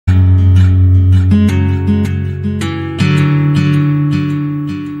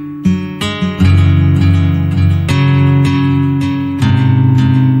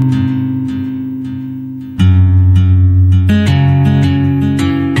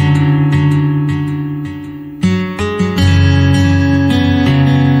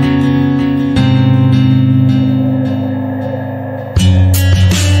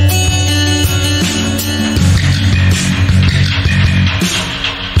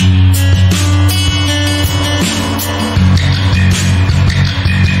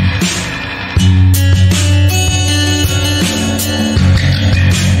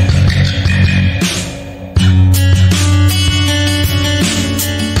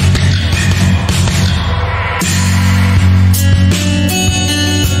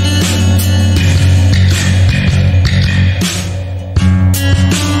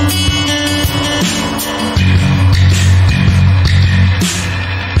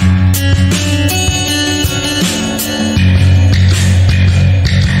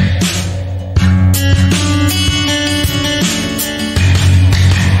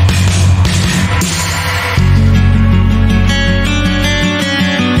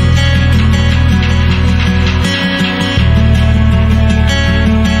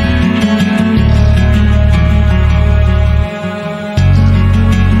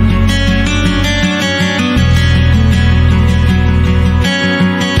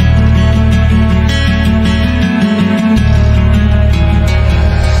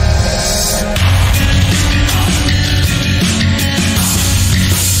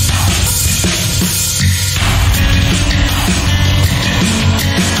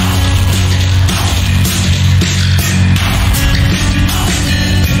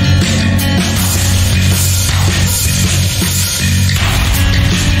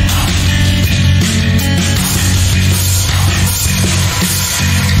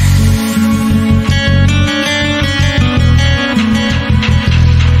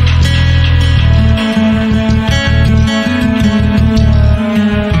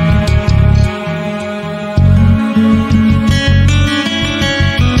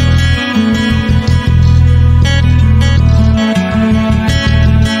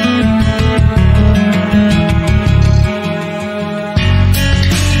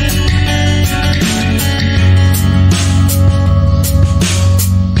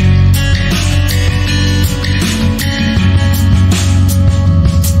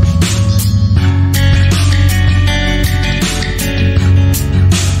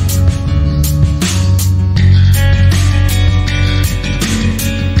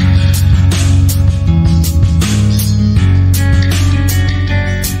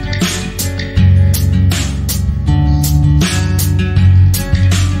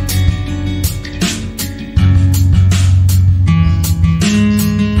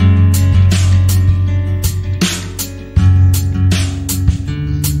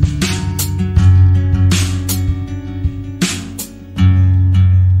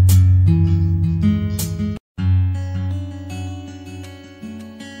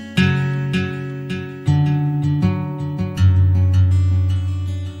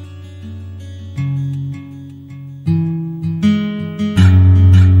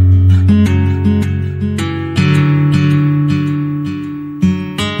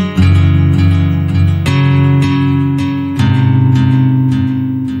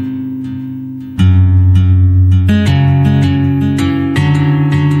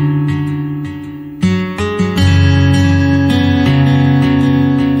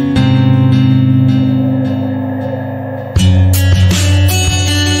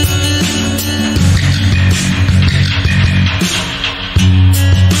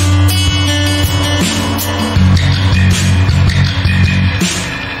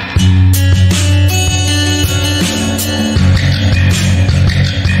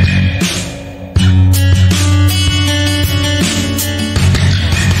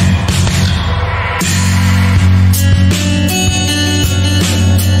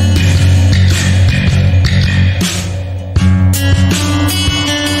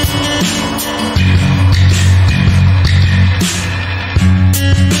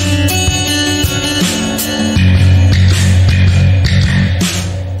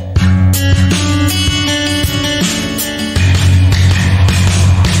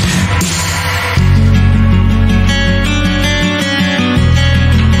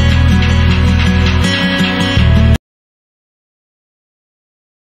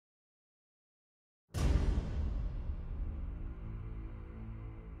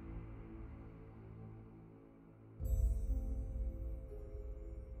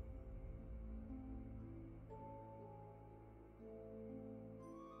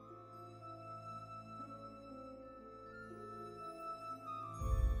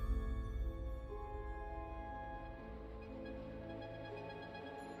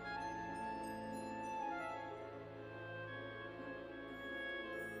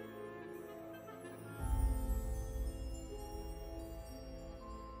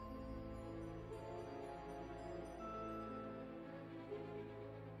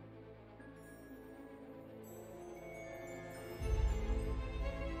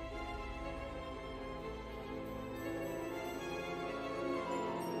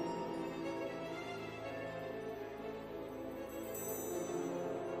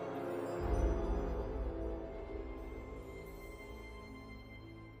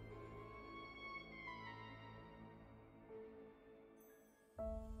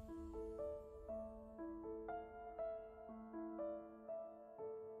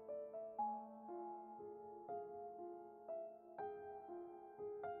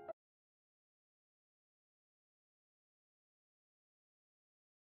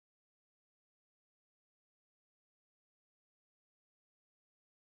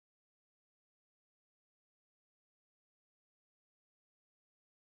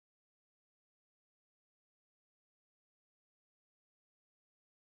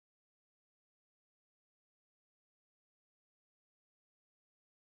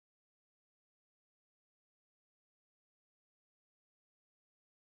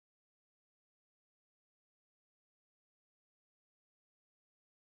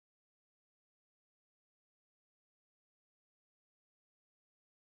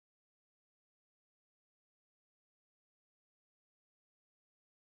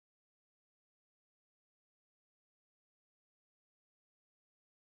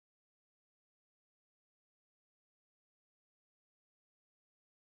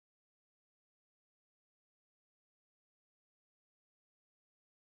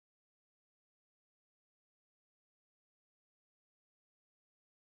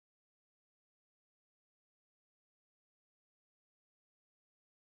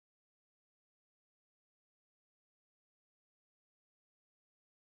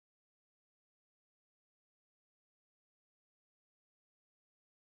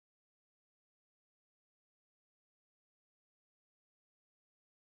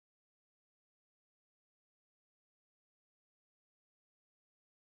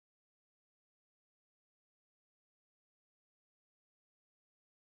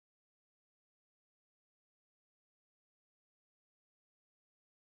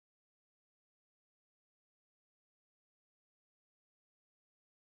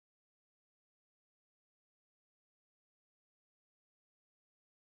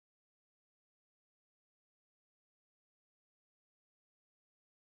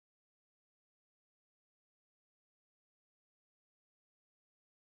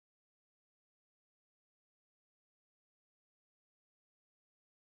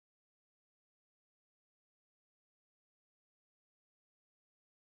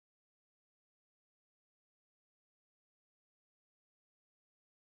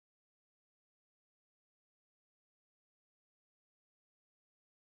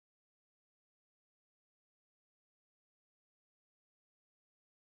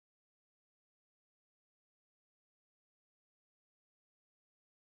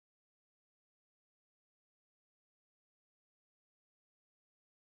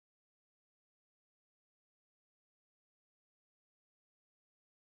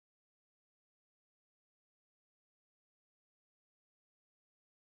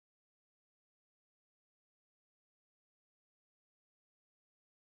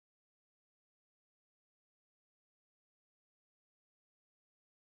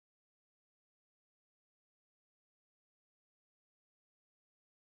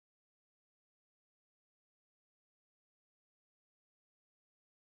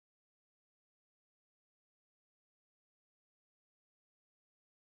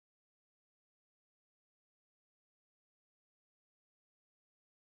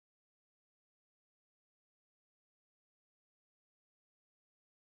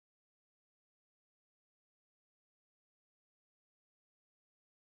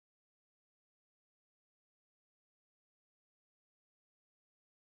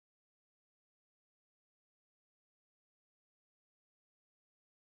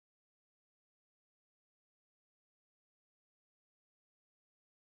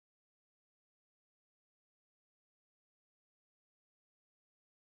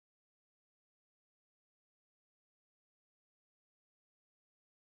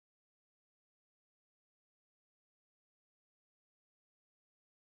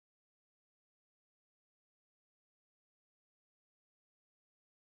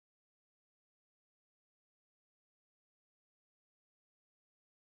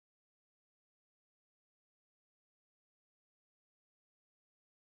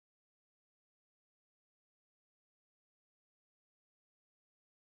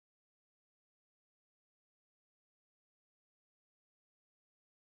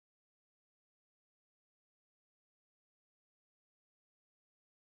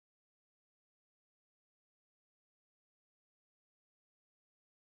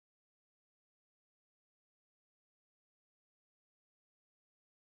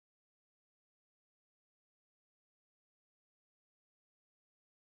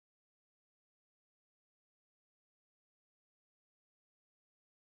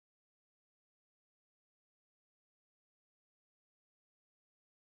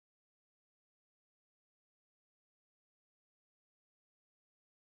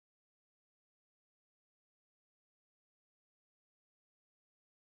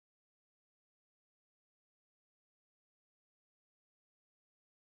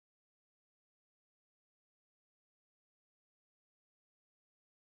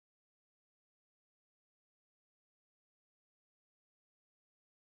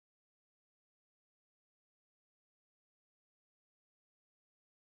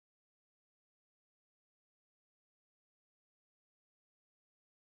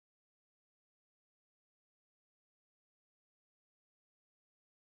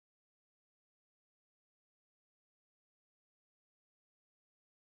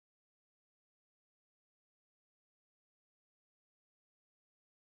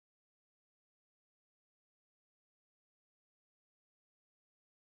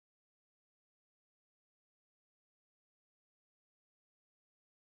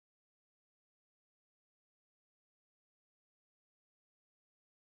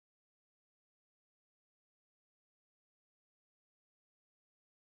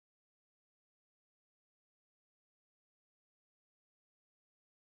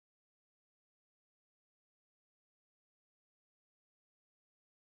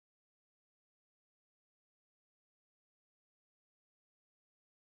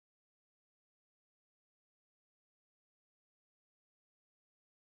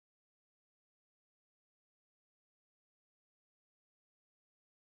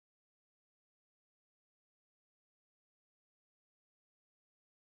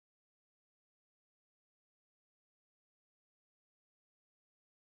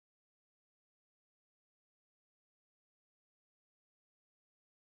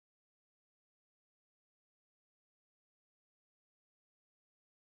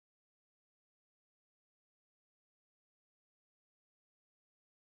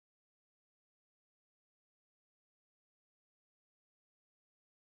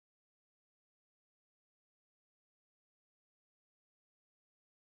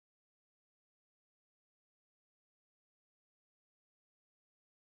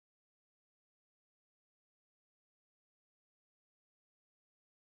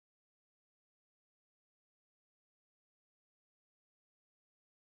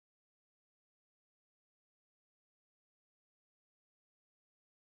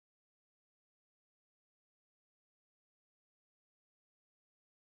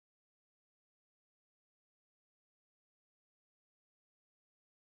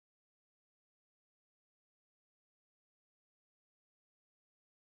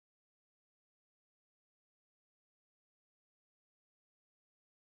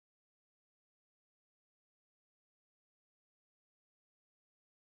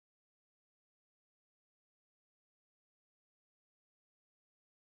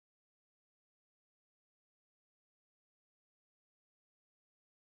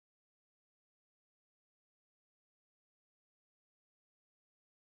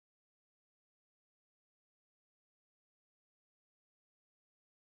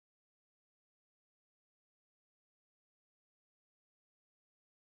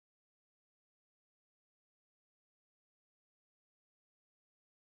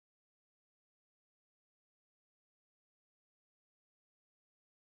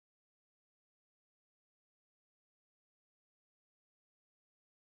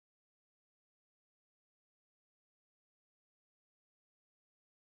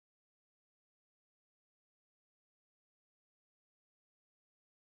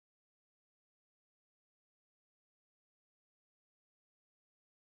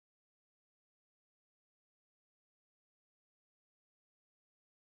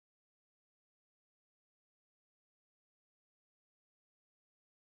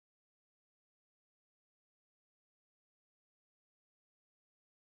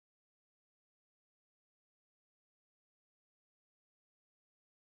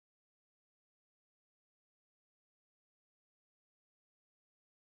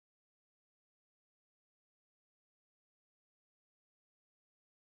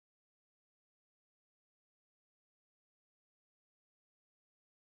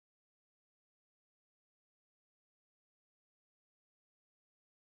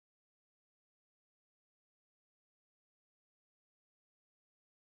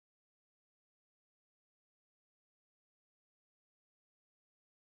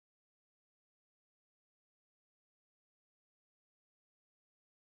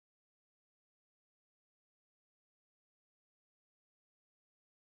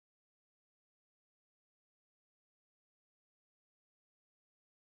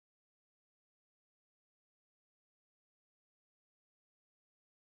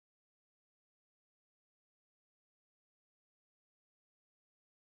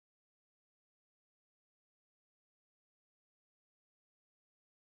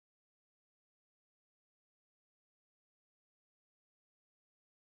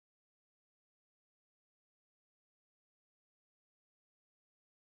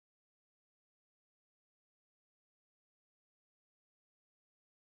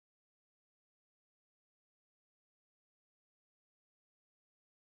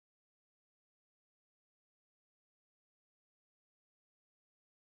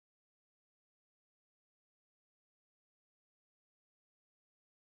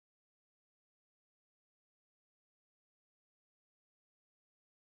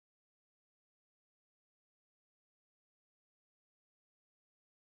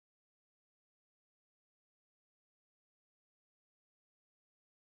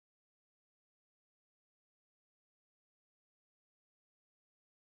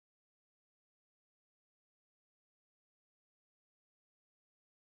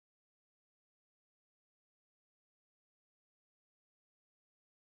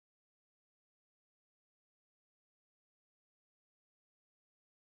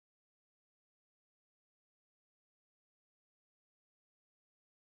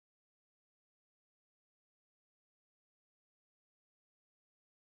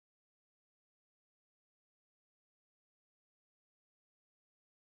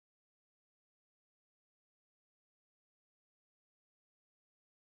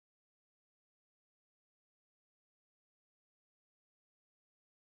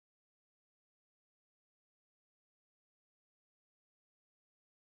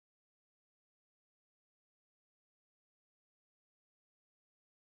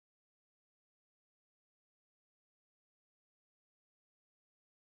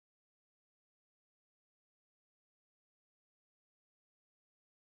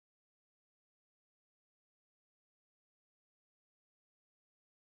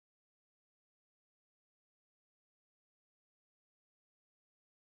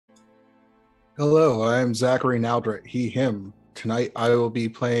Hello, I'm Zachary Naldrit, he, him. Tonight I will be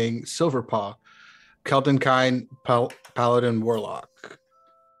playing Silverpaw, Keldenkind Paladin Warlock.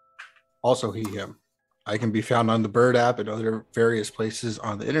 Also he, him. I can be found on the Bird app and other various places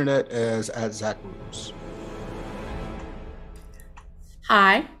on the internet as at Zach Rules.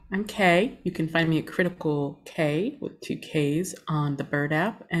 Hi, I'm Kay. You can find me at Critical K with two Ks on the Bird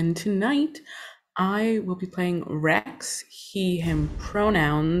app. And tonight I will be playing Rex, he, him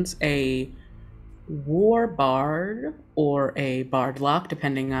pronouns, a war bard or a bardlock,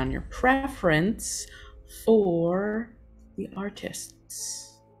 depending on your preference, for the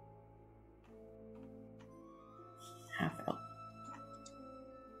artists. Half elf.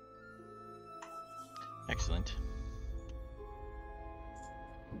 Excellent.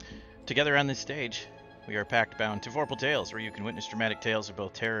 Together on this stage, we are pact bound to Vorpal Tales, where you can witness dramatic tales of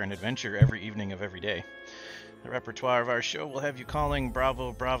both terror and adventure every evening of every day. The repertoire of our show will have you calling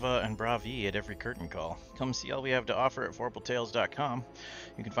bravo, brava, and bravi at every curtain call. Come see all we have to offer at vorpaltales.com.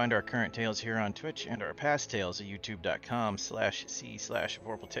 You can find our current tales here on Twitch and our past tales at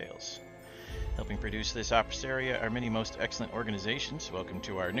youtube.com/c/vorpaltales. Helping produce this operasaria are many most excellent organizations. Welcome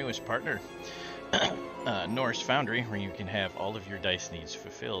to our newest partner, Norse Foundry, where you can have all of your dice needs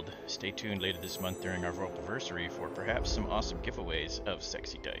fulfilled. Stay tuned later this month during our Vorpalversary for perhaps some awesome giveaways of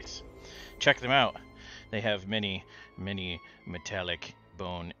sexy dice. Check them out. They have many, many metallic,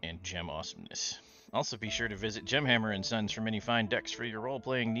 bone, and gem awesomeness. Also be sure to visit Gemhammer & Sons for many fine decks for your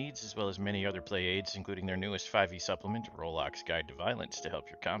role-playing needs, as well as many other play aids, including their newest 5e supplement, Rollock's Guide to Violence, to help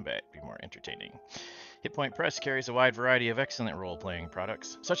your combat be more entertaining. Hit Point Press carries a wide variety of excellent role-playing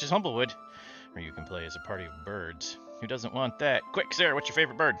products, such as Humblewood, where you can play as a party of birds. Who doesn't want that? Quick, Sarah, what's your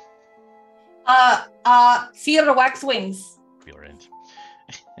favorite bird? Cedar Waxwings. Feeler ends.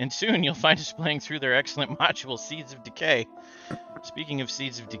 And soon you'll find us playing through their excellent module, Seeds of Decay. Speaking of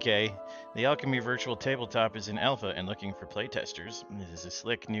Seeds of Decay, the Alchemy Virtual Tabletop is in alpha and looking for playtesters. This is a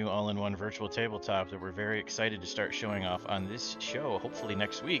slick new all-in-one virtual tabletop that we're very excited to start showing off on this show, hopefully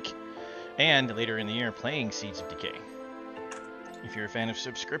next week, and later in the year playing Seeds of Decay. If you're a fan of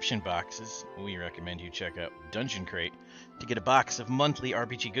subscription boxes, we recommend you check out Dungeon Crate to get a box of monthly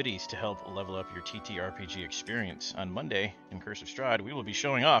RPG goodies to help level up your TTRPG experience. On Monday, in Curse of Strahd, we will be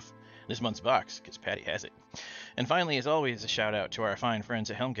showing off this month's box, because Patty has it. And finally, as always, a shout out to our fine friends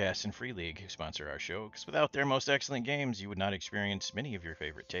at Helmcast and Free League who sponsor our show, because without their most excellent games, you would not experience many of your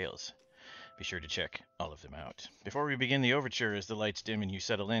favorite tales. Be sure to check all of them out. Before we begin the overture, as the lights dim and you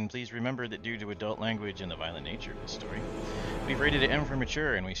settle in, please remember that due to adult language and the violent nature of this story, we've rated it M for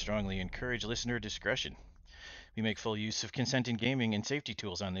mature, and we strongly encourage listener discretion. We make full use of consent in gaming and safety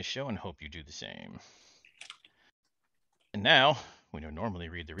tools on this show and hope you do the same. And now, we don't normally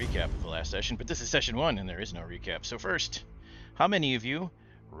read the recap of the last session, but this is session 1 and there is no recap. So first, how many of you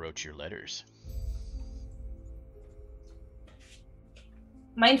wrote your letters?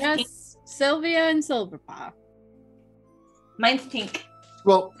 Mine's pink. Yes, Sylvia and Silverpaw. Mine's pink.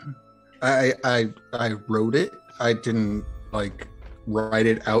 Well, I wrote it. I didn't write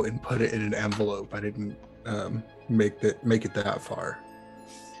it out and put it in an envelope. I didn't make it that far.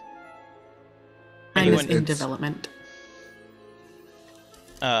 I'm in development.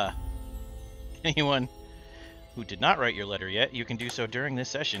 Anyone who did not write your letter yet, you can do so during this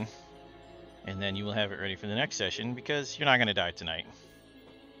session, and then you will have it ready for the next session, because you're not going to die tonight.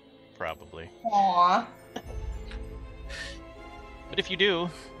 Probably. Aww. But if you do,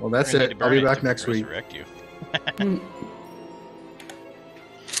 well, that's it. I'll be back next week. Resurrect you.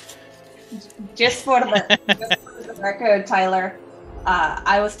 Just for the record, Tyler,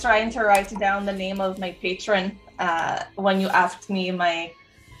 I was trying to write down the name of my patron when you asked me my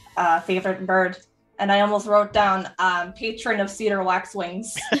favorite bird, and I almost wrote down patron of Cedar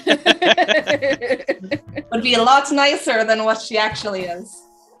Waxwings. Would be a lot nicer than what she actually is.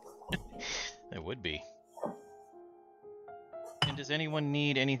 It would be. And does anyone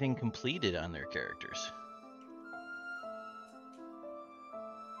need anything completed on their characters?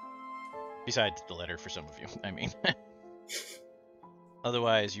 Besides the letter for some of you, I mean.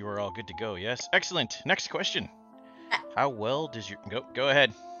 Otherwise, you are all good to go, yes? Excellent. Next question. How well does your... Go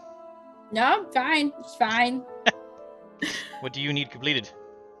ahead. No, I'm fine. It's fine. What do you need completed?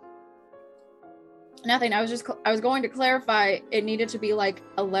 Nothing. I was going to clarify. It needed to be like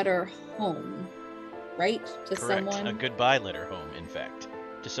a letter home, right? To Correct. someone. A goodbye letter home, in fact,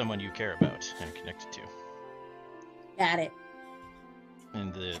 to someone you care about and connected to. Got it.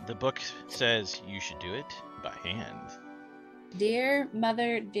 And the book says you should do it by hand. Dear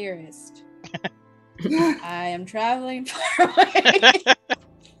mother, dearest, I am traveling far away.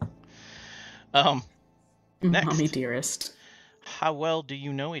 Next. Mommy dearest. how well do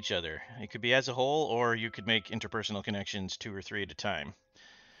you know each other? It could be as a whole, or you could make interpersonal connections 2 or 3 at a time.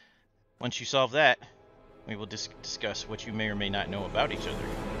 Once you solve that, we will discuss what you may or may not know about each other.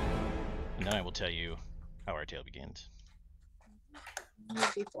 And then I will tell you how our tale begins.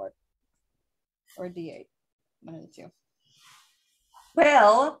 D4 or D8, one of the two.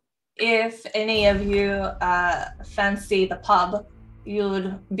 Well, if any of you fancy the pub, you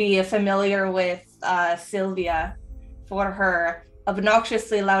would be familiar with Sylvia for her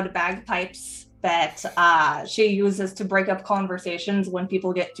obnoxiously loud bagpipes that she uses to break up conversations when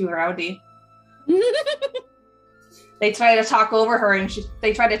people get too rowdy. They try to talk over her, and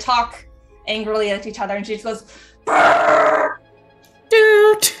they try to talk angrily at each other, and she just goes, "Brrr!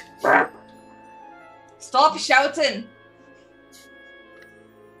 Doot! Brrr! Stop shouting."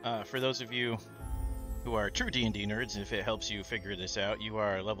 For those of you who are true D&D nerds, if it helps you figure this out, you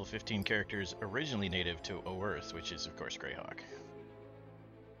are level 15 characters originally native to Oerth, which is, of course, Greyhawk.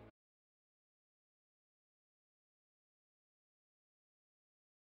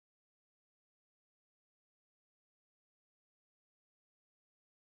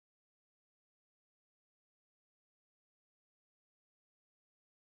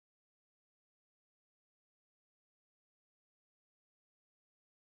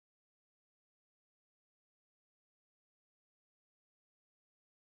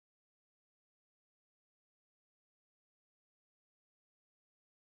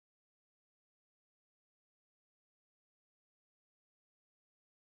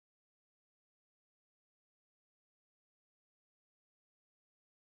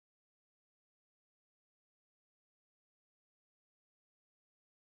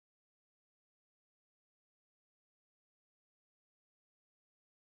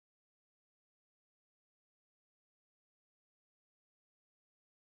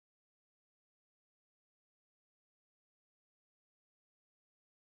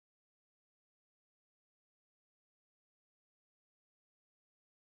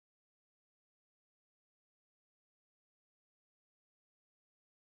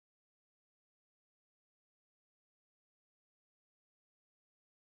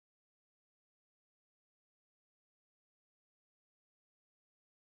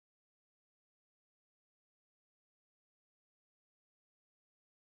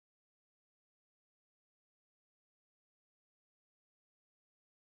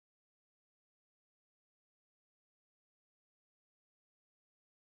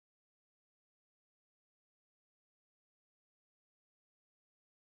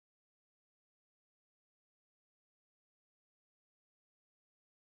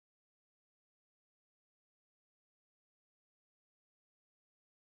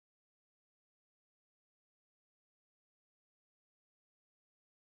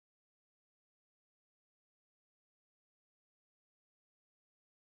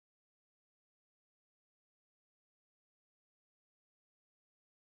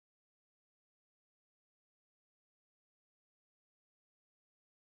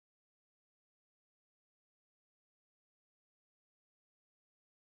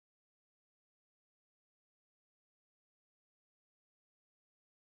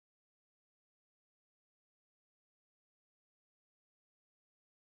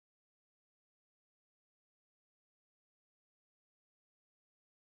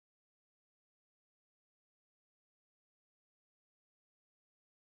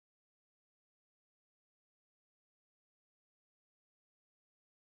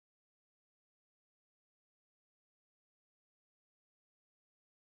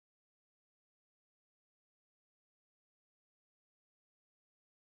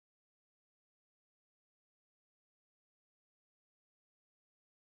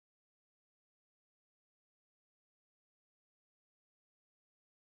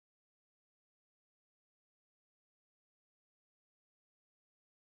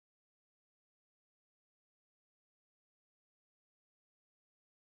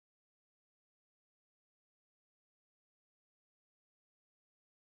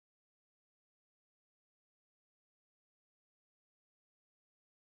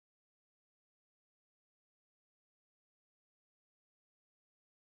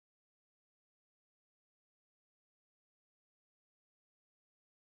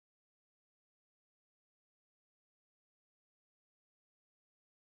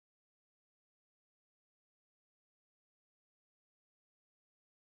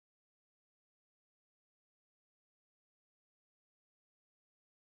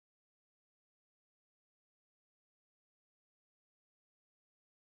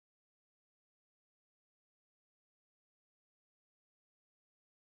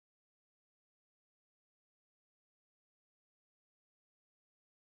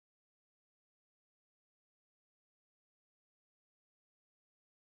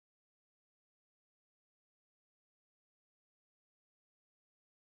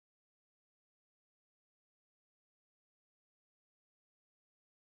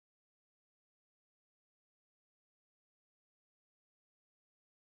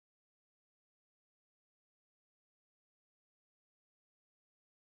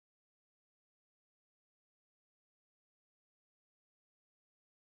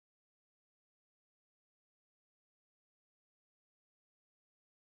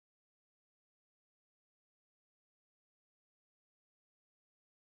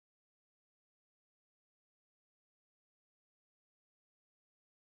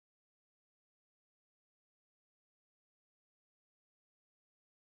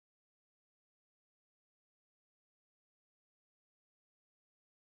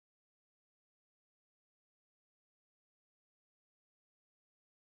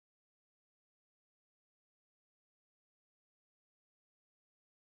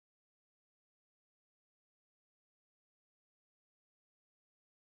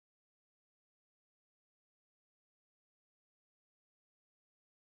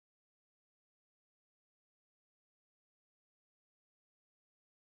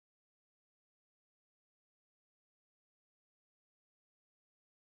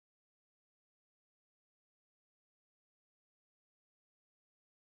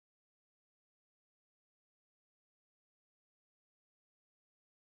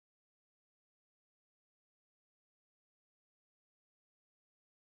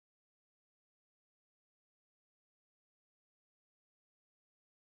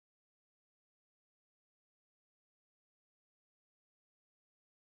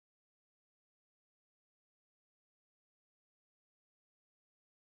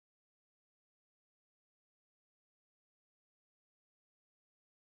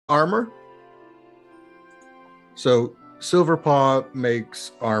 armor. So Silverpaw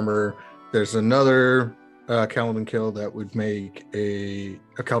makes armor. There's another Kaladin that would make a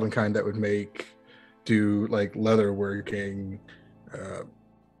Kaladin that would do like leather working,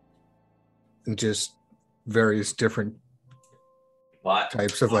 and just various different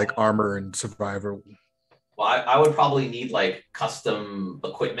types of like armor and survival. Well, I would probably need like custom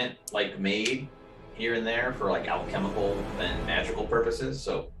equipment like made here and there for like alchemical and magical purposes.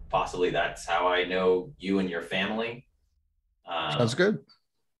 So possibly that's how I know you and your family. Sounds good.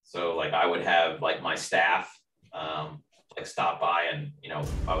 So like I would have like my staff like stop by, and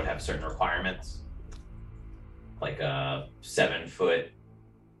I would have certain requirements, like a 7-foot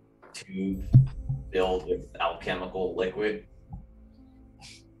tube filled with alchemical liquid.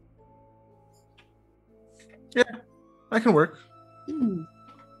 Yeah, that can work.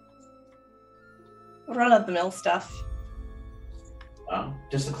 Run of the mill stuff.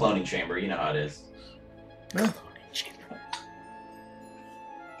 Just a cloning chamber, you know how it is. Yeah.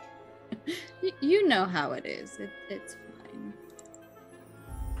 You know how it is. It's fine.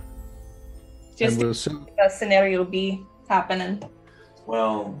 Just a scenario B happening.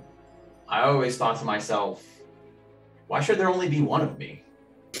 Well, I always thought to myself, why should there only be one of me?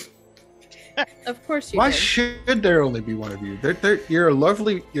 Of course you Why did. should there only be one of you? You're a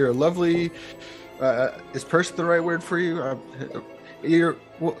lovely. Is person the right word for you? You're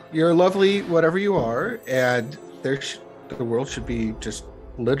a lovely, whatever you are, and the world should be just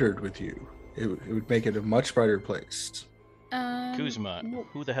littered with you. It would make it a much brighter place. Kuzma,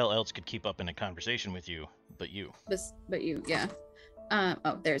 who the hell else could keep up in a conversation with you but you? But you, yeah.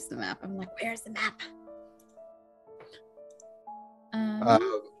 Oh, there's the map. I'm like, where's the map?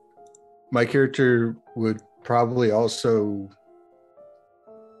 My character would probably also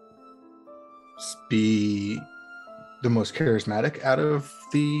be the most charismatic out of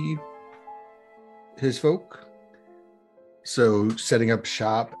his folk. So setting up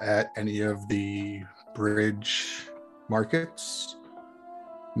shop at any of the bridge markets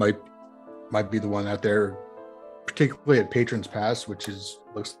might be the one out there, particularly at Patron's Pass, which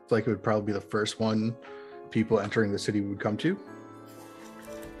looks like it would probably be the first one people entering the city would come to.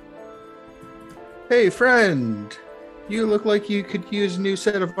 Hey friend, you look like you could use a new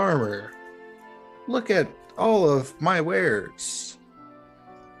set of armor. Look at all of my wares.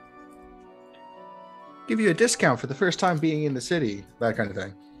 Give you a discount for the first time being in the city, that kind of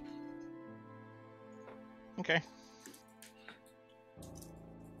thing. Okay.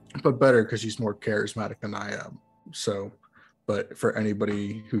 But better because she's more charismatic than I am. So, but for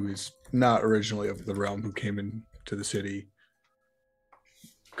anybody who is not originally of the realm who came into the city,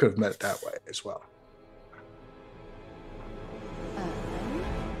 could have met it that way as well.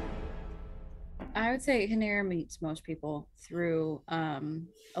 I would say Hanera meets most people through a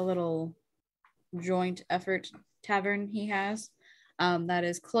little joint effort tavern he has that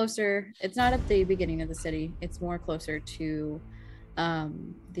is closer. It's not at the beginning of the city. It's more closer to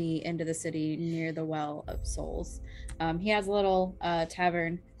the end of the city near the Well of Souls. He has a little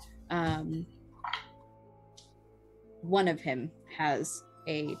tavern. One of him has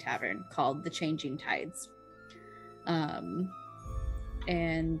a tavern called the Changing Tides.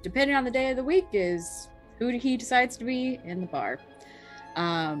 And depending on the day of the week is who he decides to be in the bar.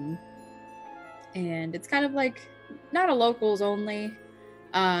 And it's kind of like not a locals only,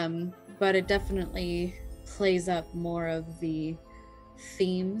 but it definitely plays up more of the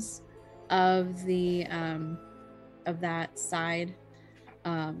themes of the of that side,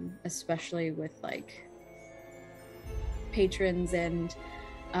 especially with like patrons, and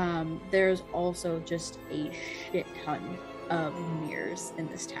there's also just a shit ton of mirrors in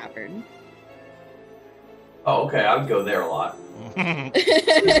this tavern. Oh, okay. I would go there a lot. I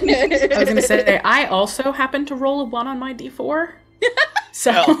was going to say, I also happen to roll a 1 on my D4.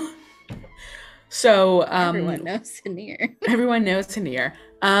 So everyone knows Hanir. Everyone knows Hanir.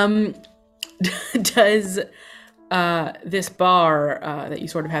 Does this bar that you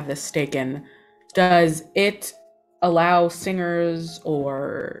sort of have this stake in, does it allow singers,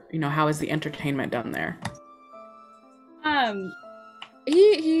 or how is the entertainment done there?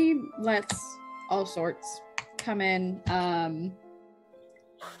 He lets all sorts come in.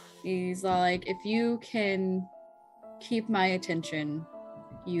 He's like, if you can keep my attention,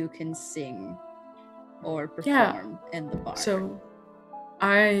 you can sing or perform in the bar. So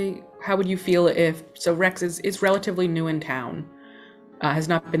how would you feel if Rex is relatively new in town, has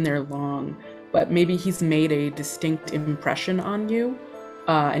not been there long, but maybe he's made a distinct impression on you,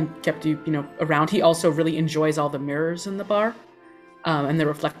 and kept you around. He also really enjoys all the mirrors in the bar. and the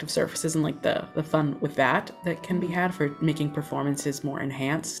reflective surfaces and like the fun with that can be had for making performances more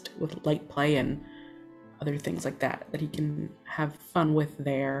enhanced with light play and other things like that he can have fun with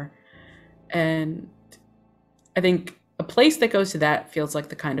there. And I think a place that goes to that feels like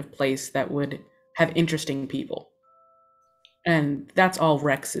the kind of place that would have interesting people. And that's all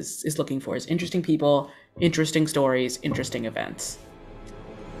Rex is looking for, is interesting people, interesting stories, interesting events.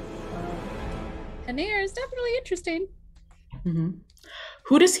 Hanir is definitely interesting. Mm-hmm.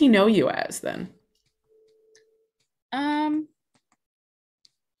 Who does he know you as then?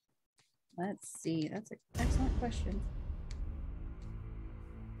 Let's see. That's an excellent question.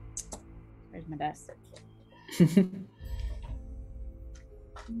 Where's my desk?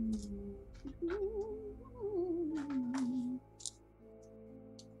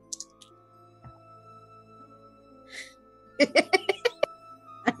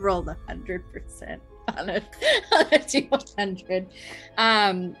 I rolled 100% on a 200.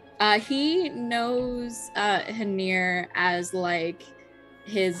 He knows Hanir as like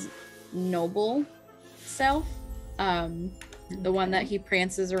his noble self, the one that he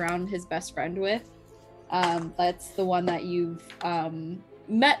prances around his best friend with. That's the one that you've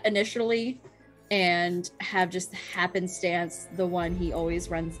met initially and have just happenstance the one he always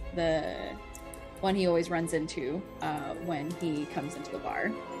runs into when he comes into the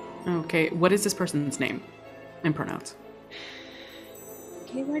bar. Okay, what is this person's name and pronouns?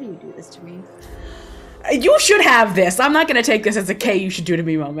 Okay, why do you do this to me? You should have this. I'm not going to take this as a K you should do to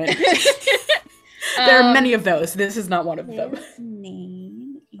me moment. There are many of those. This is not one of them. His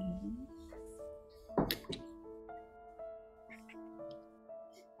name is...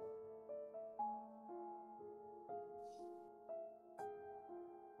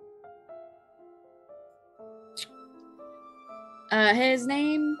 his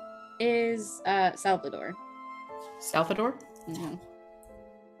name is Salvador. Salvador? Mm-hmm.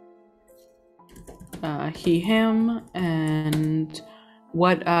 He, him, and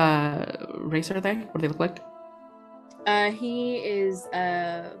what race are they? What do they look like? He is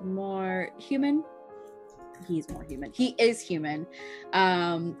more human. He's more human. He is human.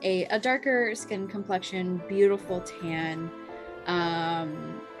 A darker skin complexion, beautiful tan,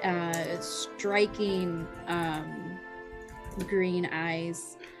 striking green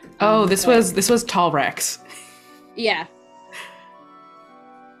eyes. Oh, this was Tall Rex. Yeah.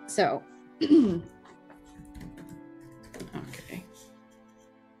 So. Okay.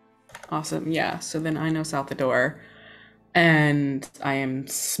 Awesome. Yeah. So then I know Salvador, and I am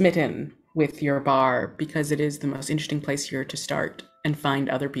smitten with your bar because it is the most interesting place here to start and find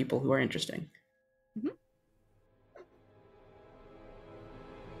other people who are interesting. Mm-hmm.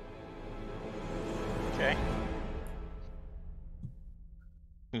 Okay.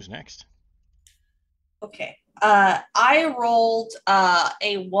 Who's next? Okay. I rolled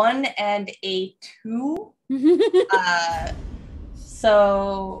a 1 and a 2.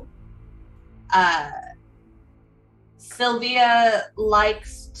 So Sylvia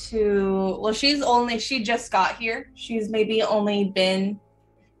likes to, well, she just got here. She's maybe only been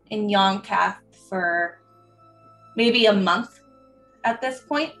in Yonkath for maybe a month at this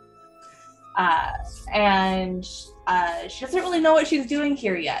point. And she doesn't really know what she's doing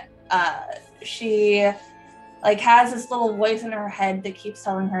here yet. She like has this little voice in her head that keeps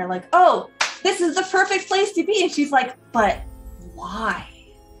telling her like, oh, this is the perfect place to be. And she's like, but why?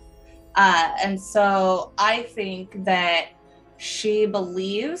 And so I think that she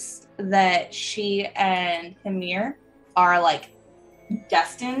believes that she and Hamir are like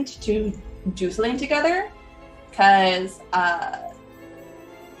destined to do something together. Because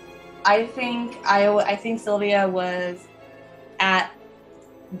I think Sylvia was at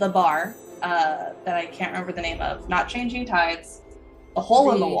the bar that I can't remember the name of. Not Changing Tides. The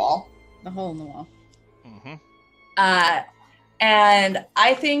Hole in the Wall. The Hole in the Wall. Mm-hmm. And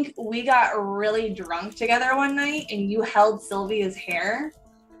I think we got really drunk together one night and you held Sylvia's hair.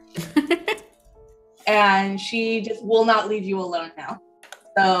 And she just will not leave you alone now.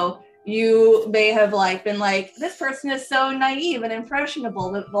 So you may have like been like, this person is so naive and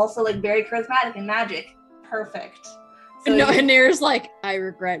impressionable, but also like very charismatic and magic. Perfect. So no, and Nair's like, I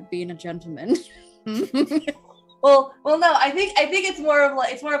regret being a gentleman. Well, no. I think it's more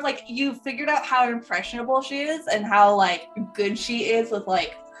of like you figured out how impressionable she is and how like good she is with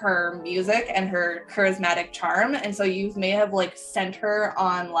like her music and her charismatic charm, and so you may have like sent her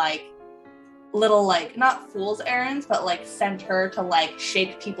on like little like not fool's errands, but like sent her to like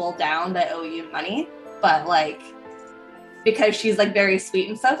shake people down that owe you money, but like because she's like very sweet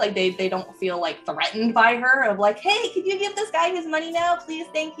and stuff, like they don't feel like threatened by her of like, hey, could you give this guy his money now, please,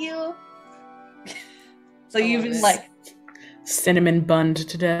 thank you. So you've been like, cinnamon bunned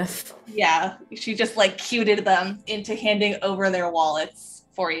to death. Yeah, she just like cuted them into handing over their wallets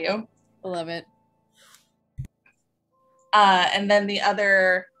for you. I love it. And then the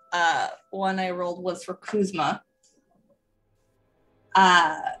other one I rolled was for Kuzma.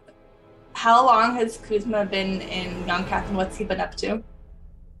 How long has Kuzma been in Youngcap, and what's he been up to?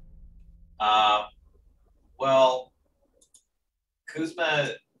 Well,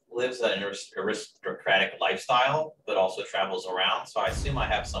 Kuzma lives an aristocratic lifestyle, but also travels around. So I assume I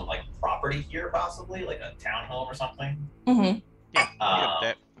have some like property here, possibly like a townhome or something. Mm-hmm.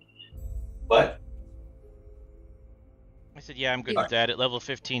 Yeah, What? I said, yeah, I'm good with that. At level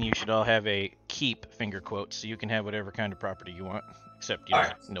 15, you should all have a keep, finger quotes, so you can have whatever kind of property you want, except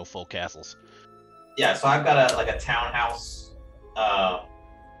no full castles. Yeah, so I've got a townhouse,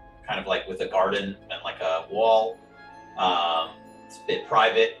 kind of like with a garden and like a wall. It's a bit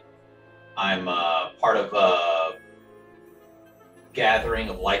private. I'm part of a gathering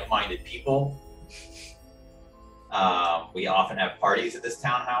of like-minded people. We often have parties at this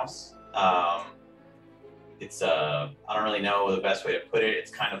townhouse. It's I don't really know the best way to put it. It's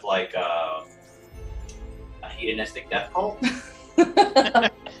kind of like a hedonistic death cult.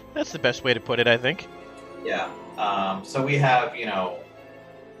 That's the best way to put it, I think. Yeah. So we have,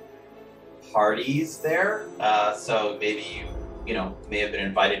 parties there. So maybe you may have been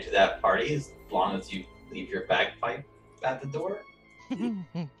invited to that party as long as you leave your bagpipe at the door.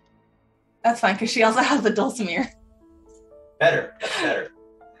 That's fine, because she also has the dulcimer. Better. That's better.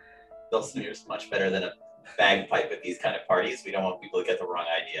 Dulcimer is much better than a bagpipe at these kind of parties. We don't want people to get the wrong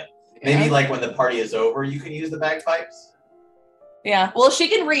idea. Maybe like when the party is over, you can use the bagpipes. Yeah. Well, she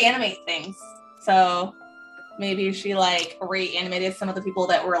can reanimate things. So maybe she like reanimated some of the people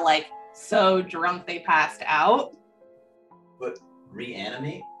that were like so drunk they passed out. But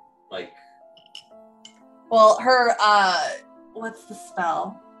reanimate? Like, well, her what's the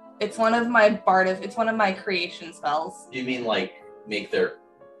spell? It's one of my creation spells. You mean like make their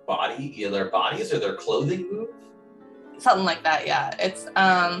bodies or their clothing move? Something like that, yeah. It's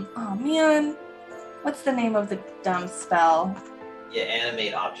oh man. What's the name of the dumb spell? Yeah,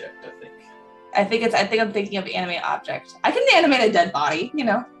 animate object, I think. I think I'm thinking of animate object. I can animate a dead body,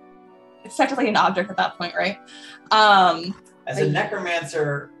 It's technically an object at that point, right? As a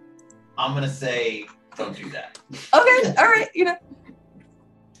necromancer, I'm gonna say don't do that. Okay, all right,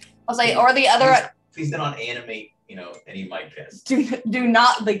 I'll say, or the other. Please don't animate, any of my guests. Do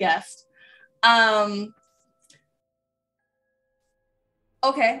not the guest.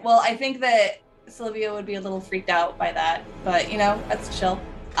 Okay, well, I think that Sylvia would be a little freaked out by that, but that's chill.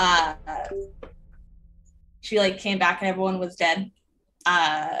 She like came back and everyone was dead.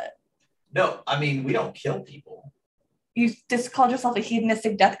 No, I mean we don't kill people. You just called yourself a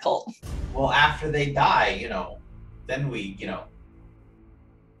hedonistic death cult. Well, after they die, then we,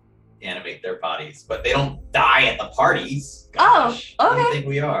 animate their bodies, but they don't die at the parties. Gosh, oh, okay. What do you think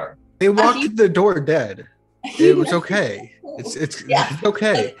we are? They walked to the door dead. It was okay. It's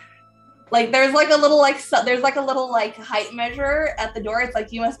okay. Like there's like a little height measure at the door. It's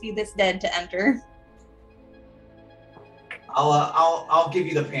like you must be this dead to enter. I'll give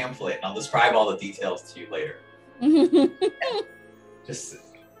you the pamphlet and I'll describe all the details to you later. Just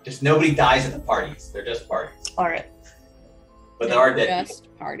nobody dies at the parties. They're just parties. All right. But there are dead just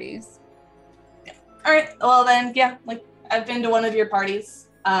people. Parties. Yeah. All right. Well then, yeah. Like I've been to one of your parties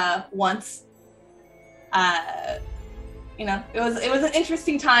once. It was an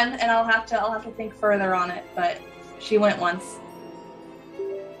interesting time, and I'll have to think further on it. But she went once.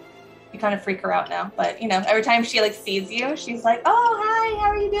 You kind of freak her out now, but every time she like sees you, she's like, "Oh, hi, how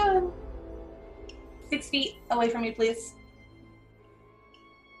are you doing? 6 feet away from me, please."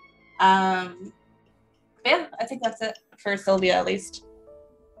 Yeah, I think that's it for Sylvia, at least.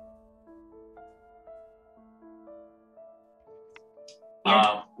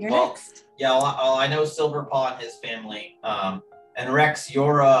 You're next. Yeah, well, I know Silverpaw and his family. And Rex,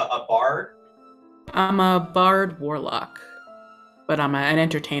 you're a bard? I'm a bard warlock, but I'm an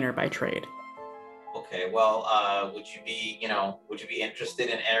entertainer by trade. Okay, well, would you be interested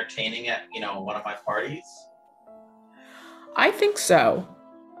in entertaining at, one of my parties? I think so.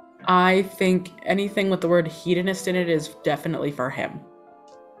 I think anything with the word hedonist in it is definitely for him.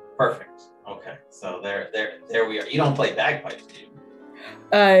 Perfect. Okay, so there we are. You don't play bagpipes, do you?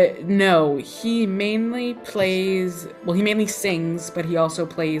 No, he mainly sings, but he also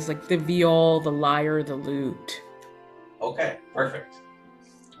plays like the viol, the lyre, the lute. Okay, perfect.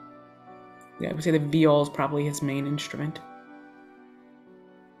 Yeah, I would say the viol is probably his main instrument.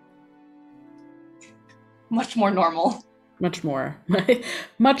 Much more normal. Much more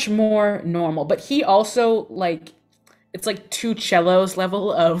normal. But he also, like, it's like two cellos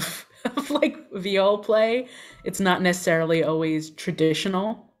level of like viol play. It's not necessarily always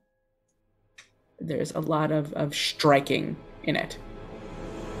traditional. There's a lot of striking in it.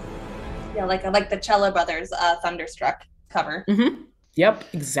 Yeah, like the Cello Brothers Thunderstruck cover. Mm-hmm. Yep,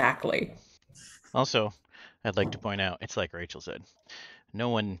 exactly. Also, I'd like to point out, it's like Rachel said, no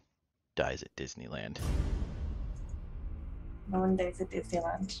one dies at Disneyland. No one dies at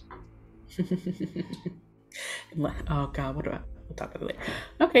Disneyland. Oh God, what do we'll talk about it later.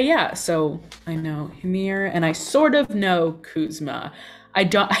 Okay, yeah. So I know Hymir, and I sort of know Kuzma. I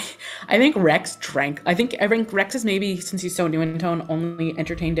don't. I think Rex drank. I think Rex is maybe, since he's so new in tone, only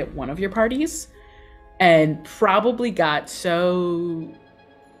entertained at one of your parties, and probably got so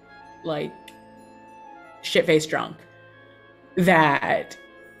like shit-faced drunk that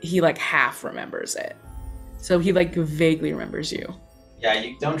he like half remembers it. So he like vaguely remembers you. Yeah,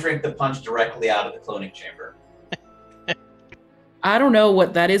 you don't drink the punch directly out of the cloning chamber. I don't know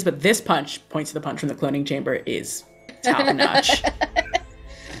what that is, but this punch, points to the punch from the cloning chamber, is top notch.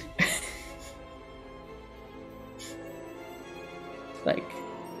 Like,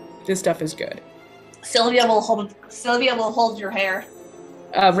 this stuff is good. Sylvia will hold your hair.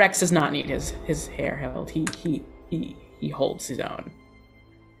 Rex does not need his hair held. He holds his own.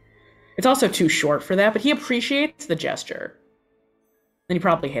 It's also too short for that, but he appreciates the gesture. And he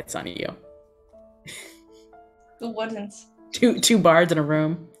probably hits on you. Who wouldn't? Two bards in a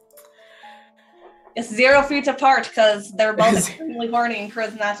room. It's 0 feet apart because they're both extremely horny and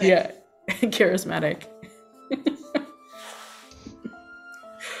charismatic. Yeah, charismatic.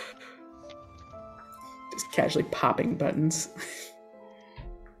 Just casually popping buttons.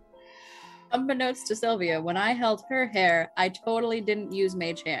 Unbeknownst to Sylvia, when I held her hair, I totally didn't use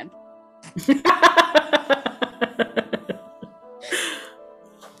Mage Hand.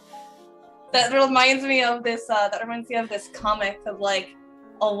 That reminds me of this. Comic of like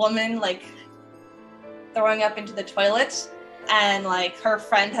a woman like throwing up into the toilet, and like her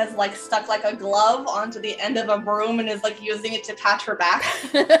friend has like stuck like a glove onto the end of a broom and is like using it to pat her back.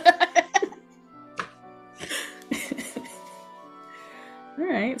 All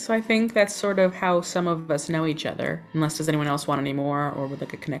right, so I think that's sort of how some of us know each other. Unless does anyone else want any more, or with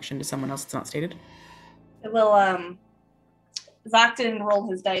like a connection to someone else that's not stated? Well, Zach didn't roll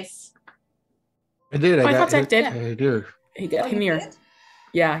his dice. I did. I thought Zach did. I do. He got Oh, you Hymir. did?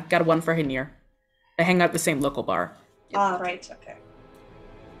 Yeah, got a 1 for Hymir. They hang out at the same local bar. Ah, right. Okay.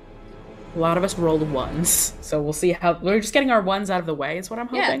 A lot of us rolled 1s, so we'll see how. We're just getting our 1s out of the way, is what I'm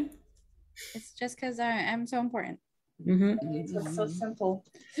hoping. It's just because I am so important. Mm-hmm. It's so simple.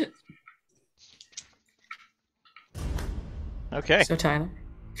 Okay. So Tyler.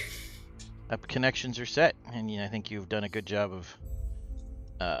 Connections are set, and I think you've done a good job of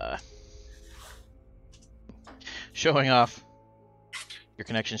showing off your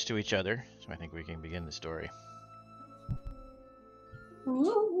connections to each other. So I think we can begin the story.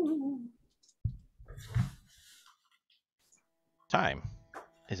 Ooh. Time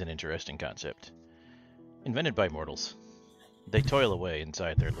is an interesting concept. Invented by mortals. They toil away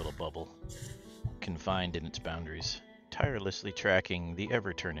inside their little bubble, confined in its boundaries, tirelessly tracking the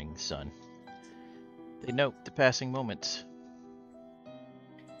ever-turning sun. They note the passing moments.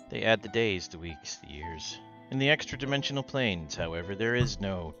 They add the days, the weeks, the years. In the extra-dimensional planes, however, there is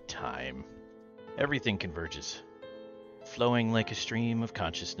no time. Everything converges, flowing like a stream of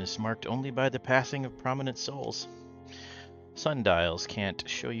consciousness marked only by the passing of prominent souls. Sundials can't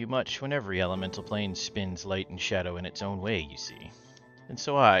show you much when every elemental plane spins light and shadow in its own way, you see. And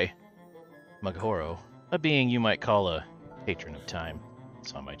so I, Maghoro, a being you might call a patron of time,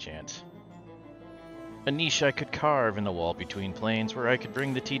 saw my chance. A niche I could carve in the wall between planes where I could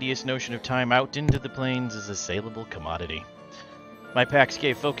bring the tedious notion of time out into the planes as a saleable commodity. My packs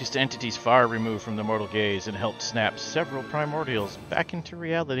gave focus to entities far removed from the mortal gaze and helped snap several primordials back into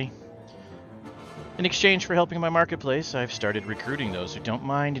reality. In exchange for helping my marketplace, I've started recruiting those who don't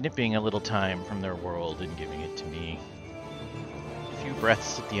mind nipping a little time from their world and giving it to me. A few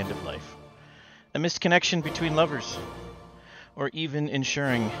breaths at the end of life. A missed connection between lovers. Or even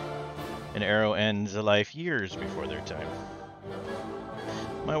ensuring an arrow ends a life years before their time.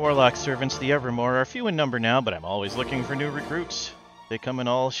 My warlock servants, the Evermore, are few in number now, but I'm always looking for new recruits. They come in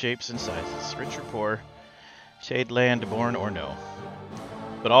all shapes and sizes, rich or poor, Shadeland born or no.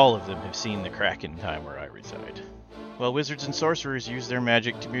 But all of them have seen the crack in time where I reside. While wizards and sorcerers use their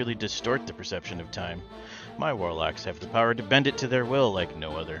magic to merely distort the perception of time, my warlocks have the power to bend it to their will like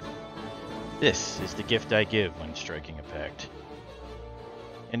no other. This is the gift I give when striking a pact.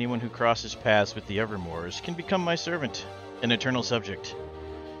 Anyone who crosses paths with the Evermores can become my servant, an eternal subject,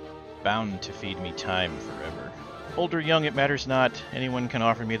 bound to feed me time forever. Old or young, it matters not. Anyone can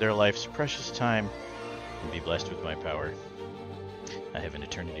offer me their life's precious time and be blessed with my power. I have an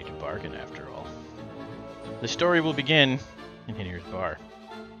eternity to bargain, after all. The story will begin in Hinir's bar,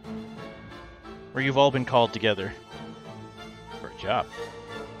 where you've all been called together for a job.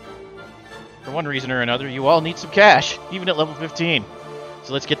 For one reason or another, you all need some cash, even at level 15.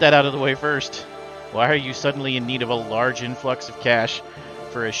 So let's get that out of the way first. Why are you suddenly in need of a large influx of cash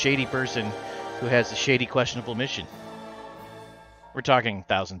for a shady person who has a shady, questionable mission? We're talking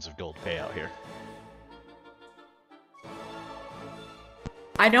thousands of gold payout here.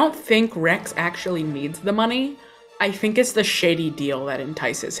 I don't think Rex actually needs the money. I think it's the shady deal that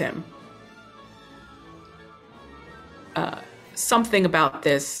entices him. Something about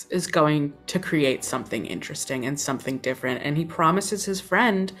this is going to create something interesting and something different, and he promises his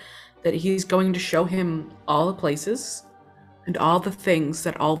friend that he's going to show him all the places and all the things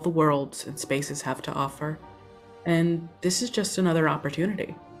that all the worlds and spaces have to offer. And this is just another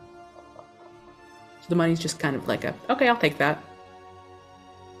opportunity. So the money's just kind of like okay, I'll take that.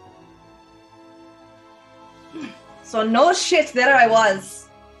 So no shit, there I was.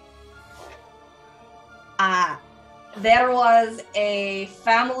 There was a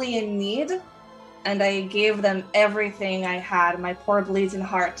family in need, and I gave them everything I had, my poor bleeding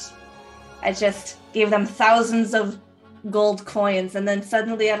heart. I just gave them thousands of gold coins, and then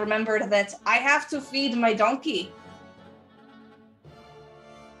suddenly I remembered that I have to feed my donkey.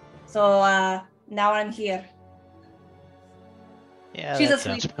 So now I'm here. Yeah, She's that a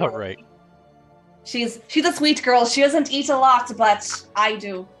sounds sweet about girl. right. She's a sweet girl. She doesn't eat a lot, but I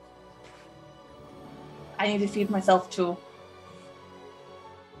do. I need to feed myself too.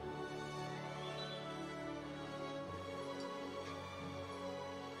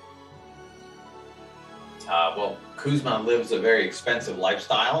 Well, Kuzma lives a very expensive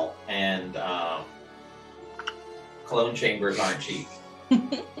lifestyle, and clone chambers aren't cheap.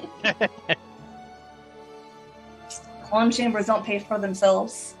 Clone chambers don't pay for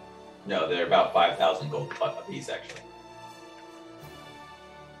themselves. No, they're about 5,000 gold a piece, actually.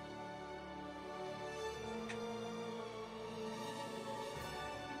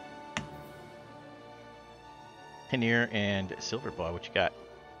 Hinir and Silverpaw, what you got?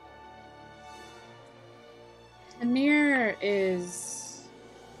 Amir is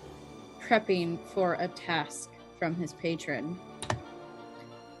prepping for a task from his patron.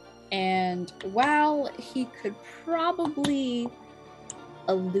 And while he could probably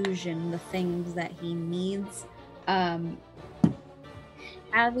illusion the things that he needs,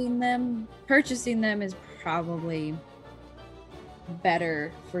 purchasing them is probably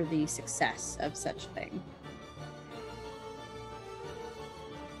better for the success of such a thing.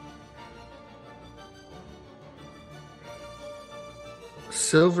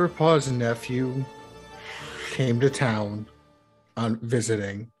 Silverpaw's nephew came to town on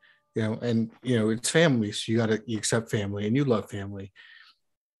visiting, and it's family, so you accept family and you love family.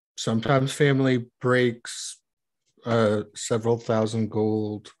 Sometimes family breaks several thousand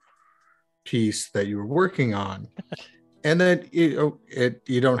gold piece that you were working on, and then you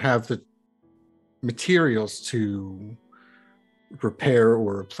don't have the materials to repair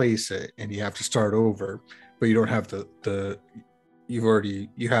or replace it, and you have to start over, but you don't have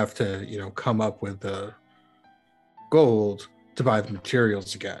you have to come up with the gold to buy the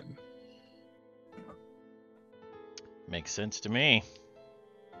materials again. Makes sense to me.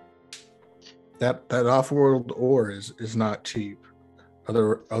 That off-world ore is not cheap.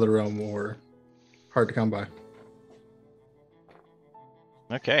 Other realm ore, hard to come by.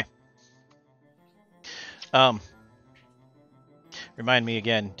 Okay. Remind me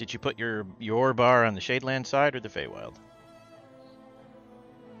again, did you put your bar on the Shadeland side or the Feywild?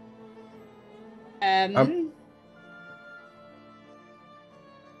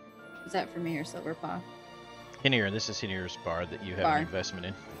 Is that for me or Silverpaw? Hinir, this is Hinir's bar that you have an investment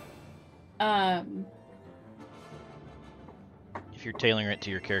in. If you're tailoring it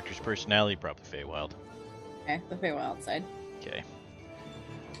to your character's personality, probably Feywild. Okay, the Feywild side. Okay.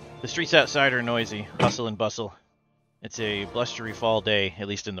 The streets outside are noisy, hustle and bustle. It's a blustery fall day, at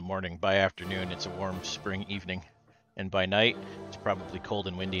least in the morning. By afternoon, it's a warm spring evening. And by night, it's probably cold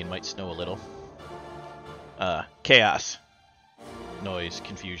and windy and might snow a little. Chaos. Noise,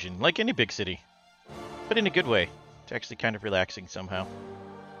 confusion, like any big city. But in a good way. It's actually kind of relaxing somehow.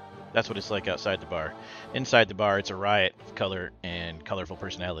 That's what it's like outside the bar. Inside the bar, it's a riot of color and colorful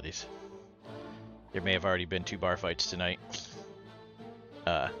personalities. There may have already been 2 bar fights tonight.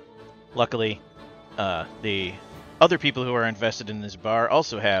 Luckily, the Other people who are invested in this bar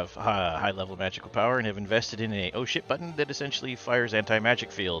also have high-level magical power and have invested in a "oh shit" button that essentially fires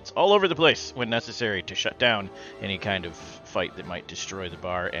anti-magic fields all over the place when necessary to shut down any kind of fight that might destroy the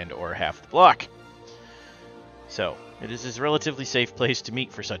bar and or half the block. So, it is a relatively safe place to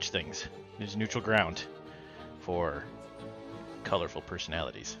meet for such things. It is neutral ground for colorful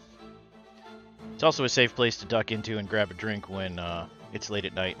personalities. It's also a safe place to duck into and grab a drink when it's late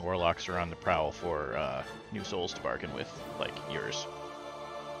at night and warlocks are on the prowl for new souls to bargain with, like yours.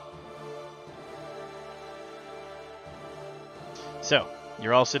 So,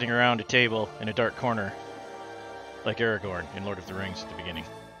 you're all sitting around a table in a dark corner, like Aragorn in Lord of the Rings at the beginning,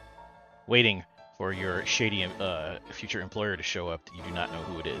 waiting for your shady future employer to show up that you do not know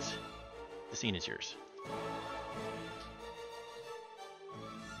who it is. The scene is yours.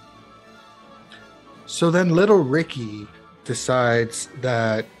 So then little Ricky decides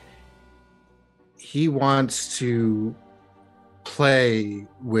that he wants to play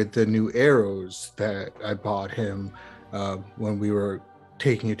with the new arrows that I bought him when we were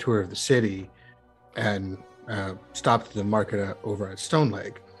taking a tour of the city and stopped at the market over at Stone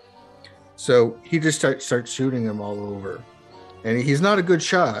Lake. So he just starts shooting them all over. And he's not a good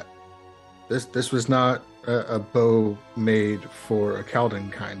shot. This was not a bow made for a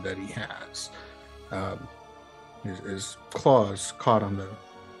Calden kind that he has. His claws caught on the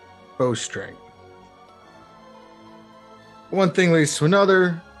bowstring. One thing leads to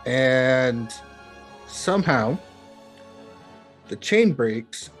another, and somehow the chain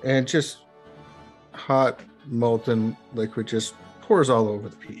breaks and just hot molten liquid just pours all over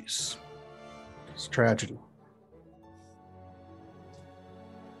the piece. It's tragedy.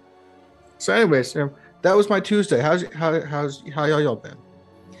 So anyways, that was my Tuesday. How y'all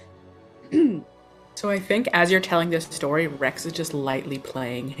been? So I think as you're telling this story, Rex is just lightly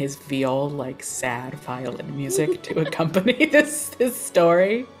playing his viol, like sad violin music to accompany this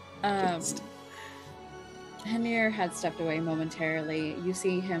story. Henir had stepped away momentarily. You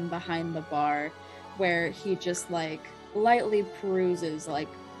see him behind the bar where he just like lightly peruses like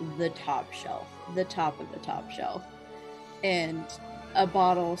the top of the top shelf. And a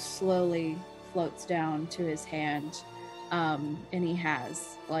bottle slowly floats down to his hand. And he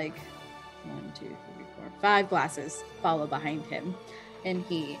has like 1, 2, 3, 4, 5 glasses follow behind him, and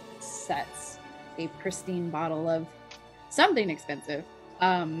he sets a pristine bottle of something expensive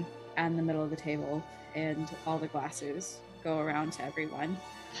in the middle of the table, and all the glasses go around to everyone.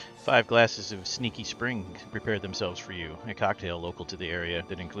 5 glasses of Sneaky Spring prepared themselves for you, a cocktail local to the area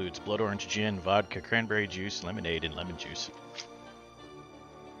that includes blood orange gin, vodka, cranberry juice, lemonade, and lemon juice.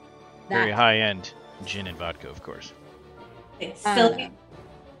 Very high-end gin and vodka, of course. It's Sylvia.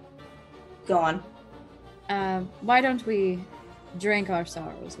 Go on. Why don't we drink our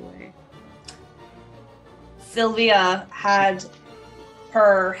sorrows away? Sylvia had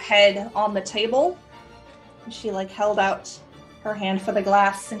her head on the table. She held out her hand for the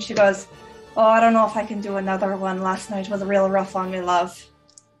glass, and she goes, "Oh, I don't know if I can do another one. Last night was real rough on me, love."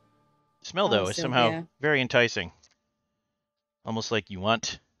 The smell, though, is Sylvia. somehow very enticing. Almost like you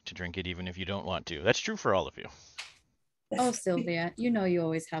want to drink it even if you don't want to. That's true for all of you. Oh, Sylvia, you know you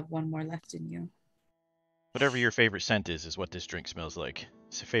always have one more left in you. Whatever your favorite scent is what this drink smells like.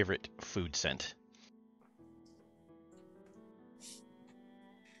 It's a favorite food scent.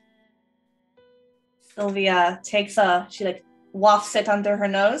 Sylvia she wafts it under her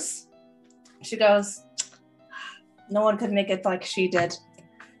nose. She goes, "No one could make it like she did."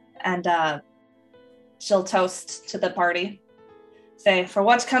 And she'll toast to the party. Say, "For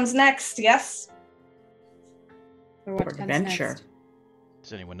what comes next," yes? For what For comes adventure. next?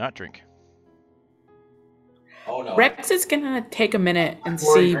 Does anyone not drink? Oh no. Rex is gonna take a minute and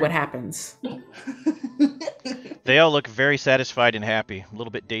see what happens. They all look very satisfied and happy, a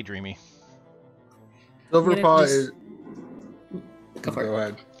little bit daydreamy. Silverpaw just- is. Go for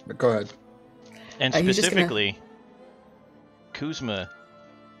it. Go ahead. And He's just gonna- specifically, Kuzma's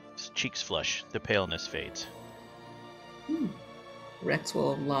cheeks flush, the paleness fades. Rex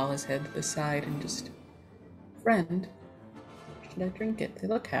will loll his head to the side and just, "Friend, should I drink it? They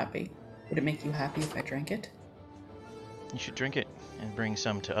look happy. Would it make you happy if I drank it?" You should drink it and bring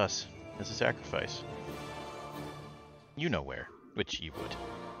some to us as a sacrifice. You know where, which you would.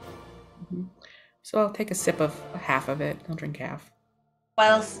 So I'll take a sip of half of it. I'll drink half.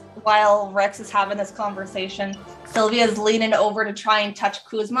 While Rex is having this conversation, Sylvia's leaning over to try and touch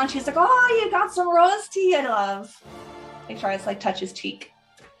Kuzma. She's like, "Oh, you got some rose tea, I love." He tries to touch his cheek.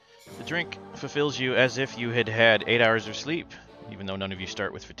 The drink fulfills you as if you had had 8 hours of sleep, even though none of you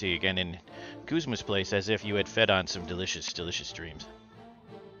start with fatigue, and in Kuzma's place, as if you had fed on some delicious, delicious dreams.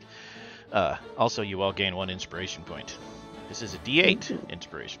 Also, you all gain 1 inspiration point. This is a D8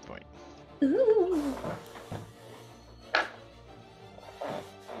 inspiration point. Ooh.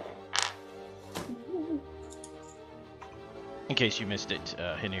 In case you missed it,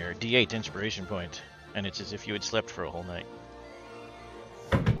 Hinir, D8 inspiration point, and it's as if you had slept for a whole night.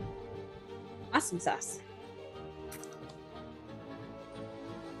 Awesome sauce.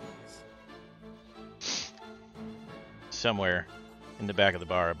 Somewhere in the back of the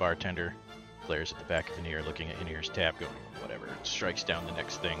bar, a bartender glares at the back of Hinir, looking at Hinir's tab, going, whatever. Strikes down the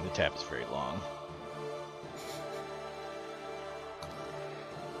next thing. The tab is very long.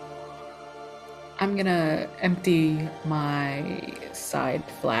 I'm gonna empty my side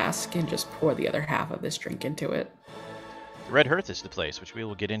flask and just pour the other half of this drink into it. The Red Hearth is the place, which we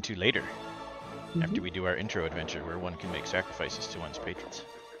will get into later, after we do our intro adventure, where one can make sacrifices to one's patrons.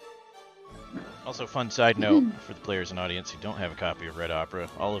 Also, fun side note for the players and audience who don't have a copy of Red Opera,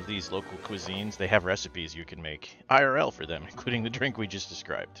 all of these local cuisines, they have recipes you can make IRL for them, including the drink we just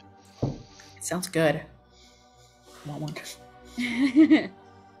described. It sounds good. I want one.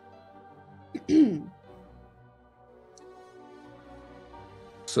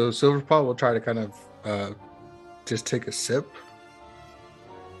 So Silverpaw will try to kind of just take a sip,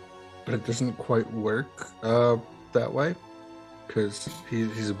 but it doesn't quite work that way because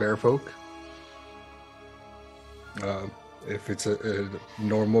he's a bear folk. If it's a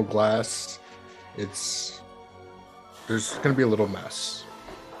normal glass, there's going to be a little mess.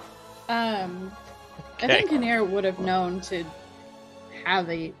 I think Kinnear would have known to have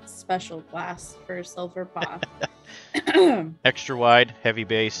a special glass for Silverpaw. Extra wide, heavy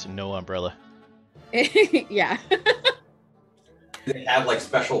base, no umbrella. Yeah. They have like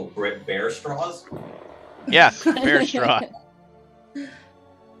special bear straws. Yeah, bear straw.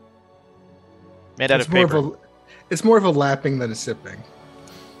 Made out of paper. It's more of a lapping than a sipping.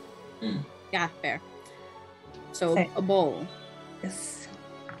 Yeah, fair. So Okay. a bowl. Yes.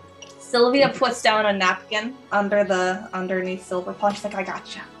 Sylvia puts down a napkin underneath Silverpaw. She's like, I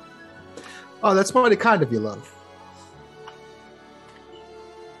gotcha. Oh, that's mighty kind of you, love.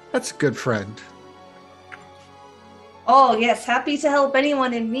 That's a good friend. Oh yes, happy to help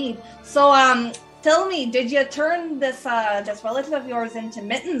anyone in need. So tell me, did you turn this relative of yours into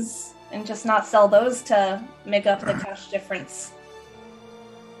mittens and just not sell those to make up the cash difference?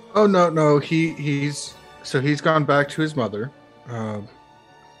 Oh no, he's gone back to his mother.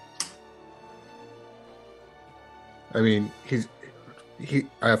 I mean,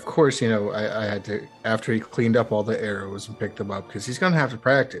 of course, I had to, after he cleaned up all the arrows and picked them up, because he's gonna have to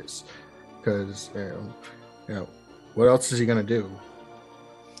practice. Because what else is he gonna do?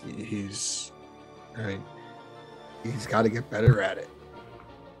 He's got to get better at it.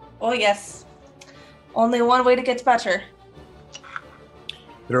 Oh yes, only one way to get better.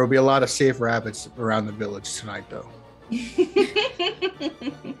 There will be a lot of safe rabbits around the village tonight, though.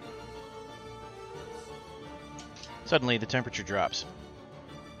 Suddenly, the temperature drops.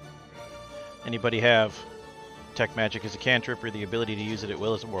 Anybody have Detect Magic as a cantrip or the ability to use it at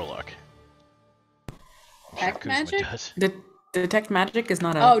will as a warlock? I'm sure Detect Kuzma magic? does. Detect magic is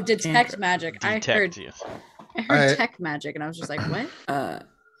not a Detect cantrip. magic. Detect, yes. I heard tech magic, and I was just like, what? I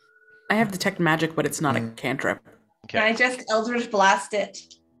have detect magic, but it's not a cantrip. Okay. Can I just Eldritch Blast it?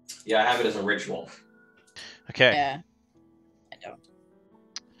 Yeah, I have it as a ritual. Okay. Yeah. I don't.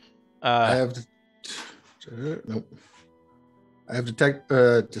 I have nope. I have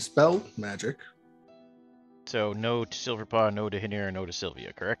dispel magic. So no to Silverpaw, no to Hinir, no to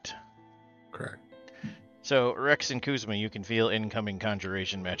Sylvia, correct? Correct. So Rex and Kuzma, you can feel incoming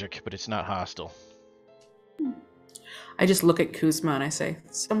conjuration magic, but it's not hostile. I just look at Kuzma and I say,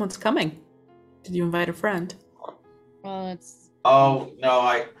 someone's coming. Did you invite a friend? Well, it's. Oh no,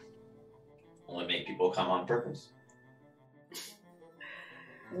 I only make people come on purpose.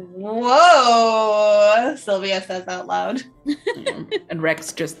 Whoa! Sylvia says out loud. And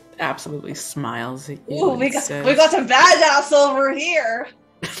Rex just absolutely smiles at you. Ooh, and we got says, a badass over here.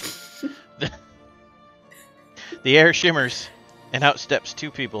 The air shimmers, and out steps 2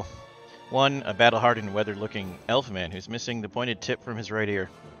 people. One, a battle-hardened, weathered-looking elf man who's missing the pointed tip from his right ear.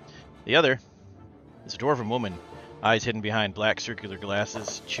 The other is a dwarven woman, eyes hidden behind black circular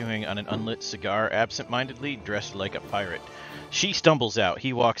glasses, chewing on an unlit cigar absent-mindedly, dressed like a pirate. She stumbles out.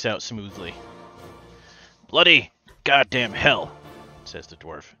 He walks out smoothly. Bloody goddamn hell, says the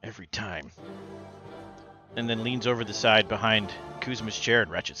dwarf, every time. And then leans over the side behind Kuzma's chair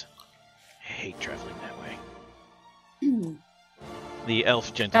and retches. I hate traveling that way. The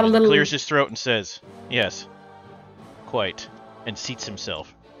elf gentleman clears his throat and says, yes, quite, and seats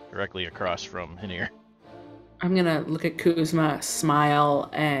himself directly across from Hinir. I'm gonna look at Kuzma, smile,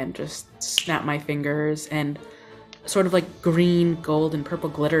 and just snap my fingers, and sort of like green, gold, and purple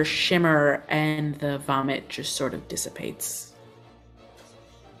glitter shimmer, and the vomit just sort of dissipates.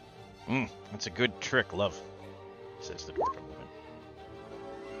 That's a good trick, love, says the dwarven woman.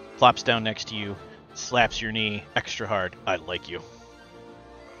 Flops down next to you, slaps your knee extra hard. I like you.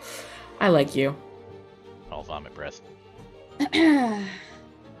 I like you. All vomit breath.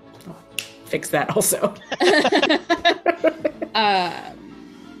 Fix that also.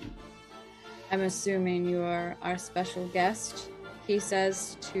 I'm assuming you are our special guest, he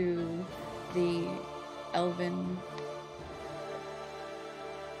says to the elven.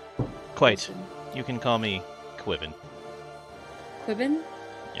 Quite. person. You can call me Quiven. Quiven?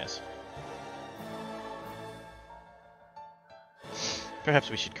 Yes. Perhaps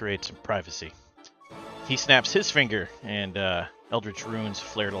we should create some privacy. He snaps his finger, and eldritch runes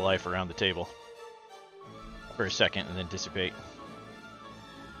flare to life around the table for a second and then dissipate.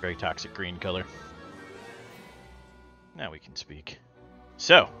 Very toxic green color. Now we can speak.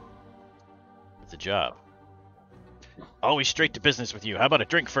 So, the job. Always straight to business with you. How about a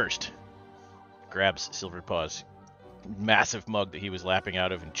drink first? Grabs Silverpaw's massive mug that he was lapping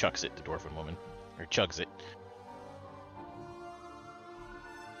out of and chucks it to Dwarven Woman. Or chugs it.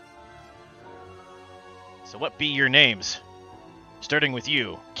 So what be your names? Starting with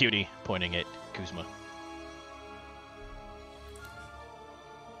you, cutie, pointing at Kuzma.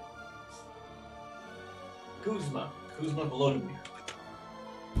 Kuzma Volodymyr.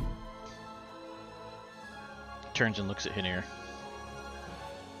 Turns and looks at Hinir.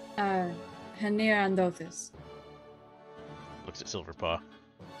 Hanir Andothis. Looks at Silverpaw.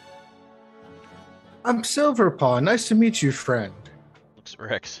 I'm Silverpaw. Nice to meet you, friend. Looks at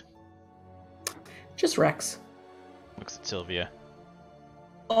Rex. Just Rex. Looks at Sylvia.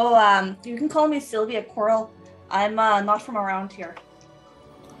 Oh, you can call me Sylvia Coral. I'm not from around here.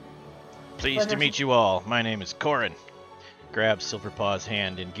 Pleased to meet you all. My name is Corin. Grabs Silverpaw's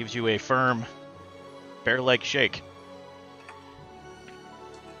hand and gives you a firm, bear-like shake.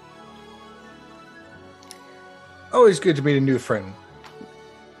 Always good to meet a new friend.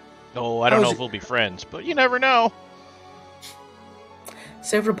 Oh, I don't know if we'll be friends, but you never know.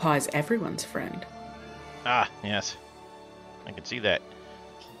 Silverpaw is everyone's friend. Ah, yes. I can see that.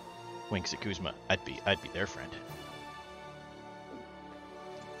 Winks at Kuzma. I'd be their friend.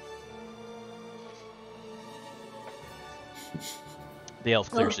 The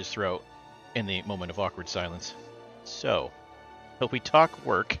elf clears his throat in the moment of awkward silence. So, will we talk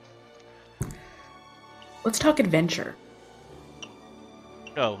work? Let's talk adventure.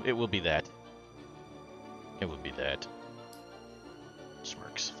 Oh, it will be that. It will be that.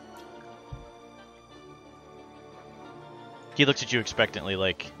 Smirks. He looks at you expectantly,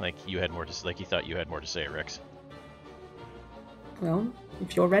 like you had more to, like he thought you had more to say, Rex. Well,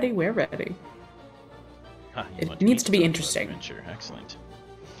 if you're ready, we're ready. Huh, It needs to be interesting. Adventure. Excellent.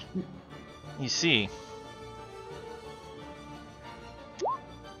 You see,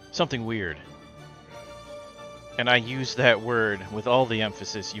 something weird. And I use that word with all the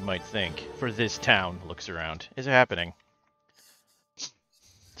emphasis you might think for this town, looks around, is happening.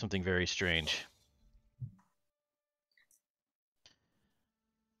 Something very strange.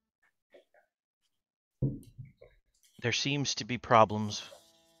 There seems to be problems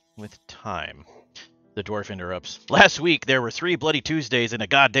with time. The dwarf interrupts. Last week there were 3 bloody Tuesdays in a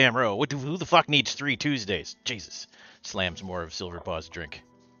goddamn row. Who the fuck needs 3 Tuesdays? Jesus. Slams more of Silverpaw's drink.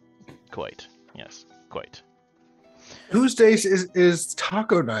 Quite. Yes, quite. Tuesdays is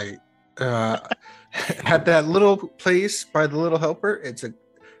taco night. At that little place by the Little Helper, it's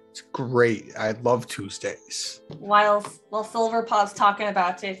great. I love Tuesdays. While Silverpaw's talking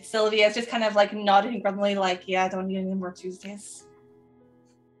about it, Sylvia's just kind of like nodding grumblingly, like, "Yeah, I don't need any more Tuesdays.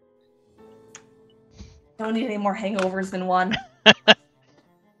 Don't need any more hangovers than one."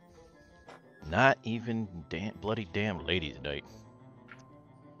 Not even bloody damn ladies' night.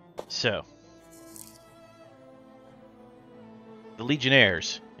 So, the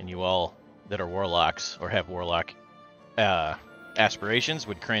Legionnaires, and you all that are warlocks or have warlock aspirations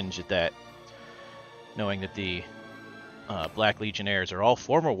would cringe at that, knowing that the Black Legionnaires are all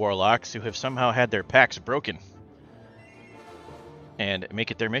former warlocks who have somehow had their pacts broken and make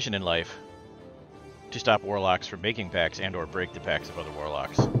it their mission in life to stop warlocks from making pacts and or break the pacts of other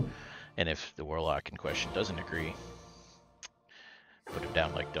warlocks. And if the warlock in question doesn't agree, put them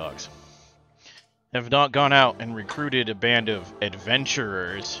down like dogs. Have not gone out and recruited a band of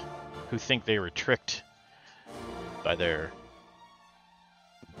adventurers who think they were tricked by their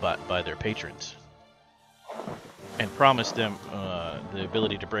patrons, and promised them the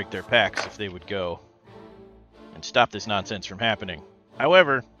ability to break their pacts if they would go and stop this nonsense from happening.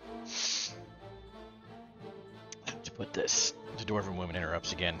 However, to put this, the dwarven woman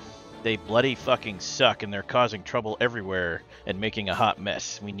interrupts again. They bloody fucking suck, and they're causing trouble everywhere and making a hot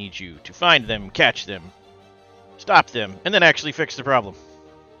mess. We need you to find them, catch them, stop them, and then actually fix the problem.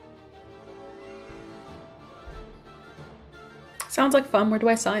 Sounds like fun. Where do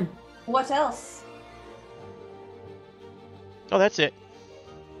I sign? What else? Oh, that's it.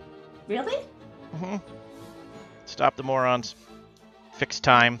 Really? Mm-hmm. Stop the morons. Fix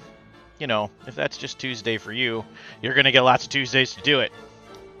time. You know, if that's just Tuesday for you, you're gonna get lots of Tuesdays to do it.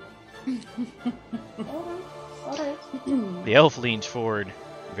 Alright. The elf leans forward,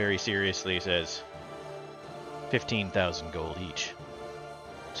 very seriously says, 15,000 gold each.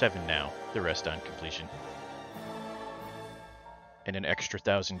 7 now, the rest on completion. And an extra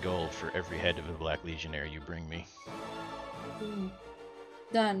 1,000 gold for every head of a Black Legionnaire you bring me.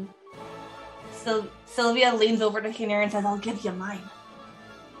 Done. So Sylvia leans over to Kinnear and says, I'll give you mine.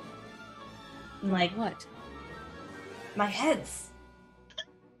 I'm like, What? my heads.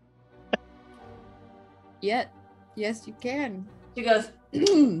 Yet. Yes, you can. She goes,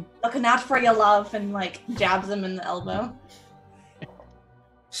 looking out for your love, and like jabs him in the elbow.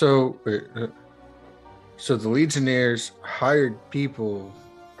 So, so the Legionnaires hired people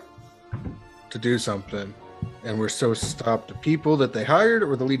to do something, and we're supposed to stop the people that they hired,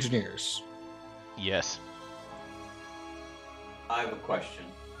 or the Legionnaires? Yes. I have a question.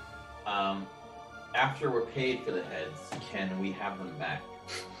 After we're paid for the heads, can we have them back?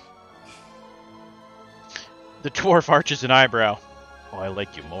 The dwarf arches an eyebrow. Oh, I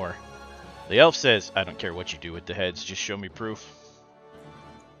like you more. The elf says, I don't care what you do with the heads, just show me proof.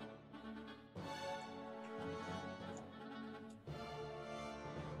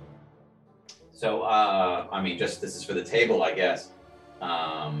 So, I mean, just this is for the table, I guess.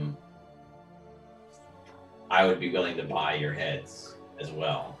 I would be willing to buy your heads as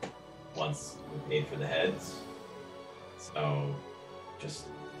well once we paid for the heads. So, just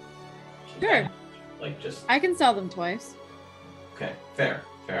Sure. like just I can sell them twice. okay, fair.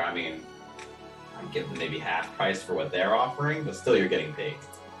 I mean, I'd give them maybe half price for what they're offering, but still, you're getting paid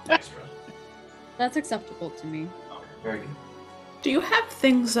extra. That's acceptable to me. Oh, very good. Do you have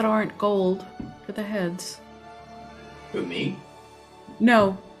things that aren't gold for the heads? Who, me?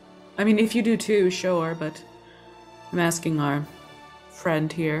 No. I mean, if you do too, sure, but I'm asking our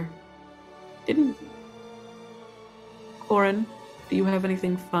friend here. Didn't... Corin, do you have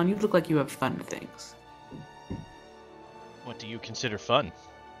anything fun? You look like you have fun things. What do you consider fun?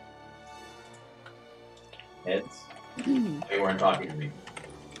 Heads? They weren't talking to me.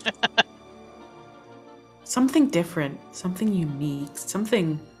 Something different, something unique,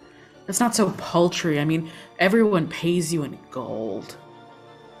 something that's not so paltry. I mean, everyone pays you in gold.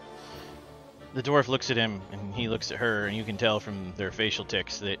 The dwarf looks at him, and he looks at her, and you can tell from their facial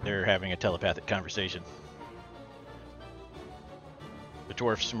tics that they're having a telepathic conversation. The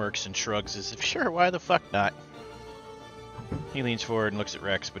dwarf smirks and shrugs as if, sure, why the fuck not? He leans forward and looks at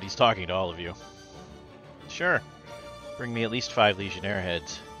Rex, but he's talking to all of you. Sure. Bring me at least 5 Legionnaire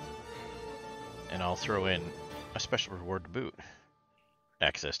heads. And I'll throw in a special reward to boot.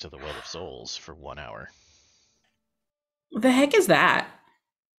 Access to the Well of Souls for 1 hour. What the heck is that?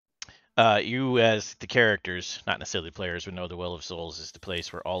 You as the characters, not necessarily players, would know the Well of Souls is the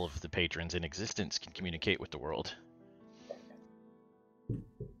place where all of the patrons in existence can communicate with the world.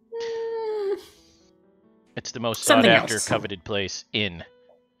 It's the most sought-after, coveted place in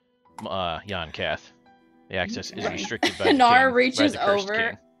Yonkath. The access is restricted by the Nar king, reaches by the cursed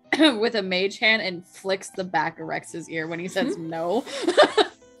over king. with a mage hand and flicks the back of Rex's ear when he says no.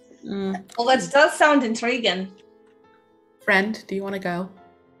 Well, that does sound intriguing. Friend, do you want to go?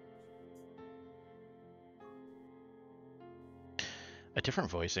 A different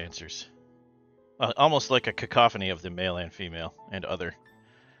voice answers. Almost like a cacophony of the male and female and other.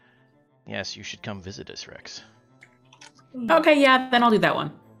 Yes, you should come visit us, Rex. Okay, yeah, then I'll do that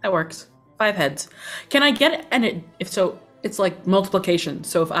one. That works. 5 heads. Can I get if so? It's like multiplication.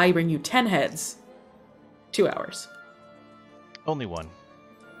 So if I bring you 10 heads, 2 hours. Only 1.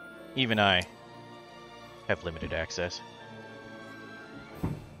 Even I have limited access.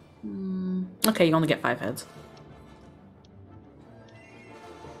 Okay, you only get 5 heads.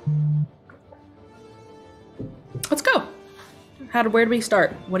 Let's go. Where do we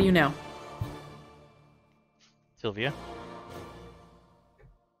start? What do you know? Sylvia,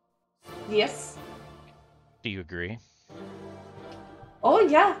 Yes. do you agree? Oh,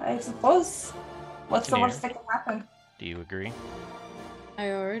 yeah, I suppose. What's the Kinnear, worst that can happen? do you agree?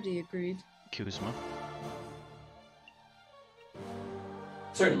 I already agreed. Kuzma,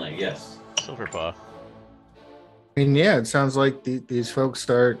 Certainly, yes. Silverpaw, And yeah, it sounds like these folks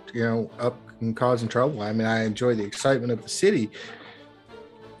start, up and causing trouble. I mean, I enjoy the excitement of the city,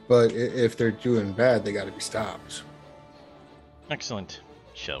 but if they're doing bad, they got to be stopped. Excellent.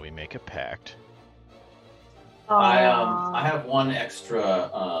 Shall we make a pact? I have one extra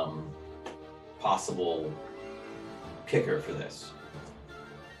possible kicker for this.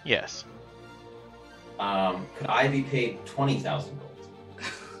 Yes. Could I be paid 20,000 gold?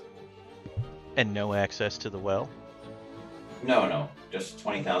 And no access to the well? No, just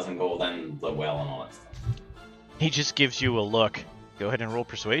 20,000 gold and the well and all that stuff. He just gives you a look. Go ahead and roll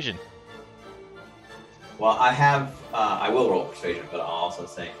persuasion. Well, I will roll persuasion, but I'll also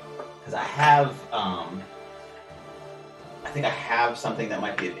say, because I have, I think I have something that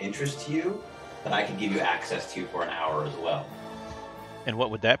might be of interest to you that I could give you access to for an hour as well. And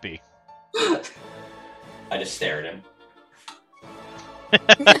what would that be? I just stare at him.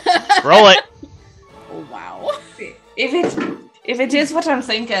 Roll it. Oh, wow. If it is what I'm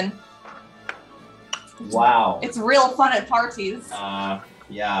thinking, Wow. it's real fun at parties.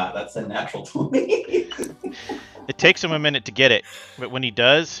 Yeah, that's a natural 20. It takes him a minute to get it, but when he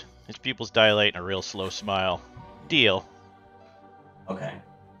does, his pupils dilate in a real slow smile. Deal. Okay.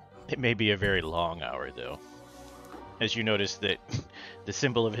 It may be a very long hour, though. As you notice that the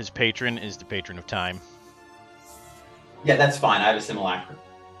symbol of his patron is the patron of time. Yeah, that's fine. I have a simulacrum.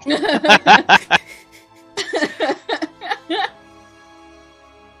 I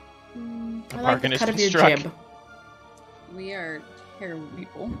like bargain the has cut of been your struck. jib. We are terrible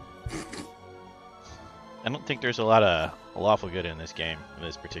people. I don't think there's a lot of lawful good in this game, in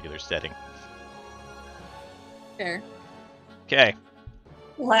this particular setting. Fair. Okay.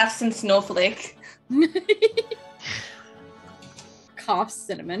 Laughs and snowflake. Coughs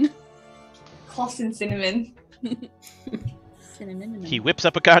cinnamon. Coughs and cinnamon. Cinnamon. He whips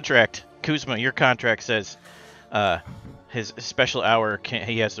up a contract. Kuzma, your contract says his special hour,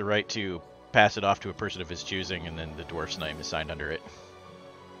 he has the right to pass it off to a person of his choosing, and then the dwarf's name is signed under it.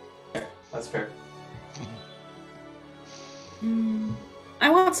 That's fair. I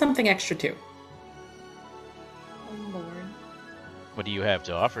want something extra too. Oh, Lord. What do you have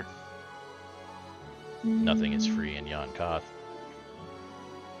to offer? Nothing is free in Yon Koth.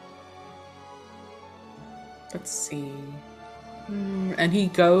 Let's see. And he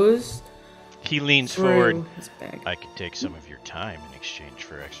goes He leans through forward. his bag. I could take some of your time in exchange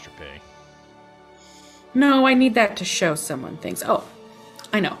for extra pay. No, I need that to show someone things. Oh,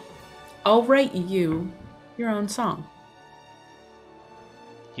 I know. I'll write you your own song.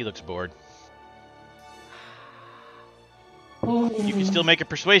 He looks bored. Ooh. You can still make a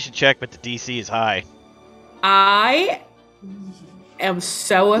persuasion check, but the DC is high. I am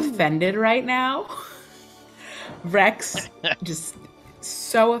so offended right now. Rex, just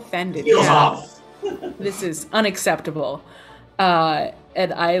so offended. Heels Yeah. off. This is unacceptable. And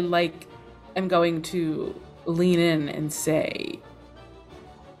I'm going to lean in and say,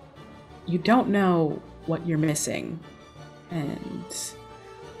 you don't know what you're missing. And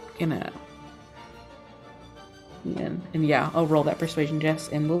I'll roll that persuasion, Jess,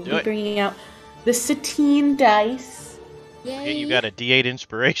 and we'll Do be it. bringing out the Satine dice. Yay. Okay, you got a D8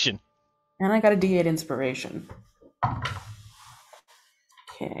 inspiration. And I got a D8 inspiration.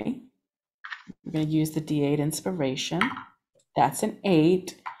 Okay. We're going to use the D8 inspiration. That's an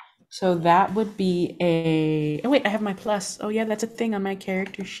 8. So that would be a... Oh, wait, I have my plus. Oh, yeah, that's a thing on my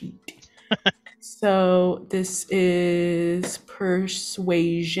character sheet. So this is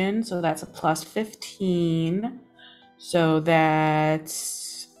persuasion. So that's a plus 15. So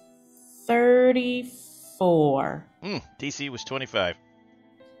that's 34. DC was 25.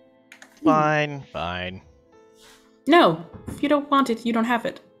 Fine. No, if you don't want it, you don't have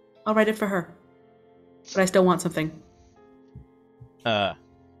it. I'll write it for her. But I still want something.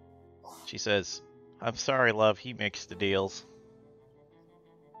 She says, I'm sorry, love, he makes the deals.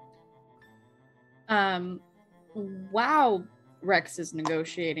 While Rex is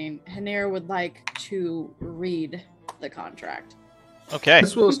negotiating, Hanir would like to read the contract. Okay.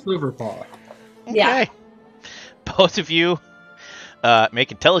 This was Silverpaw. Yeah. Okay. Both of you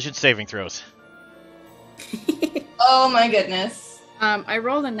make intelligence saving throws. Oh my goodness. I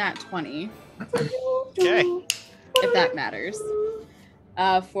rolled a nat 20, Okay. if that matters.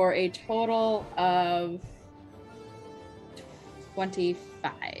 For a total of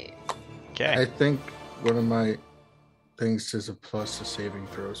 25. Okay. I think one of my things is a plus to saving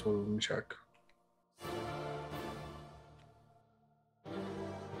throws. Well, let me check.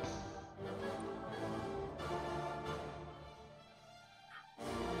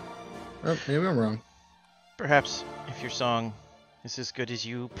 Oh, maybe I'm wrong. Perhaps if your song is as good as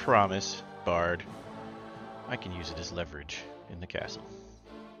you promise, Bard, I can use it as leverage in the castle.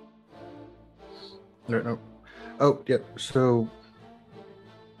 No. Oh, yep. So,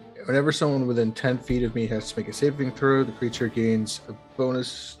 whenever someone within 10 feet of me has to make a saving throw, the creature gains a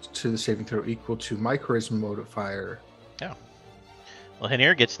bonus to the saving throw equal to my charisma modifier. Yeah. Well,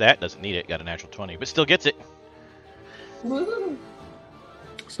 Hanir gets that. Doesn't need it. Got a natural 20, but still gets it. Woo.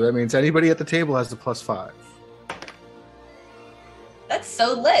 So that means anybody at the table has the +5. That's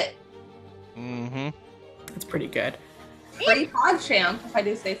so lit. Mm-hmm. That's pretty good. Pretty PogChamp, if I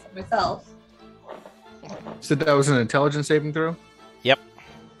do say so myself. So that was an intelligence saving throw? Yep.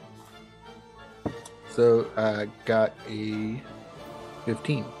 So I got a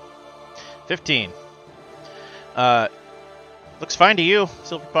 15. 15. Looks fine to you,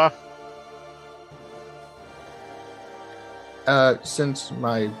 Silverpaw. Since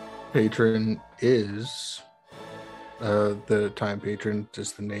my patron is the time patron,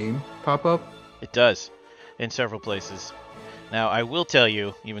 does the name pop up? It does, in several places. Now, I will tell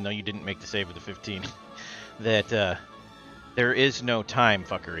you, even though you didn't make the save with the 15, that there is no time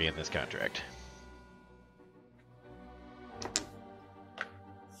fuckery in this contract.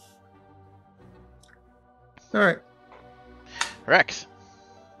 All right. Rex,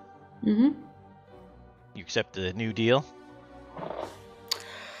 Mm-hmm. you accept the new deal?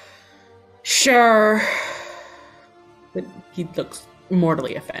 Sure. But he looks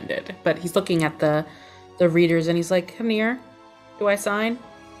mortally offended. But he's looking at the readers and he's like, Hanir, do I sign?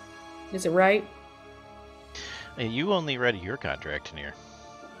 Is it right? And you only read your contract, Hanir.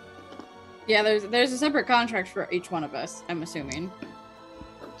 Yeah, there's a separate contract for each one of us, I'm assuming.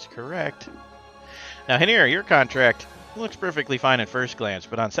 That's correct. Now, Hanir, your contract looks perfectly fine at first glance,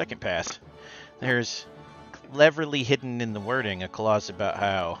 but on second pass, there's cleverly hidden in the wording a clause about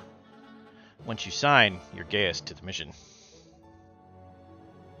how once you sign, you're gayest to the mission.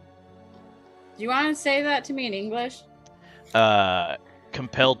 Do you want to say that to me in English?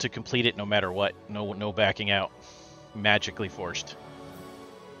 Compelled to complete it no matter what. No backing out. Magically forced.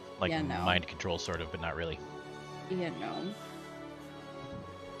 Like Yeah, no. mind control, sort of, but not really. Yeah, no.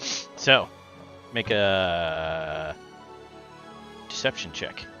 So, make a deception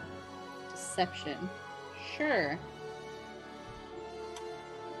check. Deception. Sure.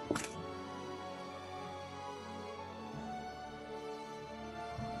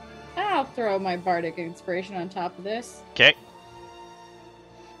 I'll throw my bardic inspiration on top of this. Okay.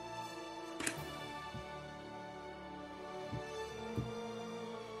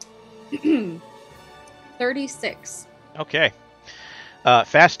 $36. Okay.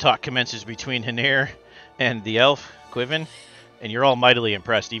 Fast talk commences between Hanir and the elf, Quiven, and you're all mightily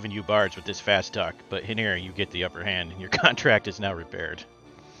impressed, even you bards, with this fast talk. But Hanir, you get the upper hand, and your contract is now repaired.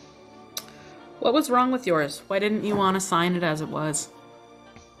 What was wrong with yours? Why didn't you want to sign it as it was?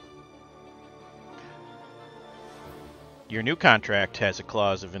 Your new contract has a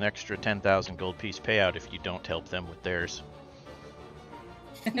clause of an extra 10,000 gold piece payout if you don't help them with theirs.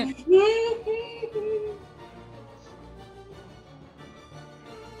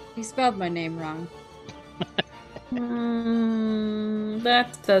 You spelled my name wrong.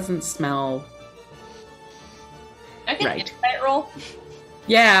 That doesn't smell I can Right. insight roll.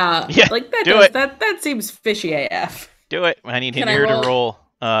 Yeah, Yeah, like that. do it. That seems fishy AF. Do it. I need Can I Hanir to roll?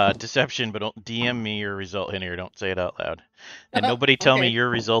 roll deception, but don't DM me your result, Hanir. Don't say it out loud. And nobody tell me Okay. your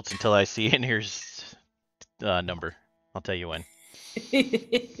results until I see Hanir's number. I'll tell you when.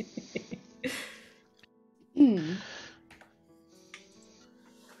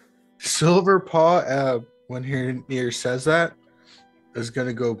 Silverpaw, when Hanir says that, is going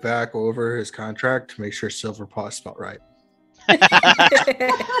to go back over his contract to make sure Silverpaw is spelled right.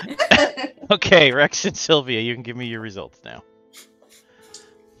 Okay, Rex and Sylvia, you can give me your results now.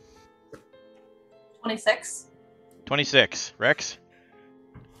 26. 26. Rex?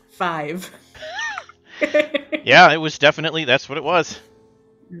 5. Yeah, it was definitely, that's what it was.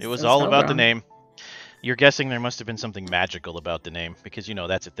 It was So all spelled about the wrong. name. You're guessing there must have been something magical about the name, because, you know,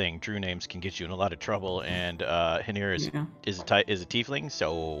 that's a thing. Drew names can get you in a lot of trouble, and Hanir Yeah. is a tiefling,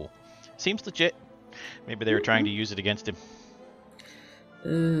 so seems legit. Maybe they were trying to use it against him.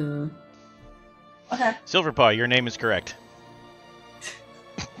 Ooh. Okay. Silverpaw, your name is correct.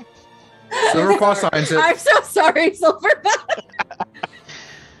 Silverpaw signs it. I'm so sorry, Silverback.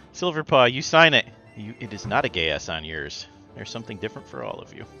 Silverpaw, you sign it. It is not a gay S on yours. There's something different for all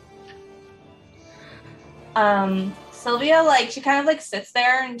of you. Sylvia, like, she kind of like sits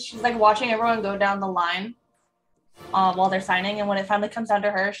there and she's like watching everyone go down the line while they're signing, and when it finally comes down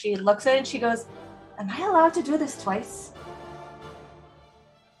to her, she looks at it and she goes, "Am I allowed to do this twice?"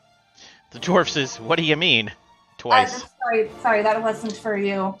 The dwarf says, "What do you mean? Twice?" Sorry, that wasn't for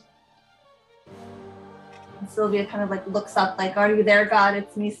you. And Sylvia kind of like looks up, like, "Are you there, God?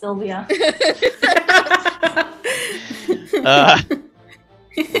 It's me, Sylvia."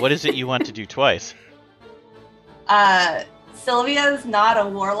 What is it you want to do twice? Sylvia's not a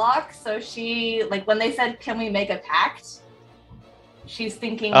warlock, so she, like, when they said, "Can we make a pact?" She's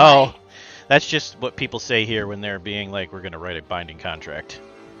thinking, Oh, that's just what people say here when they're being like, we're going to write a binding contract.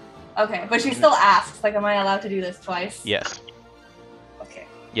 okay, but she still asks, like, "Am I allowed to do this twice?" Yes. Okay.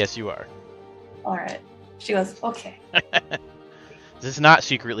 Yes, you are. All right. She goes, "Okay." This is not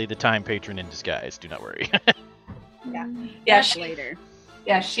secretly the time patron in disguise. Do not worry. Yeah. That's later.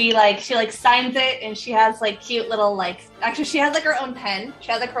 Yeah, she signs it, and she has like cute little like. Actually, she has like her own pen.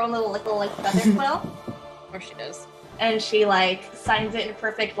 She has like her own little feather quill, Or she does. and she like signs it in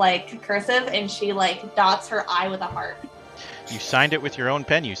perfect like cursive, and she like dots her I with a heart. You signed it with your own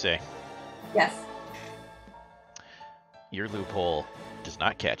pen, you say. Yes. Your loophole does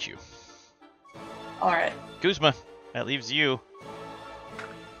not catch you. All right. Kuzma, that leaves you.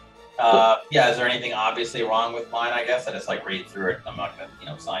 Yeah, is there anything obviously wrong with mine? I guess I just like read through it. I'm not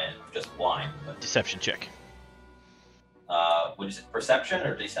gonna, sign it just blind. But Deception check. what is it? Perception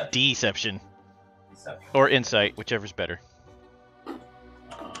or deception? Deception. Deception. Or insight, whichever's better.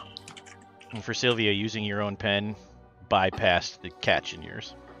 And for Sylvia, using your own pen bypassed the catch in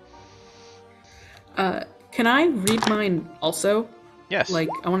yours. Can I read mine also? Yes. Like,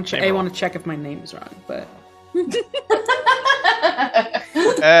 I want to check. Same I roll. want to check if my name is wrong, but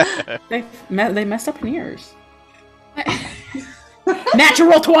they messed up in yours.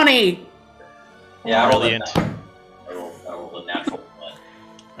 Natural 20. Yeah, I rolled Brilliant. I rolled a natural one.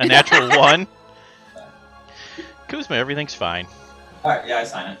 A natural 1. Kuzma, everything's fine. All right, yeah, I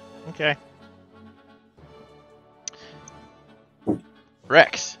sign it. Okay.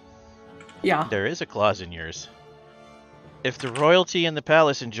 Rex, Yeah. there is a clause in yours. If the royalty and the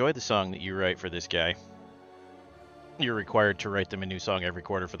palace enjoy the song that you write for this guy, you're required to write them a new song every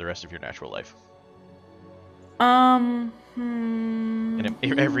quarter for the rest of your natural life. And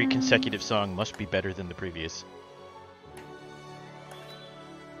every consecutive song must be better than the previous.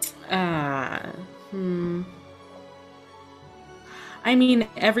 I mean,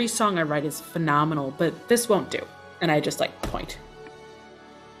 every song I write is phenomenal, but this won't do. And I just like point.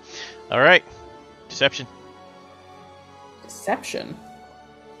 All right. Deception. Deception.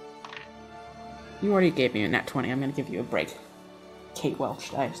 You already gave me a nat 20. I'm going to give you a break. Kate Welsh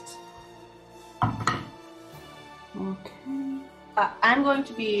dice. Okay. I'm going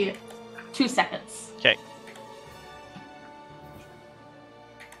to be 2 seconds. Okay.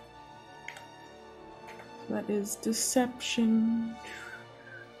 That is deception.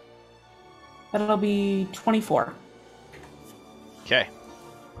 That'll be 24. Okay.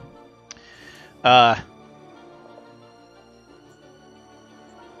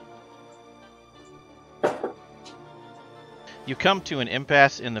 You come to an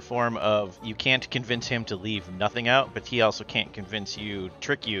impasse in the form of you can't convince him to leave nothing out, but he also can't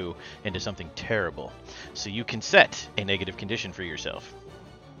trick you into something terrible. So you can set a negative condition for yourself,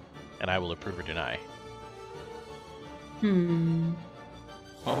 and I will approve or deny.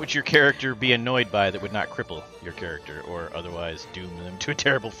 What would your character be annoyed by that would not cripple your character or otherwise doom them to a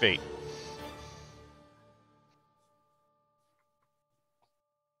terrible fate?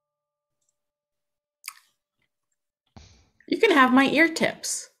 You can have my ear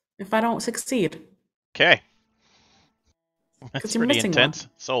tips if I don't succeed. Okay. That's you're pretty missing intense.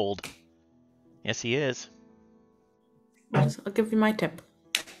 Sold. Yes, he is. I'll give you my tip.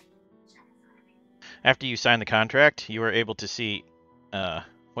 After you sign the contract, you are able to see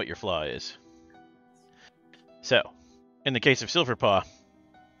what your flaw is. So, in the case of Silverpaw,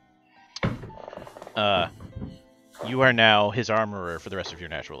 you are now his armorer for the rest of your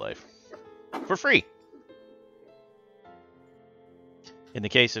natural life. For free. In the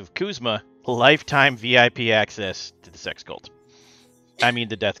case of Kuzma, lifetime VIP access to the sex cult. I mean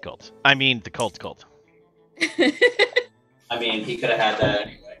the death cult. I mean the cult. I mean, he could have had that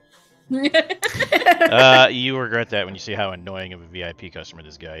anyway. You regret that when you see how annoying of a VIP customer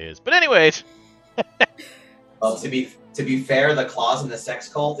this guy is. But anyways. Well, to be fair, the clause in the sex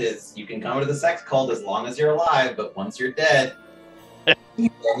cult is you can come to the sex cult as long as you're alive, but once you're dead, then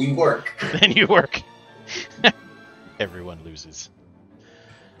you work. Then you work. Everyone loses.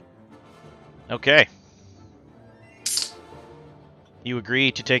 Okay. You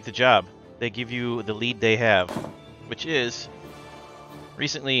agree to take the job. They give you the lead they have, which is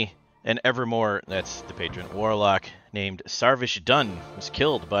recently an evermore, that's the patron, warlock named Sarvish Dunn was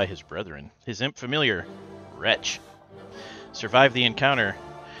killed by his brethren. His imp familiar, Wretch, survived the encounter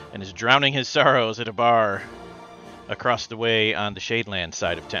and is drowning his sorrows at a bar across the way on the Shadelands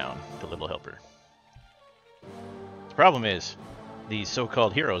side of town, the Little Helper. problem is, these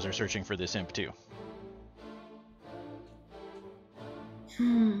so-called heroes are searching for this imp too.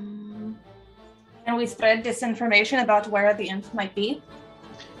 Can we spread disinformation about where the imp might be?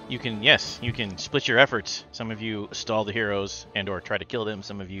 You can split your efforts. Some of you stall the heroes and/or try to kill them.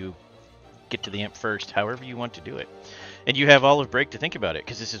 Some of you get to the imp first. However you want to do it, and you have all of break to think about it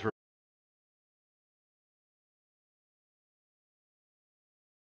because this is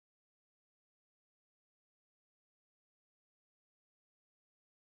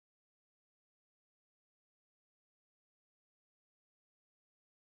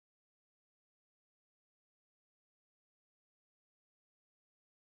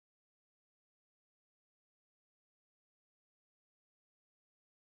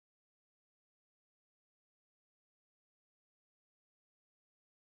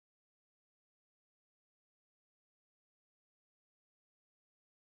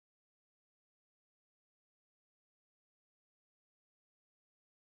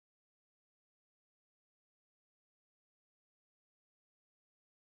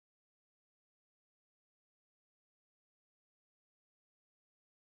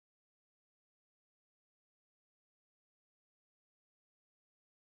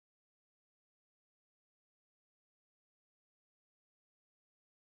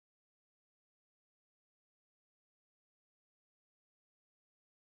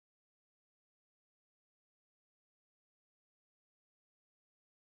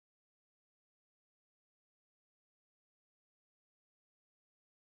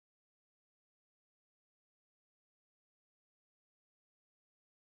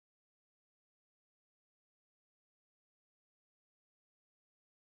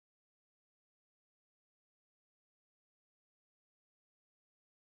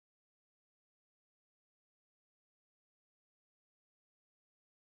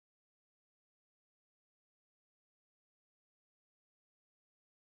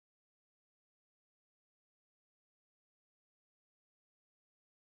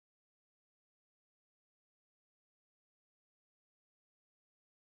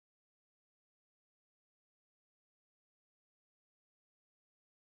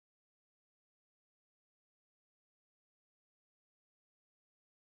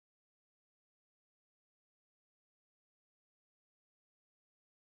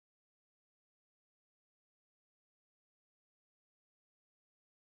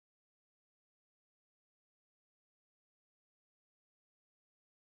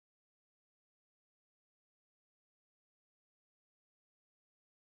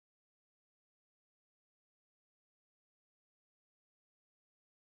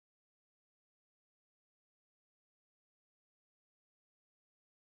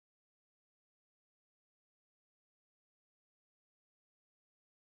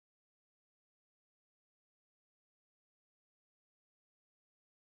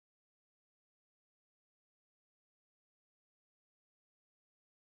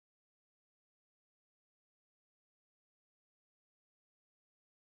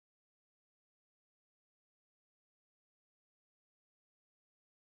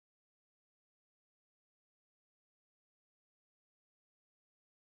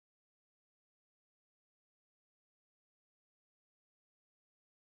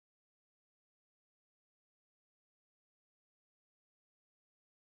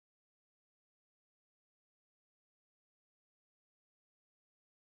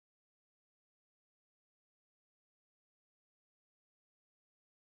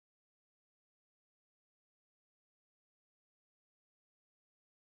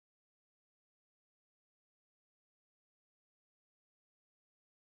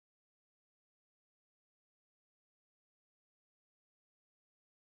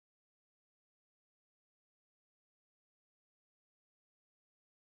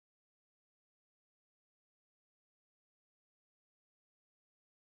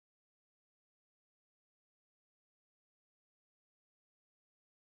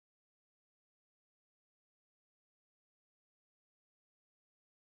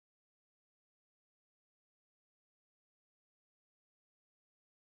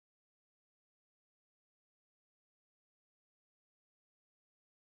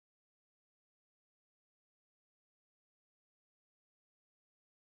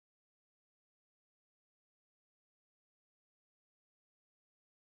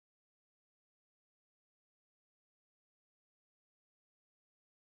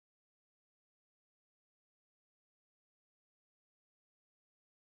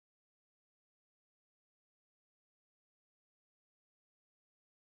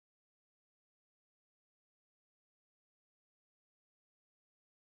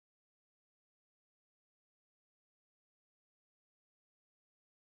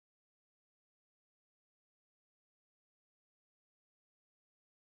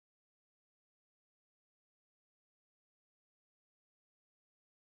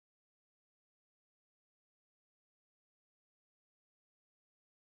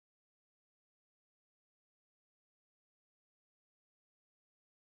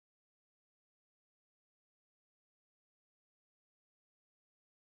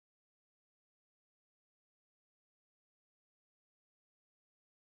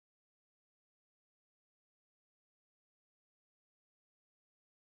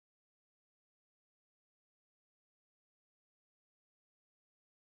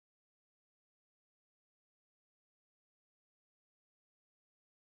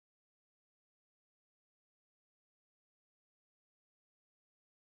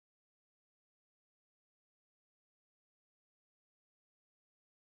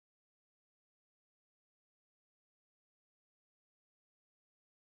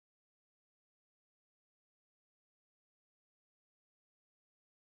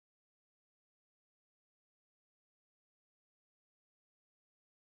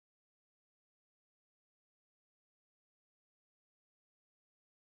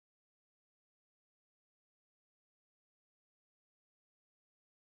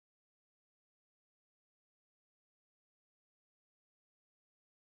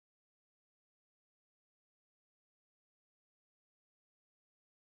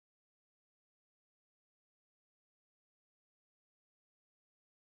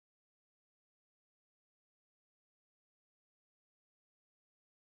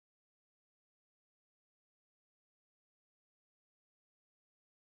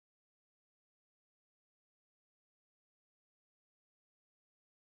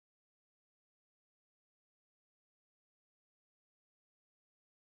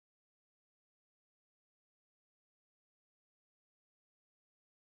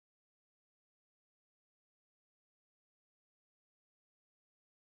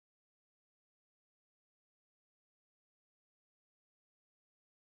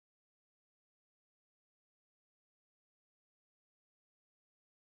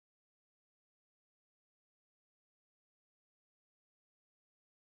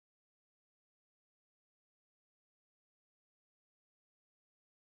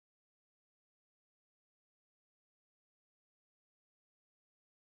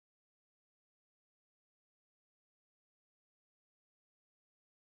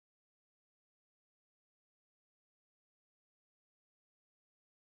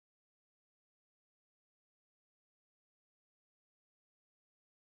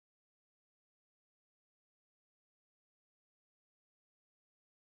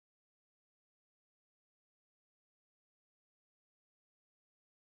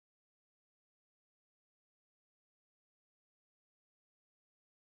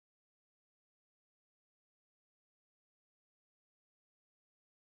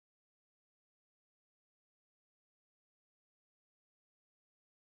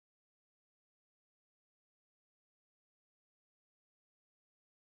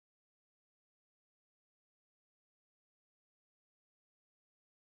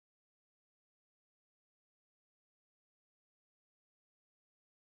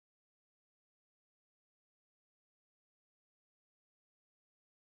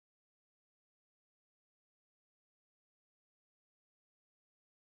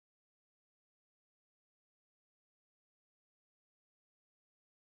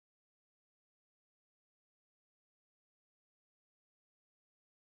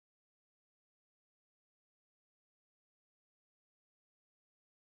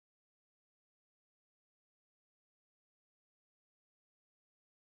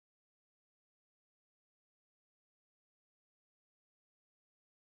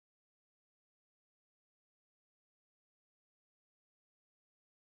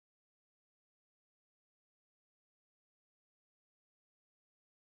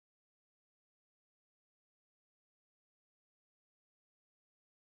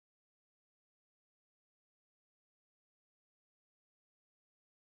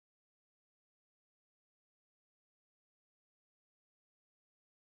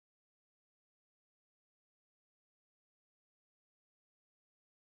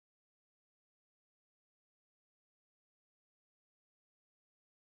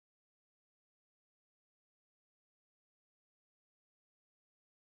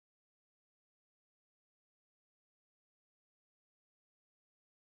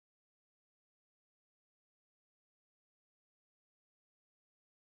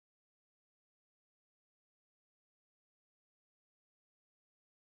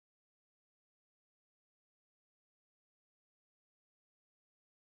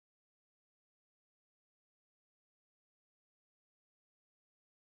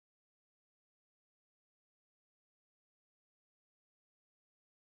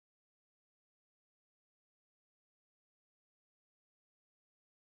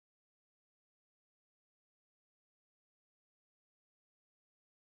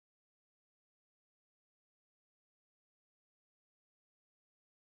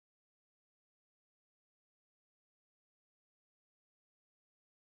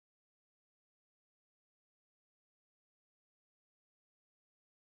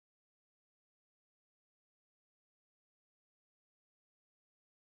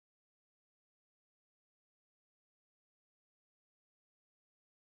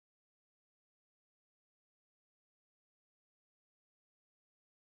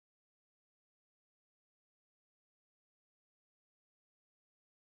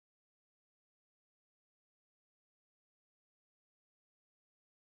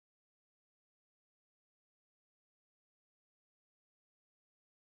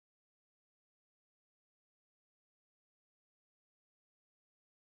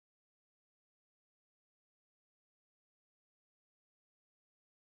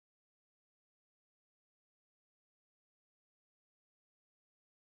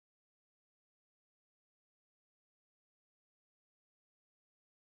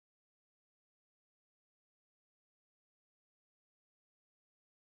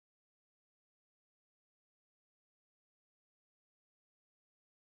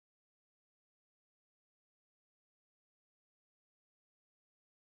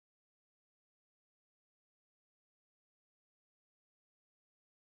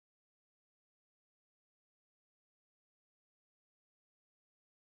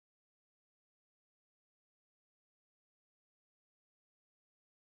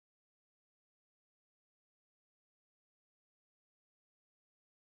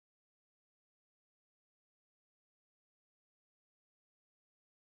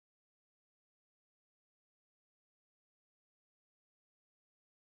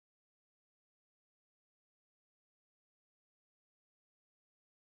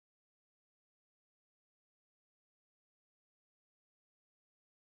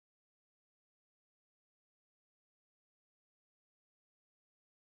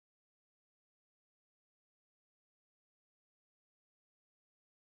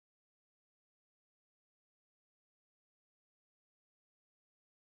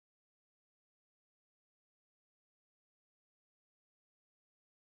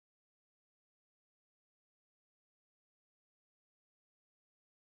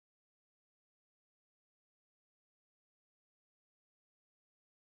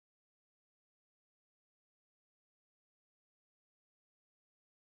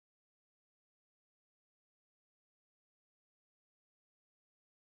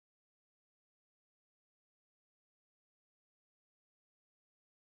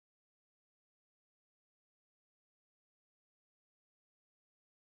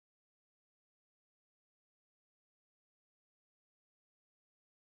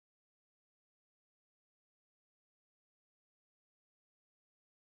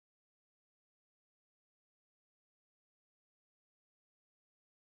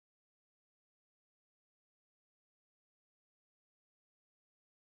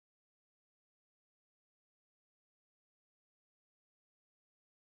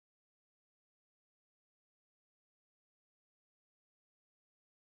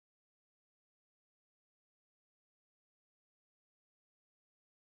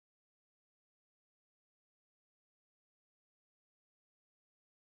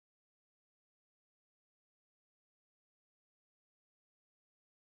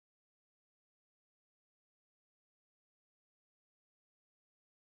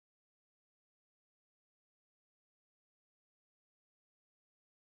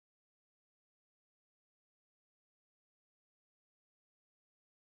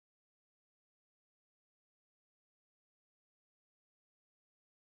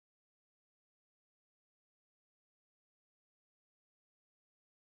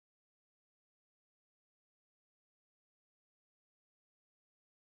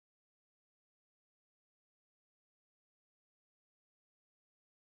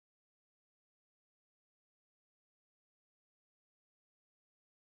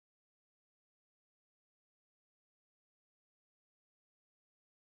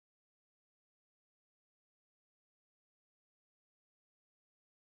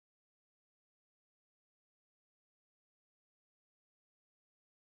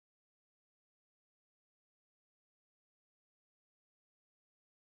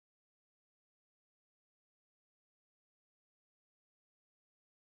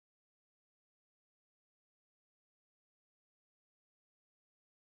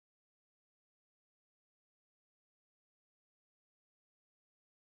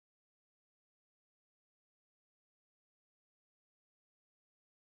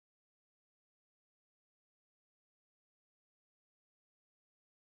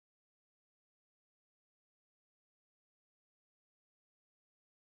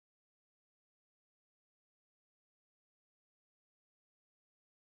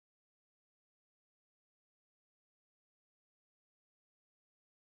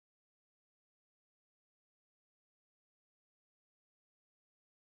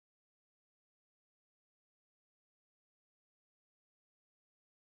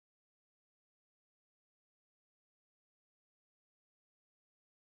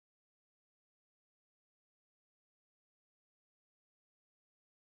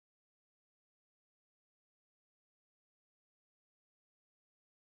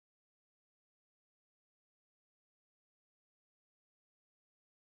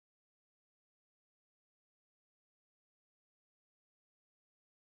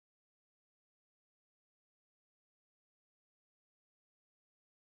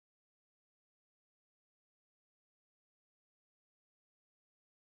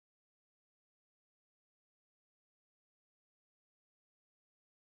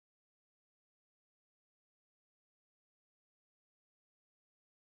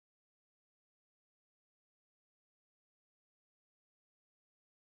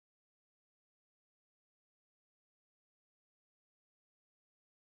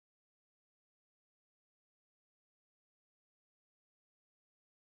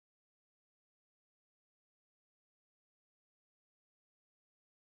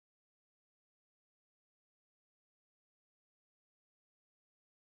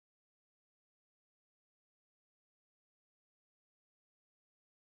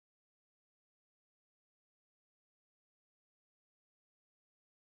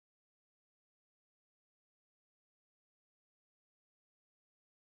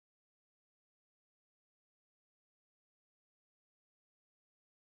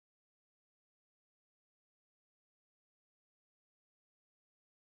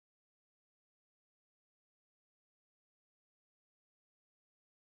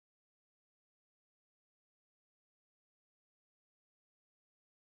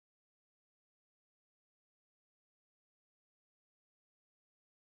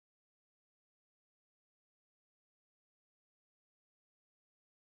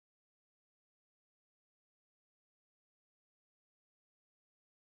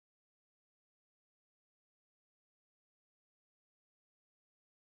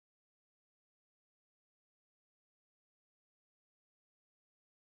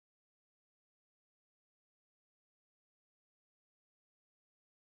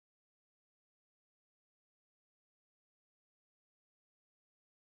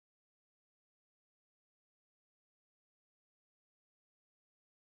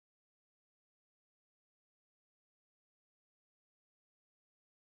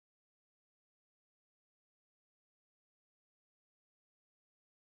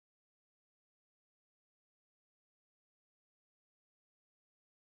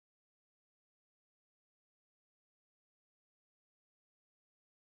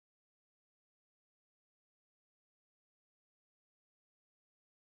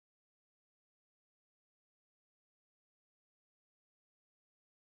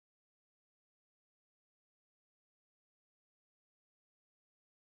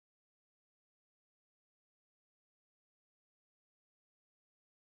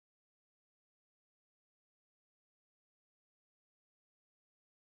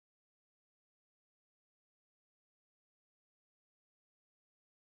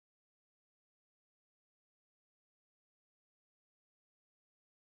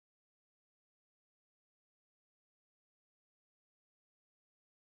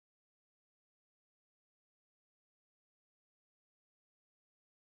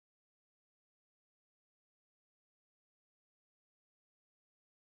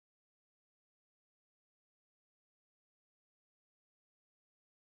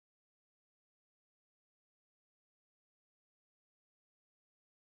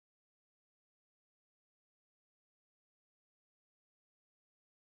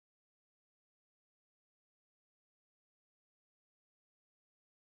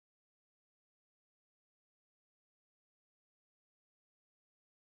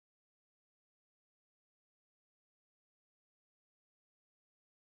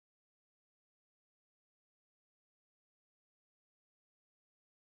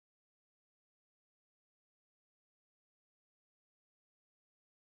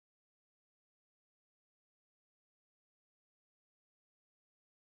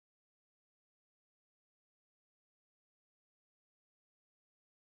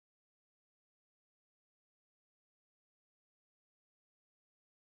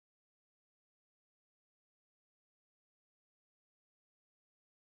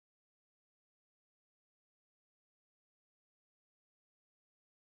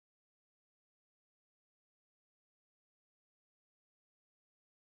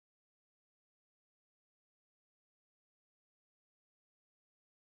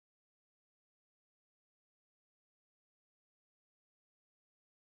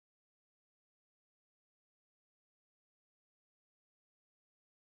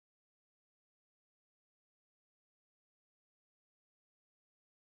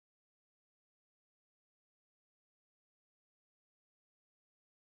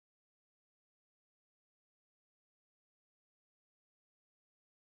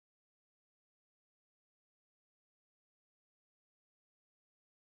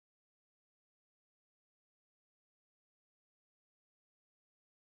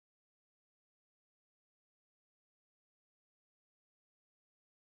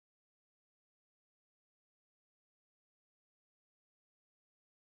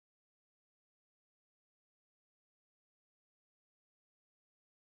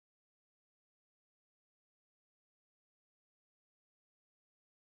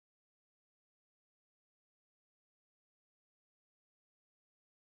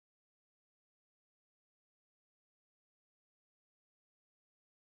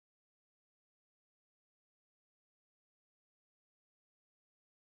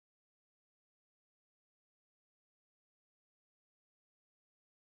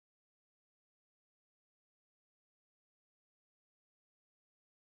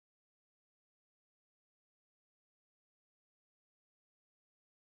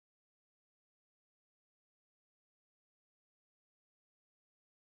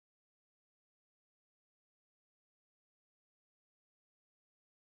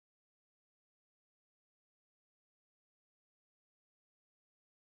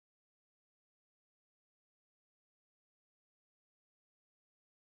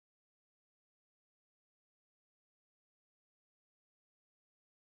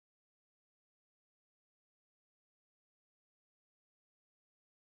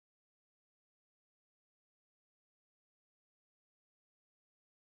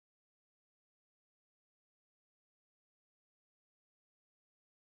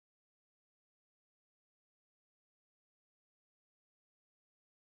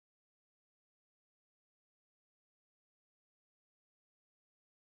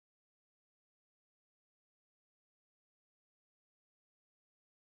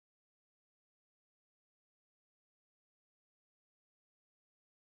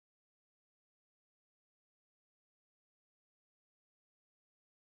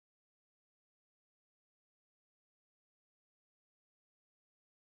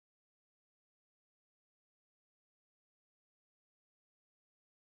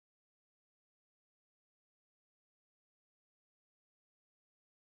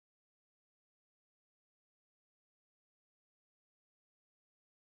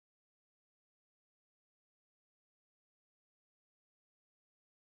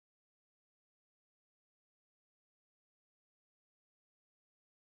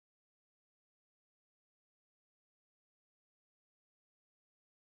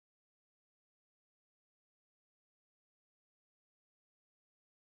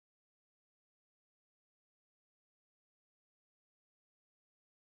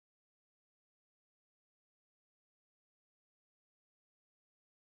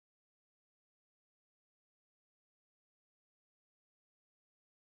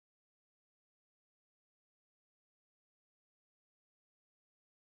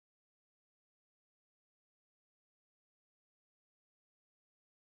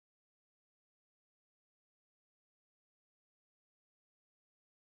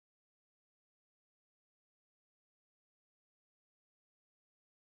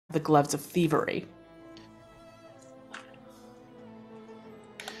the gloves of thievery.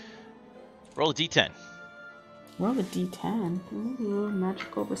 Roll a d10. Roll a d10. Ooh,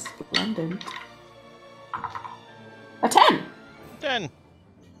 magical resplendent. A 10! 10.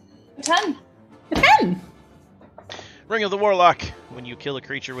 10. A 10! Ring of the Warlock. When you kill a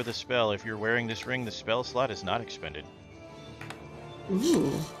creature with a spell, if you're wearing this ring, the spell slot is not expended.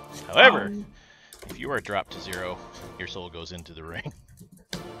 Ooh. However, if you are dropped to 0, your soul goes into the ring.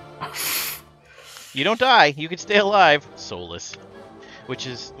 You don't die. You can stay alive, soulless. Which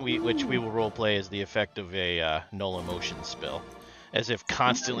we will roleplay as the effect of a null emotion spell, as if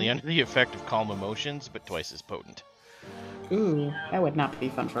constantly under the effect of calm emotions, but twice as potent. Ooh, that would not be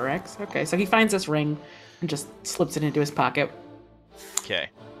fun for Rex. Okay, so he finds this ring and just slips it into his pocket. Okay.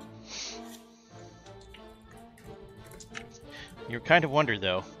 You kind of wonder,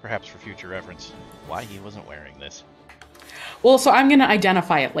 though, perhaps for future reference, why he wasn't wearing this. Well, so I'm gonna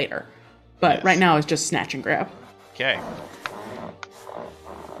identify it later, but Yes. right now it's just snatch and grab. Okay.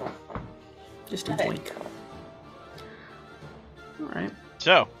 Just a blink. All right.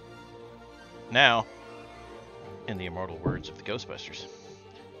 So, now, in the immortal words of the Ghostbusters,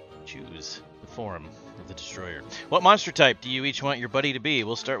 choose the form of the Destroyer. What monster type do you each want your buddy to be?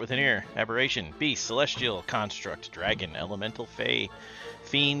 We'll start with an ear. Aberration, Beast, Celestial, Construct, Dragon, Elemental, Fey,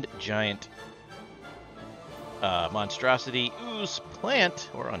 Fiend, Giant, Monstrosity, Ooze, Plant,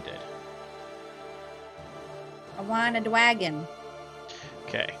 or Undead. I want a wagon.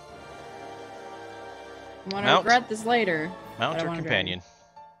 Okay. I'm gonna Mount. regret this later. Mount I or wanna companion?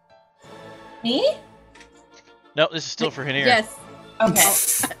 Me? No, this is still for Hanier. Yes.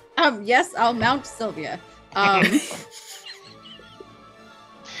 Okay. Yes, I'll mount Sylvia.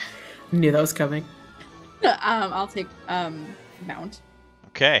 Knew that was coming. I'll take mount.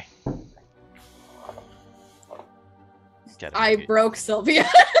 Okay. Gotta I make it- broke Sylvia.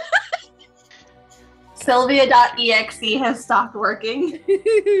 Sylvia.exe has stopped working.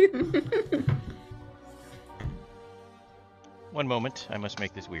 One moment. I must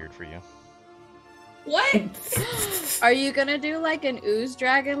make this weird for you. What? Are you gonna do like an ooze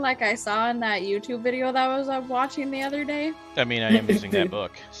dragon like I saw in that YouTube video that I was watching the other day? I mean, I am using that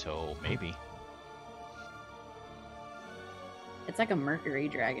book, so maybe. It's like a mercury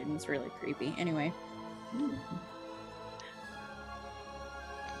dragon. It's really creepy. Anyway.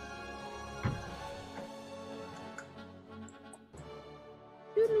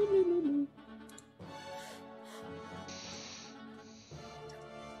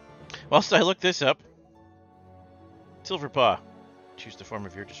 Whilst I look this up, Silverpaw, choose the form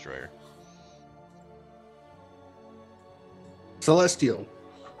of your destroyer. Celestial.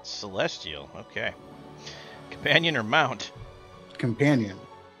 Celestial, okay. Companion or mount? Companion.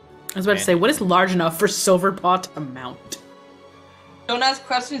 I was about to say, what is large enough for Silverpaw to mount? Don't ask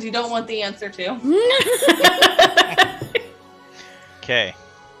questions you don't want the answer to. Okay.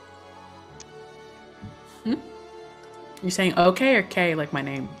 You saying okay or K like my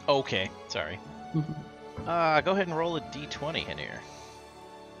name? Okay, sorry. Go ahead and roll a d20 in here.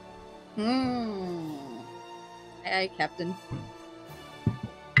 Hey, Captain.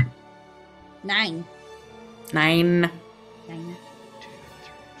 9. 9. 9. 2, 3,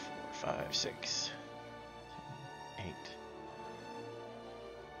 4, 5, 6, 8,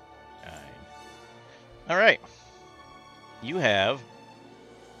 9. All right. You have,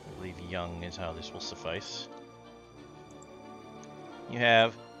 I believe young is how this will suffice. You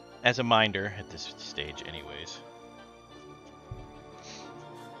have, as a minder at this stage anyways.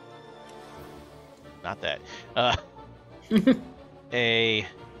 Not that. A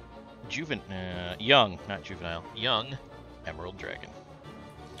young, not juvenile, young emerald dragon.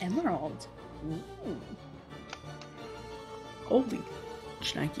 Emerald. Ooh. Holy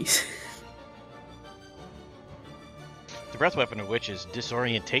shnikes. The breath weapon of which is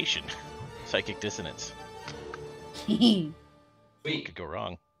disorientation, psychic dissonance. Sweet. Could go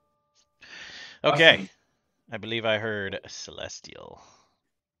wrong. Okay. Awesome. I believe I heard celestial.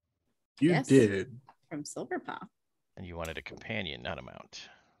 You Yes. did. From Silverpaw. And you wanted a companion, not a mount.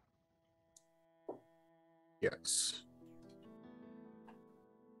 Yes.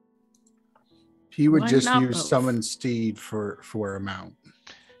 He would Why just not use both? summon steed for a mount.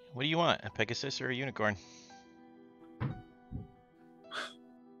 What do you want? A Pegasus or a unicorn?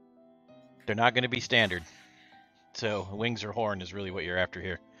 They're not going to be standard. So wings or horn is really what you're after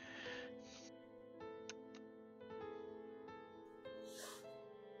here.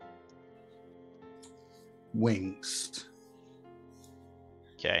 Wings.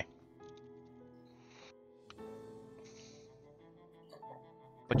 Okay.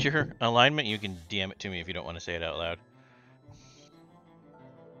 What's your alignment? You can DM it to me if you don't want to say it out loud.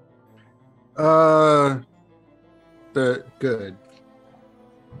 The good.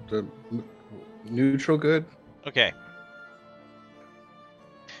 The neutral good. Okay.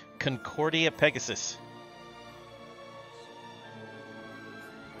 Concordia Pegasus.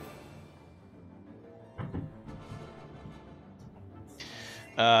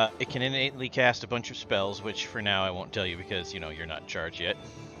 It can innately cast a bunch of spells, which for now I won't tell you because, you're not in charge yet.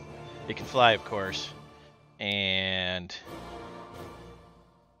 It can fly, of course. And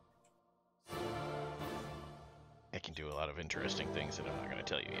it can do a lot of interesting things that I'm not going to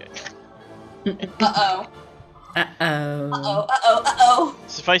tell you yet. Uh-oh. Uh-oh. Uh-oh, uh-oh, uh-oh.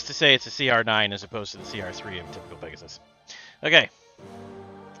 Suffice to say, it's a CR9 as opposed to the CR3 of typical Pegasus. Okay.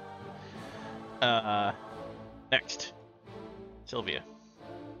 Next. Sylvia.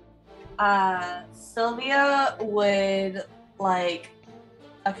 Sylvia would like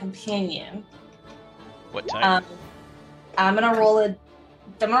a companion. What type? I'm gonna roll a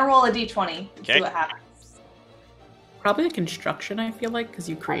d20 and Okay. see what happens. Probably a construction, I feel like, because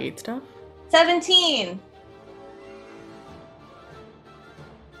you create stuff. 17.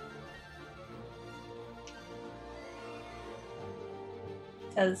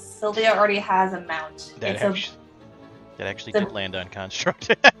 Because Sylvia already has a mount. That actually did land on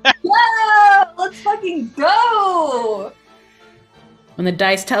construct. Yeah, let's fucking go! When the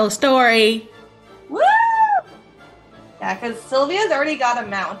dice tell a story. Woo! Yeah, because Sylvia's already got a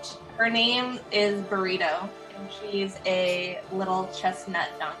mount. Her name is Burrito, and she's a little chestnut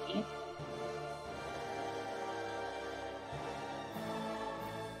donkey.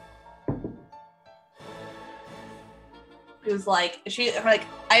 Who's like,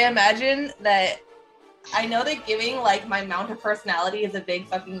 I imagine that, I know that giving like my mount a personality is a big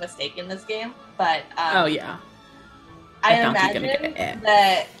fucking mistake in this game, but Oh yeah. I That donkey gonna imagine get it.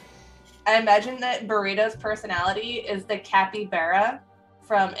 that Burrito's personality is the capybara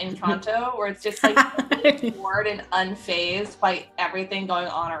from Encanto, where it's just like bored and unfazed by everything going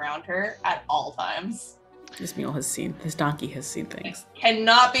on around her at all times. This donkey has seen things.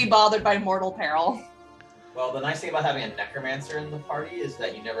 Cannot be bothered by mortal peril. Well, the nice thing about having a necromancer in the party is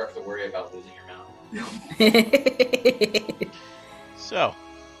that you never have to worry about losing your mount. So,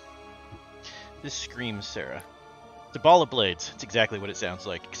 this screams Sarah. It's a ball of blades. It's exactly what it sounds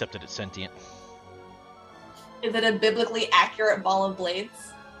like, except that it's sentient. Is it a biblically accurate ball of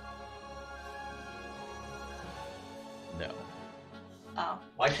blades? No. Oh.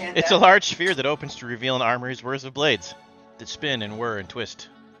 Why can't It's a large sphere that opens to reveal an armory's worth of blades that spin and whir and twist.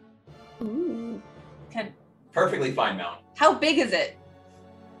 Ooh. perfectly fine mount? How big is it?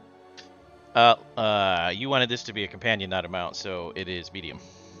 You wanted this to be a companion, not a mount, so it is medium.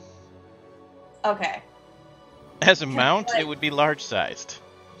 Okay. As a mount, it would be large-sized.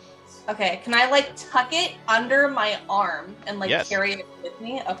 Okay, can I like tuck it under my arm and like Yes. carry it with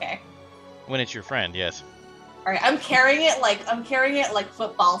me? Okay. When it's your friend, yes. All right, I'm carrying it like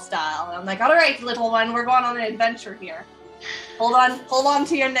football style. And I'm like, all right, little one, we're going on an adventure here. Hold on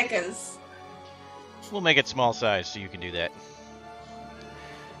to your knickers. We'll make it small size so you can do that.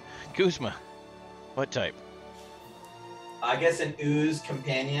 Kuzma, what type? I guess an ooze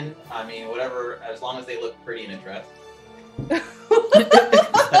companion. I mean, whatever, as long as they look pretty in a dress.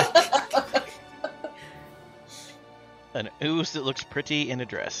 An ooze that looks pretty in a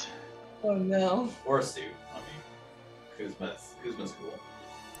dress. Oh no. Or a suit. I mean, Kuzma's cool.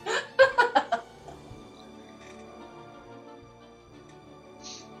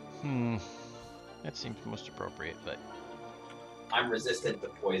 That seems most appropriate, but... I'm resistant to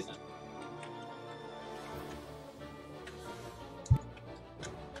poison.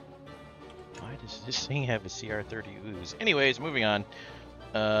 Why does this thing have a CR30 ooze? Anyways, moving on.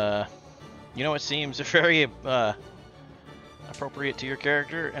 You know what seems very appropriate to your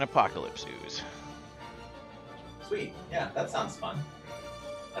character? An apocalypse ooze. Sweet. Yeah, that sounds fun.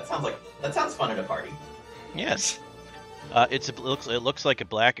 That sounds fun at a party. Yes. It looks like a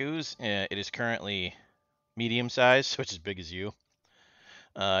black ooze. It is currently medium size, so it's as big as you.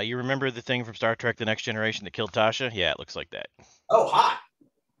 You remember the thing from Star Trek: The Next Generation that killed Tasha? Yeah, it looks like that. Oh, hot.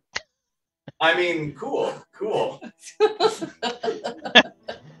 I mean, cool.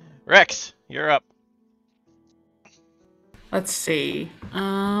 Rex, you're up. Let's see.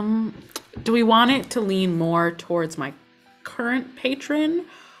 Do we want it to lean more towards my current patron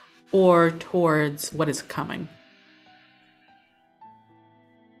or towards what is coming?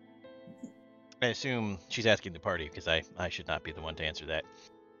 I assume she's asking the party because I should not be the one to answer that.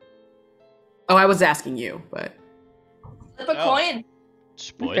 Oh, I was asking you, but Flip a coin.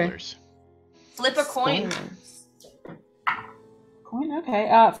 Spoilers. Flip a coin. Coin,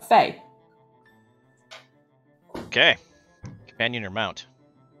 okay. Faye. Okay. Companion or mount?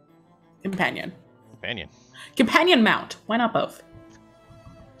 Companion. Companion. Companion mount. Why not both?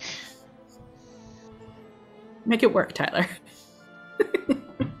 Make it work, Tyler.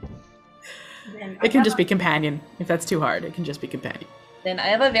 It can just be companion. If that's too hard, it can just be companion. Then I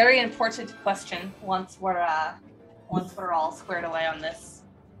have a very important question once we're all squared away on this.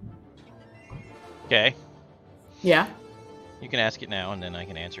 Okay. Yeah. You can ask it now, and then I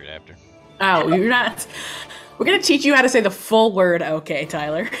can answer it after. Oh, you're not. We're gonna teach you how to say the full word. Okay,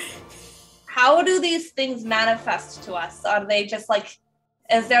 Tyler. How do these things manifest to us? Are they just like,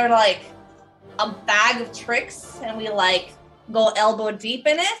 is there like a bag of tricks and we like go elbow deep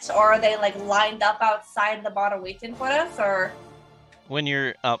in it, or are they like lined up outside the bar waiting for us, or? When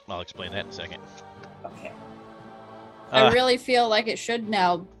you're up, I'll explain that in a second. Okay. I really feel like it should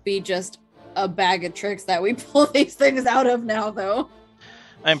now be just a bag of tricks that we pull these things out of now, though.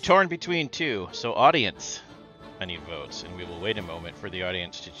 I'm torn between two, so audience, I need votes, and we will wait a moment for the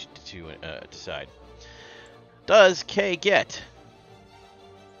audience to decide. Does Kay get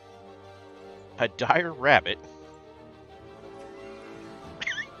a dire rabbit?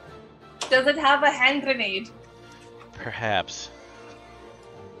 Does it have a hand grenade? Perhaps.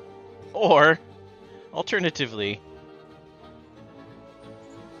 Or, alternatively,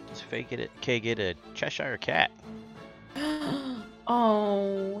 does Kay get a Cheshire cat?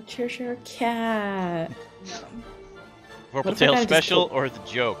 Oh, Cheshire cat. Vorpal Tail special or the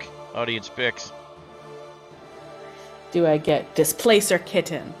joke? Audience picks. Do I get Displacer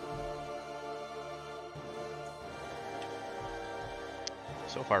Kitten?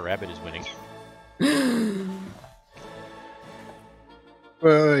 So far, Rabbit is winning.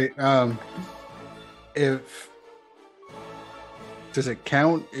 Wait, if does it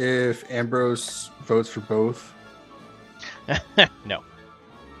count if Ambrose votes for both? No.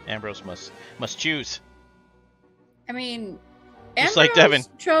 Ambrose must choose. I mean, Just Ambrose like Devin.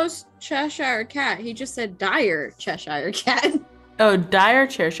 chose Cheshire Cat. He just said dire Cheshire Cat. Oh, dire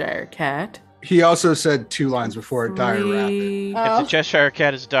Cheshire cat. He also said 2 lines before dire rabbit. Three- Oh. If the Cheshire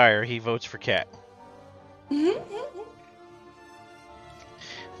cat is dire, he votes for cat.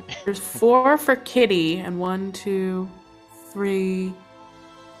 There's 4 for Kitty and 1, 2, 3,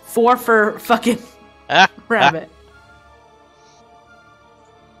 4 for fucking rabbit.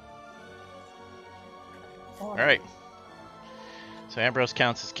 All right. So Ambrose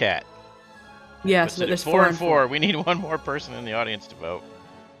counts as cat. Yes, So but there's 4 4 and 4. We need one more person in the audience to vote.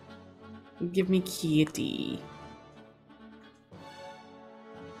 Give me Kitty.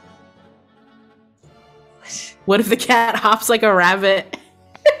 What if the cat hops like a rabbit?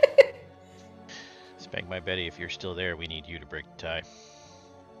 Spank My Betty, if you're still there, we need you to break the tie.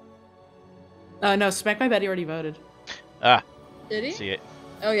 Oh no, Smack My Betty already voted. Ah, Did he? see it.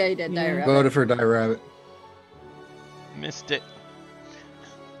 Oh yeah, he did. Yeah. Dire rabbit. Voted for dire rabbit. Missed it.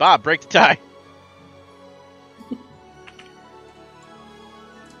 Bob, break the tie.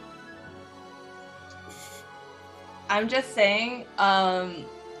 I'm just saying,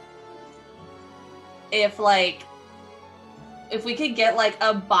 if we could get like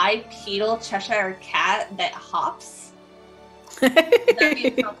a bipedal Cheshire cat that hops, that'd be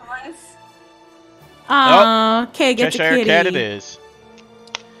a compromise. Aw, okay, get the Cheshire kitty. cat it is.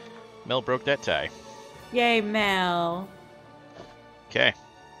 Mel broke that tie. Yay, Mel. Okay.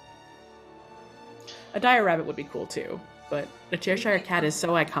 A dire rabbit would be cool too, but a Cheshire cat is so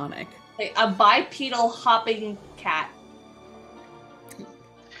iconic. Like a bipedal hopping cat.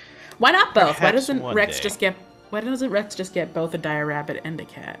 Why not both? Why Perhaps doesn't one Rex day. just get? Why doesn't Rex just get both a dire rabbit and a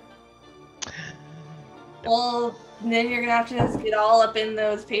cat? Well, then you're gonna have to just get all up in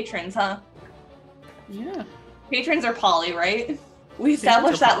those patrons, huh? Yeah. Patrons are poly, right? We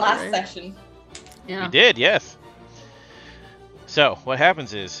established that poly, last right? session. Yeah. We did, yes. So, what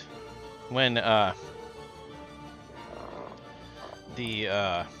happens is, when,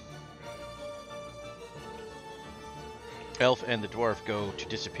 the, elf and the dwarf go to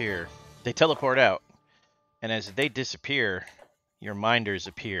disappear, they teleport out, and as they disappear, your minders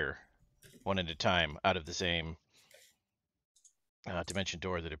appear, one at a time, out of the same, dimension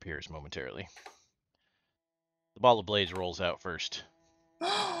door that appears momentarily. The ball of blades rolls out first.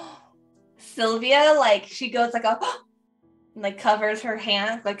 Sylvia, like, she goes like a and, like, covers her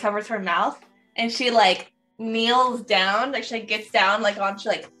hand, like covers her mouth, and she like kneels down, like she like, gets down like on, she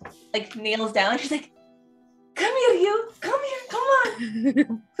like kneels down, and she's like, "Come here, you, come here, come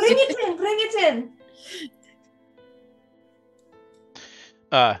on, bring it in."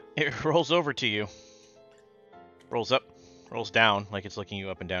 It rolls over to you. Rolls up, rolls down, like it's looking you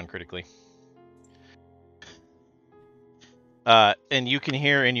up and down critically. And you can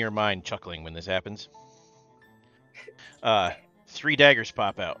hear in your mind chuckling when this happens. 3 daggers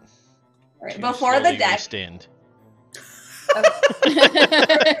pop out. Right. to Before the slowly deck, stand.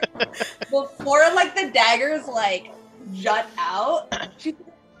 before like the daggers like jut out, she's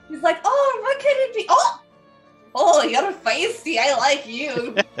like, "Oh, what could it be? Oh, you're feisty. I like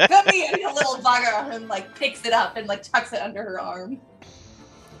you. Come here, you little bugger!" And like picks it up and like tucks it under her arm.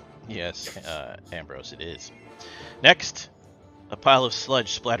 Yes, Ambrose, it is. Next, a pile of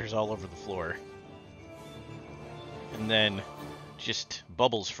sludge splatters all over the floor. And then just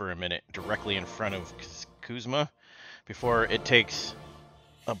bubbles for a minute directly in front of Kuzma before it takes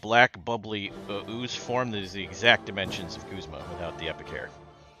a black, bubbly ooze form that is the exact dimensions of Kuzma without the epic hair.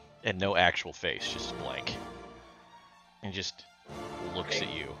 And no actual face, just blank. And just looks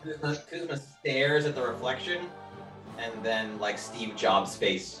at you. Kuzma stares at the reflection, and then, like Steve Jobs'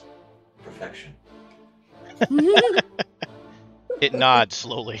 face, perfection. It nods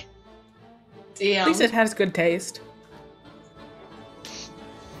slowly. Damn. At least it has good taste.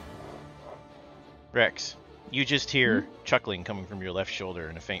 Rex, you just hear chuckling coming from your left shoulder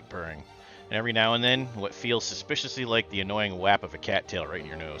and a faint purring. And every now and then, what feels suspiciously like the annoying whap of a cattail right in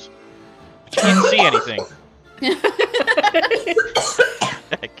your nose. But you can't see anything.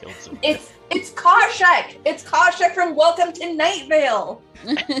 I killed someone. It's Karshak. It's Karshak from Welcome to Night Vale.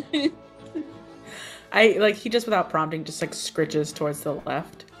 He just without prompting just like scritches towards the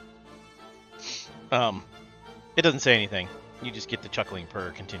left. It doesn't say anything. You just get the chuckling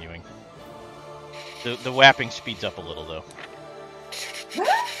purr continuing. The whapping speeds up a little though.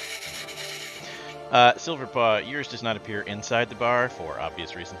 Silverpaw, yours does not appear inside the bar for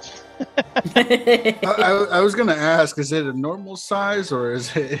obvious reasons. I was gonna ask, is it a normal size or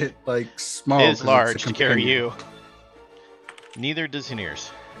is it like small? It is 'cause large it's a to carry companion? you. Neither does Hinear's.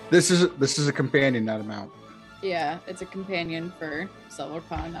 This is a companion, not a mount. Yeah, it's a companion for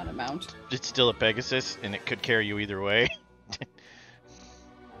Silverpaw, not a mount. It's still a Pegasus, and it could carry you either way.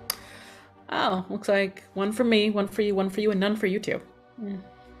 Oh, looks like one for me, one for you, and none for you two. Yeah.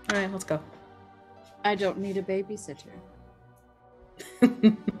 All right, let's go. I don't need a babysitter.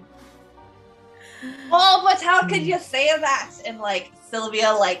 Oh, but how could you say that? And like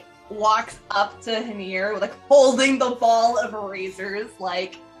Sylvia like walks up to Hanier, like holding the ball of razors,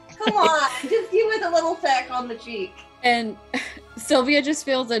 like, come on, just give it a little peck on the cheek. And Sylvia just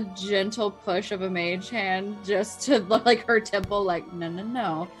feels a gentle push of a mage hand just to like her temple, like,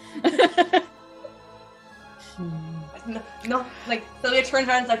 no. No, like Sylvia turns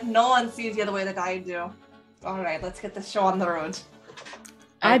around and is like, no one sees you the way that I do. All right, let's get this show on the road.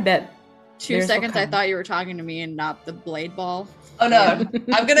 I bet. 2 There's seconds no I thought you were talking to me and not the blade ball. Oh no,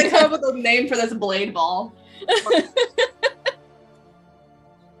 I'm gonna come up with a name for this blade ball.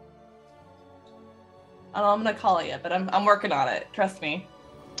 I don't know, I'm gonna call it yet, but I'm working on it. Trust me.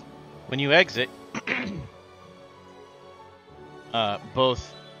 When you exit,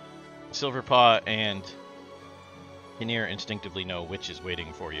 both Silverpaw and Hinier instinctively know which is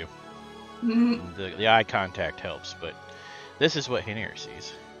waiting for you. The eye contact helps, but this is what Hinier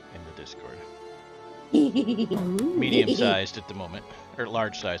sees in the Discord. Medium-sized at the moment, or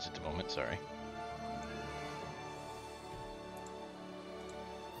large-sized at the moment, sorry.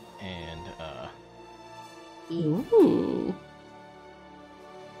 And, Ooh.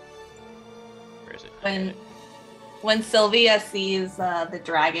 where is it? When Sylvia sees the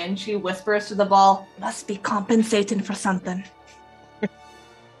dragon, she whispers to the ball, "Must be compensating for something."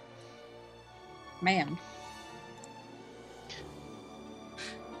 Man.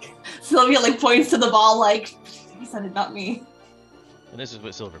 Sylvia like points to the ball, like, "He said it, not me." And this is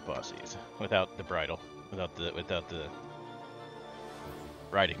what Silverpaw sees, without the bridle, without the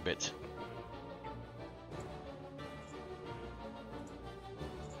riding bits.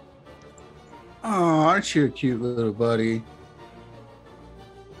 Oh, aren't you a cute little buddy?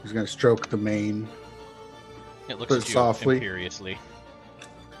 He's gonna stroke the mane. It looks But at you softly. imperiously.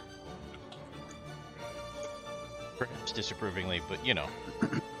 Perhaps disapprovingly, but you know.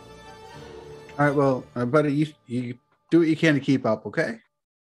 All right, well, buddy, you do what you can to keep up, okay?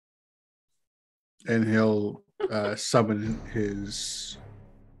 And he'll summon his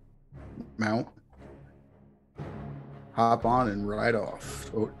mount, hop on, and ride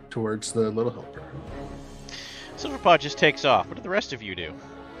off towards the little helper. Silverpaw just takes off. What do the rest of you do?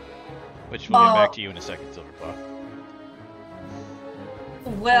 Which we'll get back to you in a second, Silverpaw.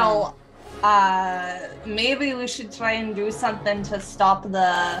 Well, maybe we should try and do something to stop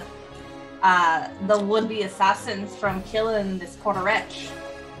the would-be assassins from killing this Porterich.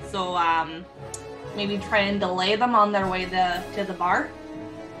 So, maybe try and delay them on their way to the bar.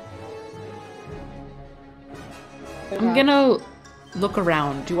 I'm gonna look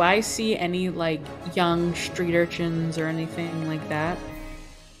around. Do I see any like young street urchins or anything like that?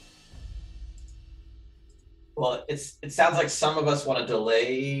 Well, it sounds like some of us want to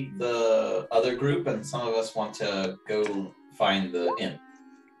delay the other group, and some of us want to go find the imp.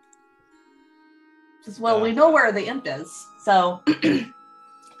 Well, we know where the imp is, so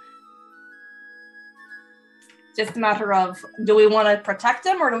just a matter of, do we want to protect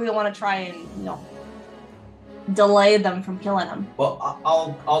him, or do we want to try and delay them from killing him? Well,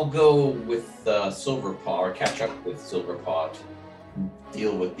 I'll go with Silverpaw, or catch up with Silverpaw to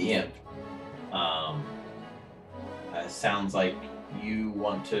deal with the imp. Sounds like you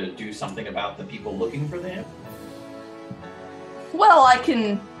want to do something about the people looking for the imp. Well,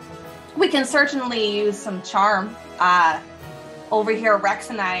 we can certainly use some charm. Over here, Rex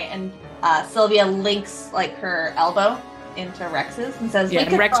and I, and Sylvia links like her elbow into Rex's and says, Yeah,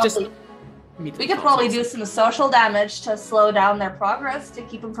 and Rex we could probably do some social damage to slow down their progress, to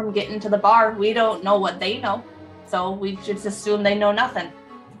keep them from getting to the bar. We don't know what they know, so we should just assume they know nothing.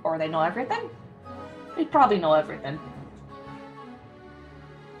 Or they know everything? They probably know everything.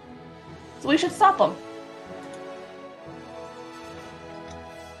 So we should stop them.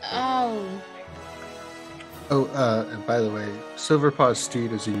 Oh. Oh, and by the way, Silverpaw's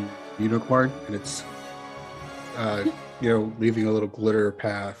steed is a unicorn, and it's, leaving a little glitter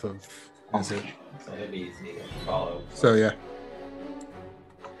path of. So it'd be easy to follow. So yeah.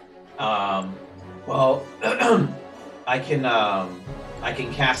 Well, I can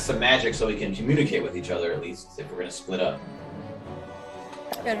cast some magic so we can communicate with each other, at least if we're gonna split up.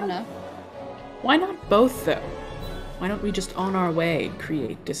 Good enough. Why not both, though? Why don't we just on our way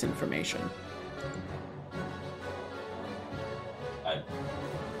create disinformation? I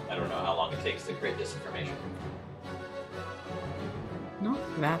don't know how long it takes to create disinformation. Not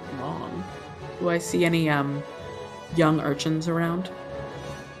that long. Do I see any young urchins around?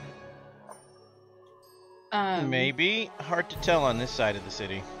 Maybe. Hard to tell on this side of the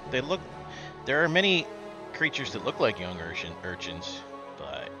city. There are many creatures that look like young urchins,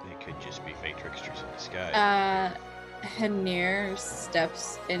 but they could just be fake tricksters in disguise. Hanir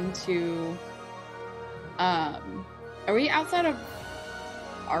steps into. Are we outside of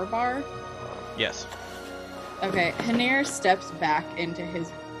our bar? Yes. Okay, Hanir steps back into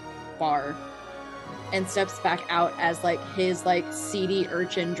his bar and steps back out as like his seedy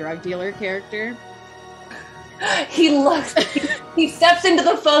urchin drug dealer character. He steps into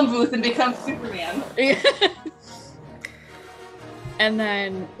the phone booth and becomes Superman. And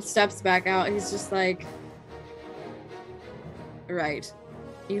then steps back out. He's just like, right,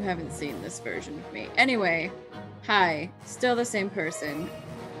 you haven't seen this version of me. Anyway, hi, still the same person.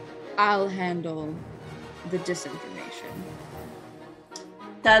 I'll handle the disinformation.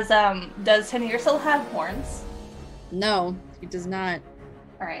 Does Hanir still have horns? No, he does not.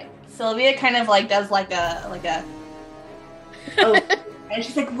 All right. Sylvia kind of does like a oh, and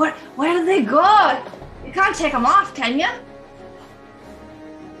she's like, "What? Where did they go? You can't take them off, can you?"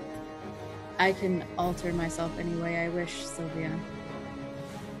 I can alter myself any way I wish, Sylvia.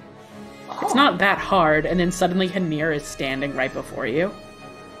 It's not that hard, and then suddenly Hanir is standing right before you.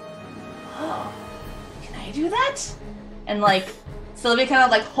 Oh, can I do that? And Sylvia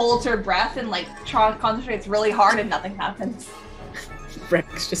kind of holds her breath and concentrates really hard, and nothing happens.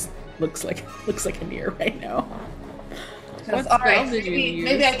 Rex just looks like Hanir right now. What all right, spell did you use?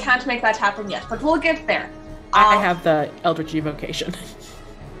 maybe I can't make that happen yet, but we'll get there. I have the Eldritch Evocation.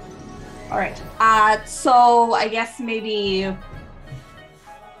 All right. So I guess maybe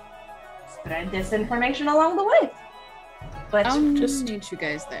spread disinformation along the way. But just need you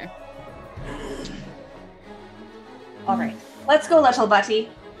guys there. All right. Let's go, little Butty.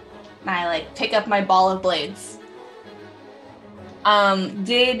 And I pick up my ball of blades.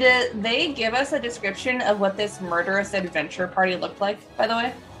 Did they give us a description of what this murderous adventure party looked like, by the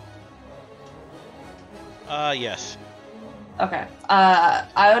way? Yes. Okay.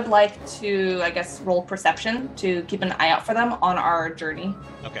 I would like to, I guess, roll perception to keep an eye out for them on our journey.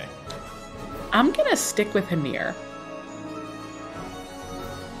 Okay. I'm gonna stick with Hanir.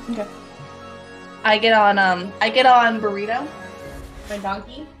 Okay. I get on Burrito, my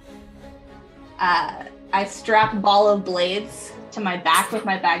donkey. I strap ball of blades to my back with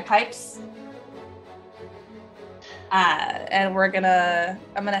my bagpipes. And I'm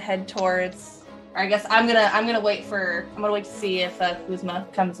gonna head towards, or I guess I'm gonna wait to see if Kuzma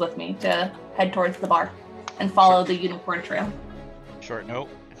comes with me to head towards the bar and follow the unicorn trail. Short note,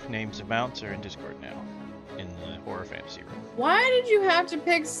 names of mounts are in Discord now, in the horror fantasy room. Why did you have to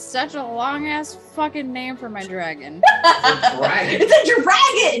pick such a long-ass fucking name for my dragon? It's a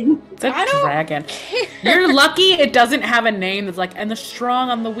dragon! It's a dragon. You're lucky it doesn't have a name that's and the strong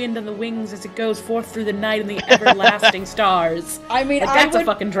on the wind and the wings as it goes forth through the night and the everlasting stars. I mean, that's a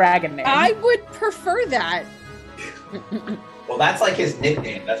fucking dragon name. I would prefer that. Well, that's like his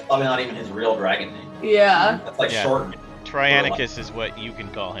nickname. That's probably not even his real dragon name. Yeah. That's like Yeah. short. Trionicus is what you can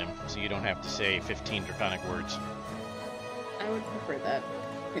call him, so you don't have to say 15 draconic words. I would prefer that.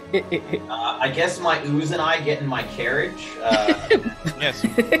 I guess my ooze and I get in my carriage. Yes,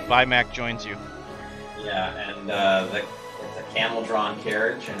 Vimac joins you. Yeah, and it's a camel-drawn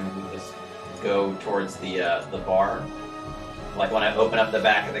carriage, and we just go towards the bar. Like when I open up the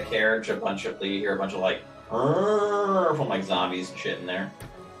back of the carriage, you hear a bunch of like from like zombies and shit in there.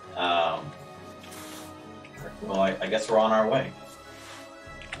 Well, I guess we're on our way.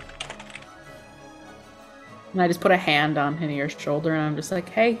 And I just put a hand on Hanir's shoulder and I'm just like,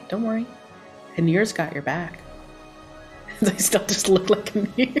 hey, don't worry. Hanir's got your back. I still just look like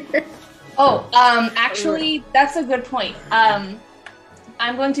Hanir. Oh, actually, that's a good point. I'm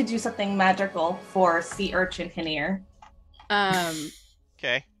going to do something magical for Sea Urchin Hanir.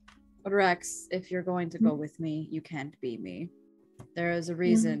 Okay. But Rex, if you're going to go with me, you can't be me. There is a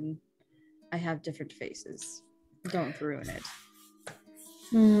reason I have different faces. Don't ruin it.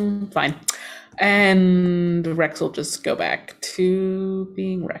 Fine. And Rex will just go back to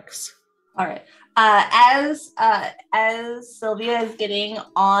being Rex. All right. As Sylvia is getting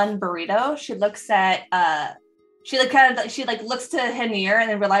on Burrito, she looks at she looks to Hanir and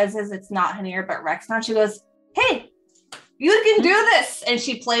then realizes it's not Hanir but Rex now. She goes, "Hey, you can do this!" And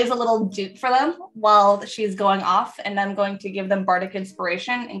she plays a little duet for them while she's going off. And I'm going to give them bardic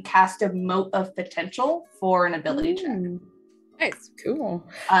inspiration and cast a mote of potential for an ability check. Nice, cool.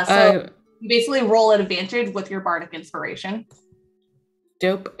 So you basically roll an advantage with your bardic inspiration.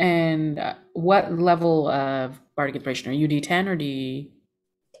 Dope. And what level of bardic inspiration? Are you D10 or D?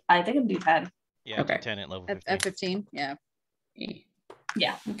 I think I'm D10. Yeah, Okay. 10 at level 15. At 15, yeah.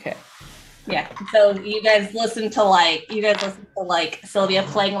 Yeah. Okay. Yeah. So you guys listen to Sylvia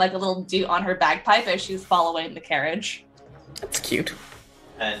playing like a little duet on her bagpipe as she's following the carriage. That's cute.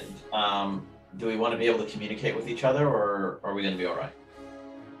 And do we want to be able to communicate with each other, or are we going to be all right?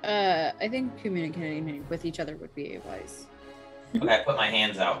 I think communicating with each other would be wise. Okay, I put my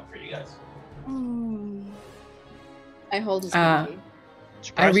hands out for you guys. I hold his pinky.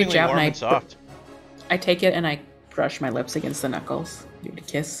 Surprisingly reach out warm and and soft. I take it and I brush my lips against the knuckles. Give it a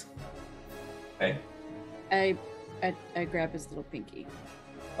kiss. Okay. I grab his little pinky.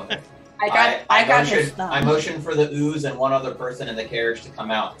 Okay. I got his thumb. I motion for the ooze and one other person in the carriage to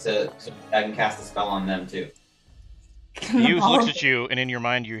come out so I can cast a spell on them too. The youth looks at you, and in your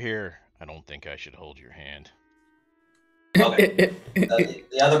mind you hear, "I don't think I should hold your hand." Okay.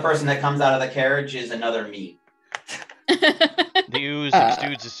 The other person that comes out of the carriage is another me. The ooze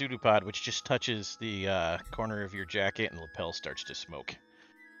exudes a pseudopod, which just touches the corner of your jacket, and the lapel starts to smoke.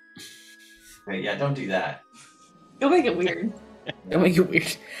 Okay, yeah, don't do that. You'll make it weird. Don't make it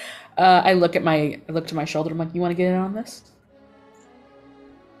weird. I look to my shoulder. I'm like, you want to get in on this?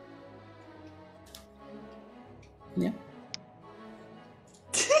 Yeah.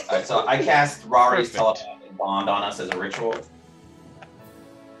 Alright, so I cast Rari's Perfect. telepathic bond on us as a ritual.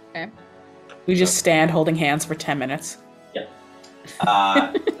 Okay. We just stand holding hands for 10 minutes.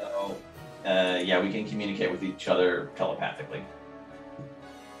 Yeah, we can communicate with each other telepathically.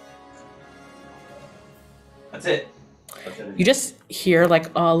 That's it. You just hear like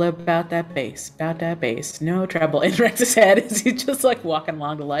all about that bass, no trouble in Rex's head as he's just like walking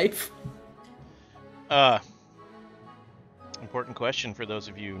along to life. Important question for those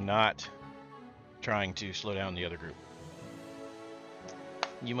of you not trying to slow down the other group.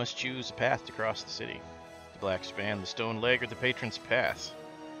 You must choose a path to cross the city. The Black Span, the Stone Leg, or the Patron's Path.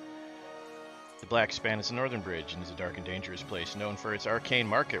 The Black Span is a northern bridge and is a dark and dangerous place known for its arcane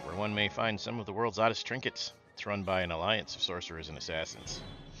market where one may find some of the world's oddest trinkets. It's run by an alliance of sorcerers and assassins.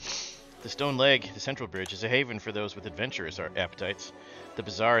 The Stone Leg, the central bridge, is a haven for those with adventurous appetites. The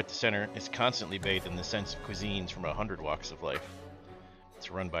bazaar at the center is constantly bathed in the sense of cuisines from 100 walks of life.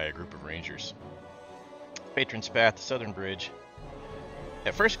 It's run by a group of rangers. Patron's Path, the southern bridge,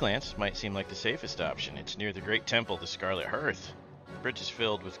 at first glance, might seem like the safest option. It's near the great temple, the Scarlet Hearth. The bridge is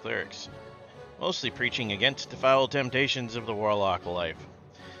filled with clerics, mostly preaching against the foul temptations of the warlock life.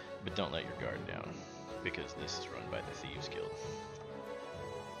 But don't let your guard down, because this is run by the Thieves Guild.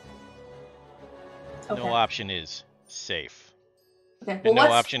 Okay. No option is safe. Okay. And Well,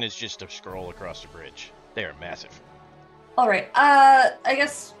 no option is just to scroll across the bridge. They are massive. All right. I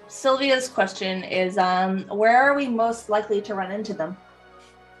guess Sylvia's question is, where are we most likely to run into them?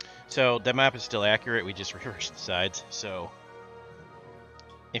 So the map is still accurate. We just reversed the sides. So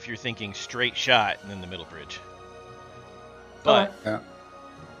if you're thinking straight shot, then the middle bridge. But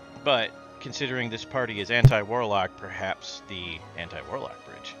but considering this party is anti-warlock, perhaps the anti-warlock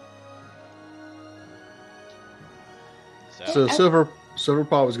bridge. out. So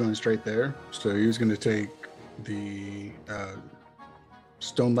Silverpaw was going straight there. So he was going to take the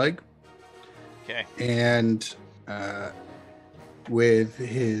stone leg. Okay. And with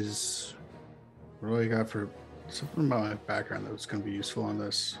his, what do I got for something about my background that was going to be useful on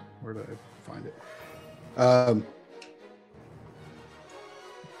this? Where did I find it?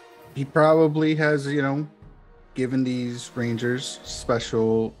 He probably has, given these rangers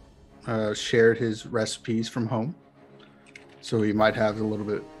special, shared his recipes from home. So he might have a little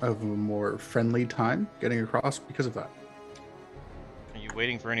bit of a more friendly time getting across because of that. Are you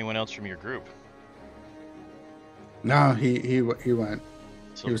waiting for anyone else from your group? No, he went.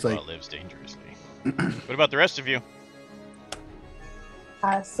 He was like, lives dangerously. What about the rest of you?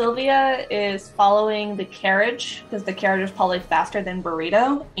 Sylvia is following the carriage because the carriage is probably faster than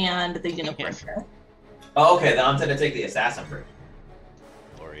Burrito and the Unicorn. Oh, okay, then I'm going to take the assassin route.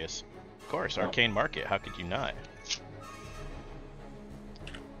 Glorious. Of course, Arcane Market. How could you not?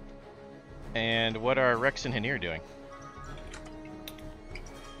 And what are Rex and Hanir doing?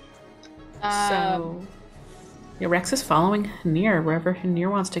 So, yeah, Rex is following Hanir wherever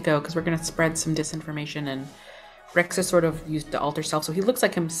Hanir wants to go because we're going to spread some disinformation. And Rex is sort of used to alter self, so he looks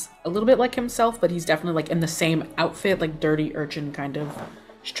like him a little bit like himself, but he's definitely like in the same outfit, like dirty urchin kind of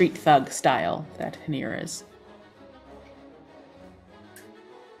street thug style that Hanir is.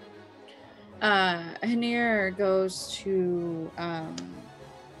 Hanir goes to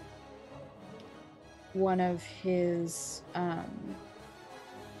one of his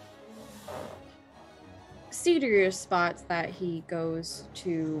seedier spots that he goes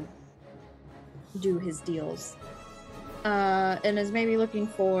to do his deals, and is maybe looking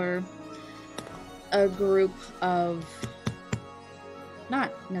for a group of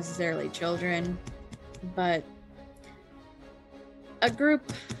not necessarily children, but a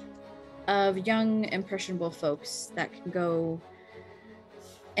group of young, impressionable folks that can go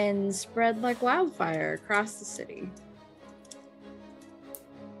and spread like wildfire across the city.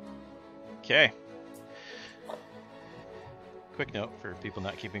 Okay. Quick note for people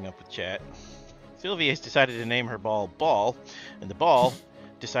not keeping up with chat. Sylvia has decided to name her ball Ball, and the ball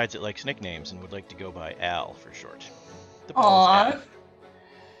decides it likes nicknames and would like to go by Al for short. The ball is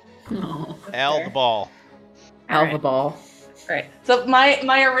Al. Al the ball. Al the ball. Right. So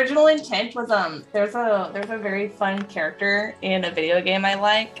my original intent was there's a very fun character in a video game I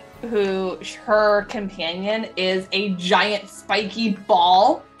like who her companion is a giant spiky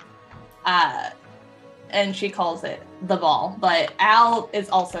ball, and she calls it the ball. But Al is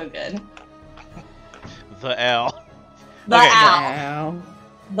also good. The Al. The Okay. Al.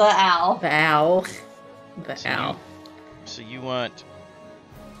 The Al. The Al. The So Al. So you want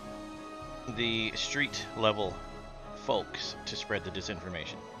the street level folks to spread the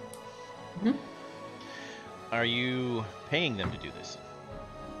disinformation. Mhm. Are you paying them to do this?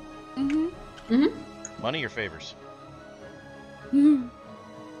 Mm-hmm. Mm-hmm. Money or favors?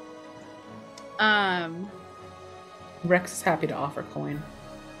 Rex is happy to offer coin.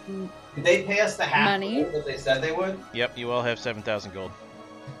 Did they pay us the half Money? that they said they would? Yep, you all have 7,000 gold.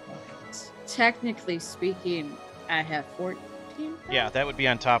 Technically speaking, I have 14. Yeah, that would be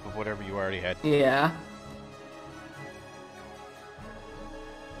on top of whatever you already had. Yeah.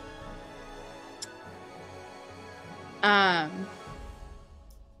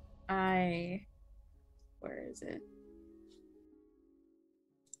 Where is it?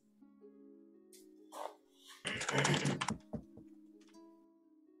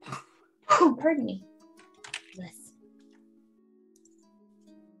 Oh, pardon me. Yes.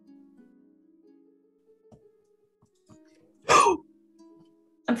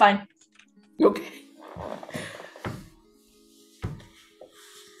 I'm fine. Okay.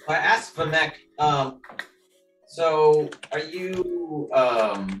 I asked Vamek, so are you,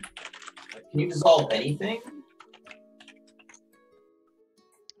 can you dissolve anything?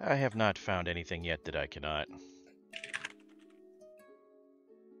 I have not found anything yet that I cannot.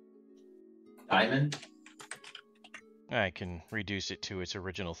 Diamond? I can reduce it to its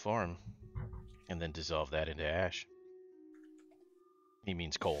original form and then dissolve that into ash. He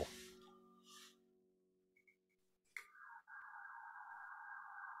means coal.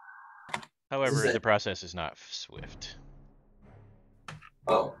 However, the process is not swift.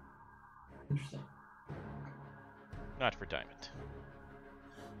 Oh. Interesting. Not for diamond.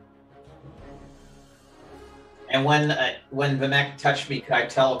 And when Vamek touched me, could I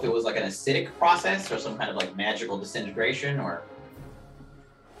tell if it was like an acidic process or some kind of like magical disintegration or?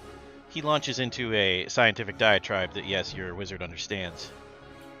 He launches into a scientific diatribe that, yes, your wizard understands.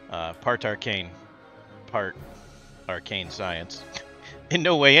 Part arcane, part arcane science. In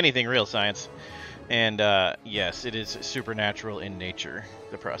no way anything real science. And yes, it is supernatural in nature,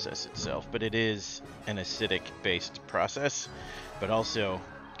 the process itself, but it is an acidic-based process, but also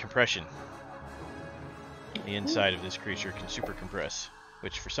compression. The inside of this creature can super compress,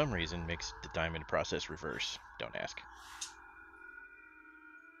 which for some reason makes the diamond process reverse. Don't ask.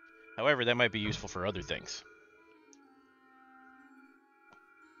 However, that might be useful for other things.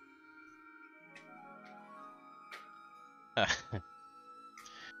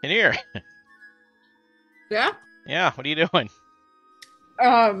 In here. Yeah. Yeah, what are you doing?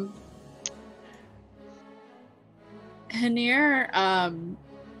 Hanir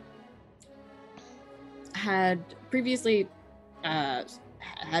had previously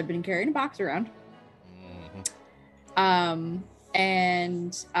had been carrying a box around. Mm-hmm.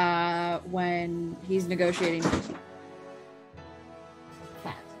 And when he's negotiating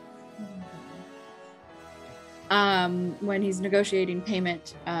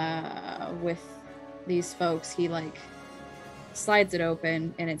payment with these folks, he like slides it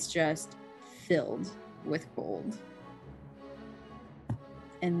open and it's just filled with gold.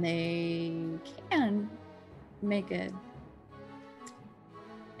 And they can make a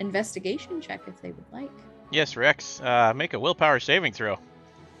investigation check if they would like. Yes, Rex. Make a willpower saving throw.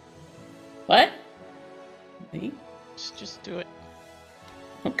 What? Me? Just do it.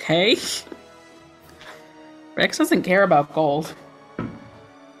 Okay. Rex doesn't care about gold.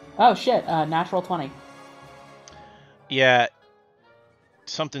 Oh shit, natural 20. Yeah,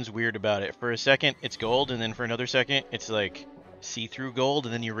 something's weird about it. For a second, it's gold, and then for another second, it's like see-through gold,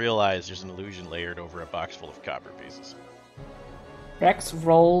 and then you realize there's an illusion layered over a box full of copper pieces. Rex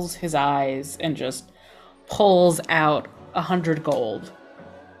rolls his eyes and just pulls out 100 gold.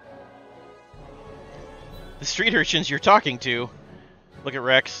 The street urchins you're talking to look at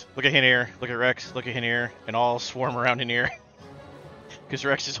Rex, look at Hanir, look at Rex, look at Hanir, and all swarm around Hanir. Because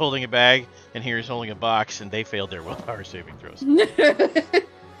Rex is holding a bag, and Hanir is holding a box, and they failed their willpower saving throws.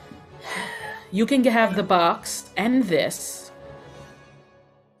 You can have the box and this.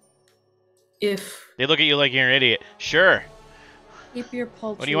 If they look at you like you're an idiot. Sure. Keep your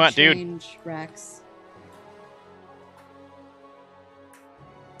paltry what do you want, change, dude? Rex.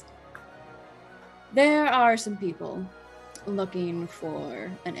 There are some people looking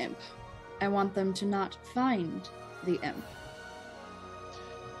for an imp. I want them to not find the imp.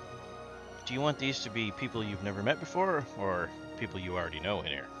 Do you want these to be people you've never met before, or people you already know in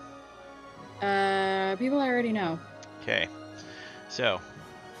here? People I already know. Okay. So.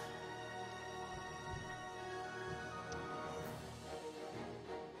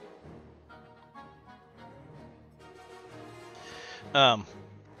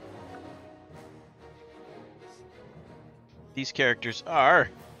 These characters are...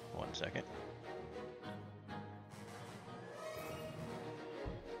 One second.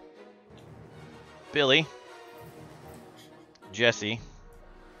 Billy, Jesse,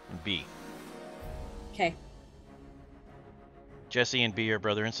 and B. Okay. Jesse and B are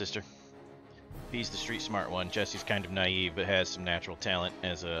brother and sister. B's the street smart one. Jesse's kind of naive, but has some natural talent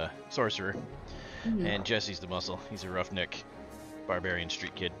as a sorcerer. Mm-hmm. And Jesse's the muscle. He's a roughneck, barbarian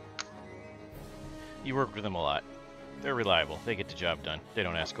street kid. You work with them a lot. They're reliable. They get the job done. They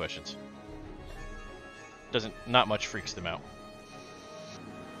don't ask questions. Not much freaks them out.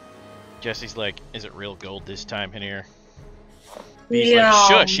 Jesse's like, is it real gold this time, Hanir? B's like,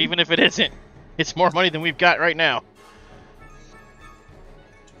 shush, even if it isn't. It's more money than we've got right now.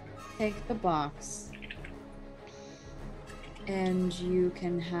 Take the box. And you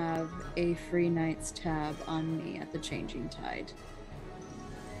can have a free night's tab on me at the Changing Tide.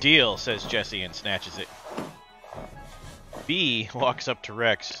 Deal, says Jesse and snatches it. B walks up to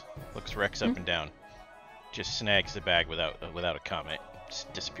Rex, looks Rex up and down, just snags the bag without a comment,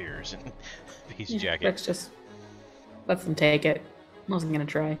 just disappears in B's jacket. Rex just lets them take it. Wasn't gonna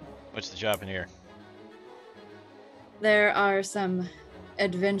try. What's the job in here? There are some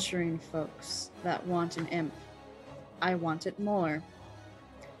adventuring folks that want an imp. I want it more.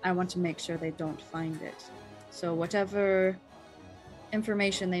 I want to make sure they don't find it. So whatever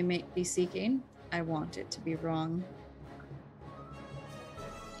information they may be seeking, I want it to be wrong.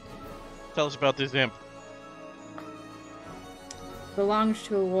 Tell us about this imp. Belonged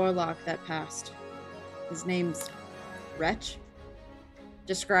to a warlock that passed. His name's Wretch.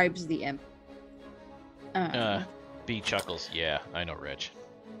 Describes the imp. B chuckles. Yeah, I know Wretch.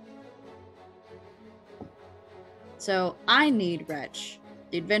 So I need Wretch.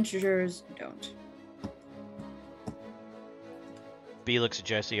 The adventurers don't. B looks at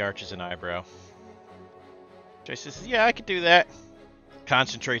Jesse, arches an eyebrow. Jesse says, yeah, I could do that.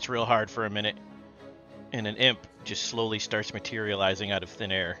 Concentrates real hard for a minute, and an imp just slowly starts materializing out of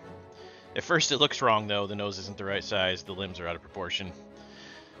thin air. At first it looks wrong, though. The nose isn't the right size, the limbs are out of proportion.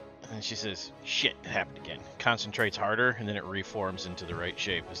 And she says, shit, it happened again. Concentrates harder, and then it reforms into the right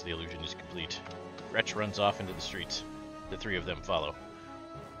shape as the illusion is complete. Wretch runs off into the streets. The three of them follow.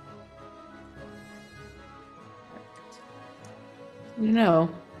 You know,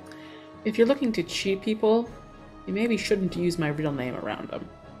 if you're looking to cheat people, you maybe shouldn't use my real name around them.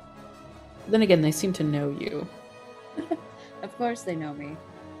 But then again, they seem to know you. Of course they know me.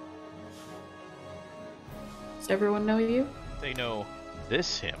 Does everyone know you? They know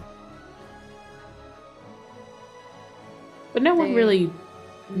this him. But no one They really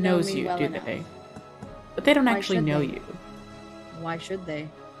know knows me you, well do enough. they? But they don't Why actually should know they? you. Why should they?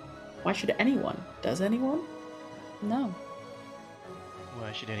 Why should anyone? Does anyone? No.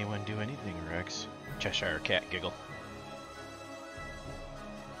 Why should anyone do anything, Rex? Cheshire Cat giggle.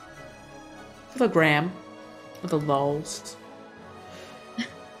 With a gram. With a lulls.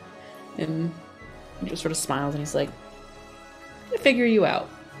 And he just sort of smiles and he's like, I'm gonna figure you out.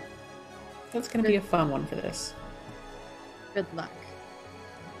 That's gonna be a fun one for this. Good luck.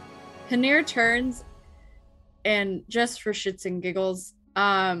 Hanir turns, and just for shits and giggles,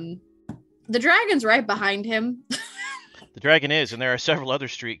 the dragon's right behind him. The dragon is, and there are several other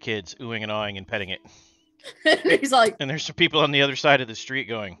street kids oohing and awing and petting it. And he's like, And there's some people on the other side of the street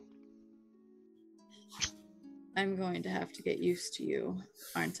going, I'm going to have to get used to you,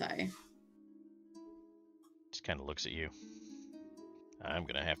 aren't I? just kind of looks at you. I'm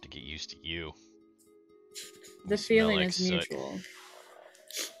gonna have to get used to you. The You smell feeling like is soot. mutual.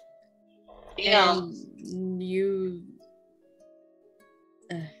 Yeah. And you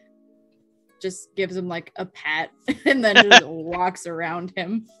just gives him like a pat and then just walks around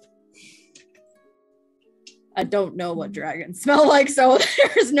him. I don't know what dragons smell like, so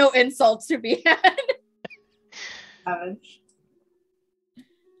there's no insults to be had. Savage.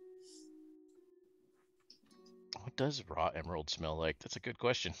 What does raw emerald smell like? That's a good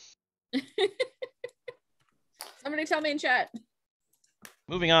question. Somebody tell me in chat.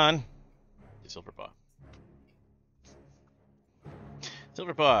 Moving on to Silverpaw.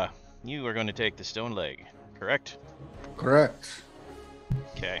 Silverpaw, you are going to take the stone leg, correct? Correct.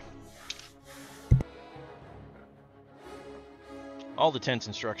 Okay. All the tents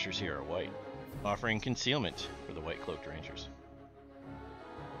and structures here are white, offering concealment for the white-cloaked rangers.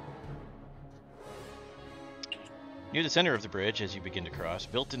 Near the center of the bridge, as you begin to cross,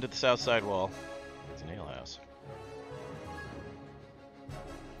 built into the south side wall, is an alehouse.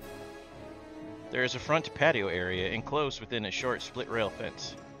 There is a front patio area enclosed within a short split-rail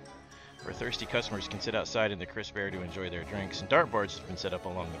fence, where thirsty customers can sit outside in the crisp air to enjoy their drinks, and dartboards have been set up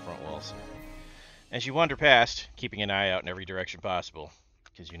along the front walls. As you wander past, keeping an eye out in every direction possible,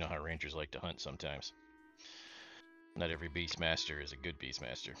 because you know how rangers like to hunt sometimes. Not every beastmaster is a good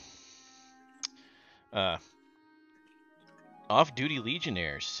beastmaster. Off-duty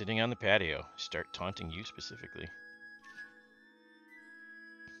legionnaires sitting on the patio start taunting you specifically.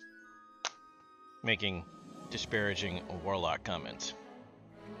 Making disparaging warlock comments.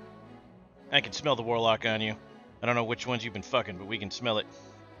 I can smell the warlock on you. I don't know which ones you've been fucking, but we can smell it.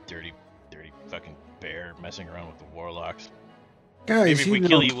 Dirty fucking bear messing around with the warlocks. Guys, Maybe if we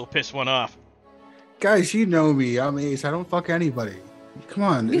kill you, we'll piss one off. Guys, you know me. I'm Ace. I don't fuck anybody. Come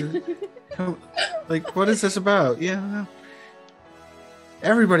on. Like, what is this about? Yeah.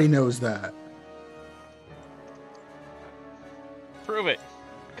 Everybody knows that. Prove it.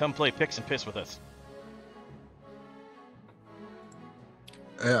 Come play Pix and Piss with us.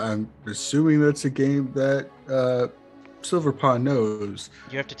 I'm assuming that's a game that Silverpaw knows.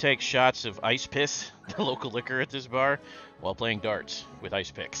 You have to take shots of ice piss, the local liquor at this bar, while playing darts with ice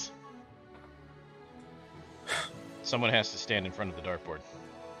picks. Someone has to stand in front of the dartboard.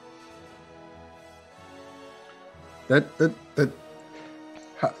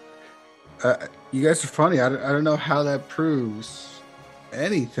 You guys are funny. I don't know how that proves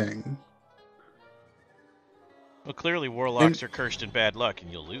anything. Well, clearly warlocks are cursed in bad luck,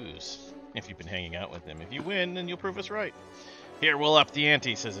 and you'll lose if you've been hanging out with them. If you win, then you'll prove us right. Here, we'll up the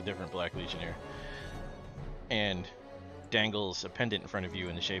ante, says a different Black Legionnaire. And dangles a pendant in front of you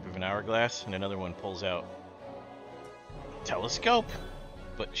in the shape of an hourglass, and another one pulls out a telescope,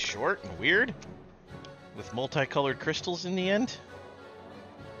 but short and weird, with multicolored crystals in the end.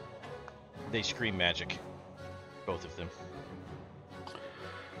 They scream magic, both of them.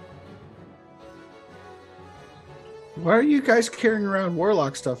 Why are you guys carrying around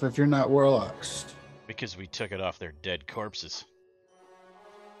warlock stuff if you're not warlocks? Because we took it off their dead corpses.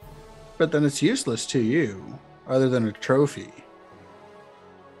 But then it's useless to you, other than a trophy.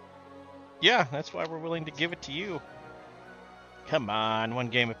 Yeah, that's why we're willing to give it to you. Come on, one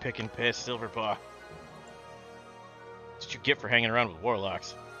game of pick and piss, Silverpaw. That's what you get for hanging around with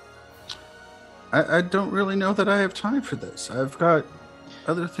warlocks. I don't really know that I have time for this. I've got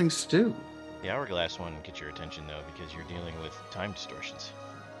other things to do. The hourglass one gets your attention, though, because you're dealing with time distortions.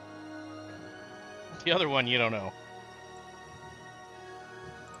 The other one, you don't know.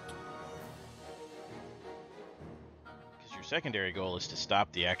 Because your secondary goal is to stop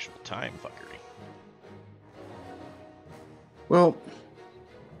the actual time fuckery. Well,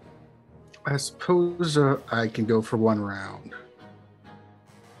 I suppose I can go for one round.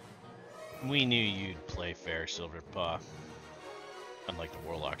 We knew you'd play fair, Silverpaw. Unlike the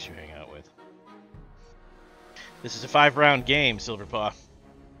warlocks you hang out with. This is a 5-round game, Silverpaw.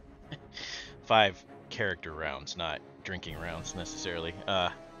 5 character rounds, not drinking rounds necessarily.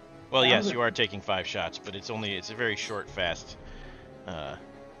 Well, yes, you are taking 5 shots, but it's a very short, fast,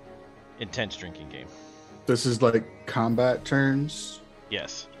 intense drinking game. This is like combat turns?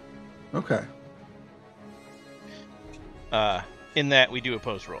 Yes. Okay. In that, we do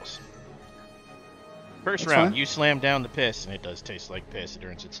oppose rolls. First That's round, fine. you slam down the piss, and it does taste like piss. It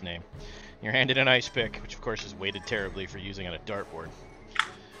earns its name. You're handed an ice pick, which of course is weighted terribly for using on a dartboard.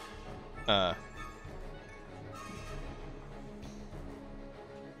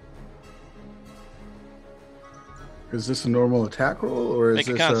 Is this a normal attack roll, or is Make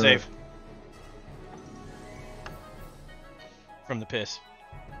a this con save. From the piss.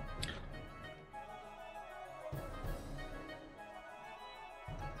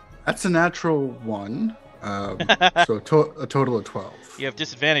 That's a natural 1. So a total of 12. You have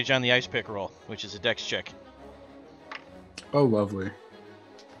disadvantage on the ice pick roll, which is a dex check. Oh, lovely.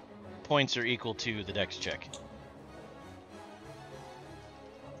 Points are equal to the dex check.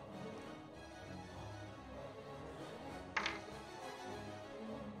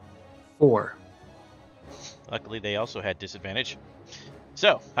 Four. Luckily, they also had disadvantage.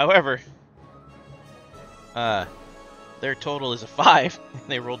 So, however, their total is a 5.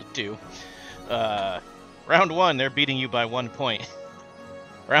 They rolled a 2. Round 1, they're beating you by 1 point.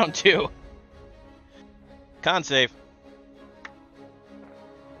 Round 2, con save.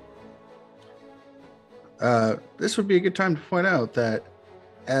 This would be a good time to point out that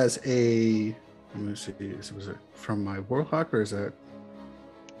as a... Let me see. Was it from my warlock, or is that...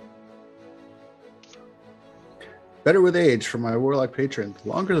 Better with age from my warlock patron. The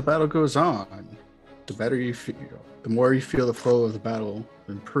longer the battle goes on, the better you feel. The more you feel the flow of the battle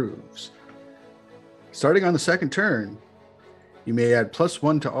improves. Starting on the second turn, you may add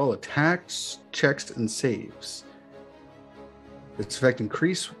 +1 to all attacks, checks, and saves. Its effect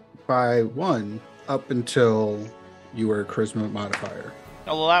increase by 1 up until you are a charisma modifier.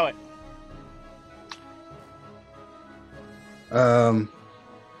 I'll allow it.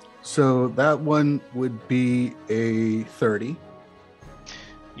 So that one would be a 30.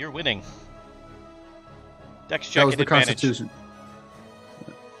 You're winning. Dex That check was at the advantage. Constitution.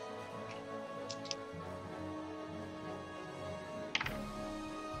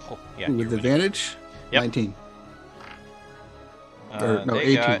 Oh, yeah, With you're winning. advantage, Yep. 19. Or, no, they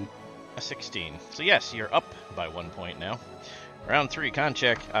 18. got a 16. So yes, you're up by 1 point now. Round 3, con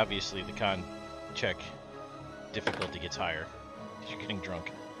check. Obviously, the con check difficulty gets higher because you're getting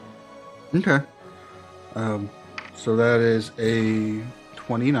drunk. Okay. So that is a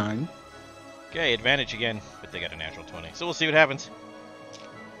 29. Okay, advantage again, but they got a natural 20. So we'll see what happens.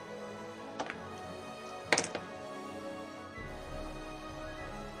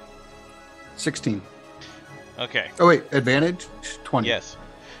 $16. Okay. Oh, wait. Advantage? 20. Yes.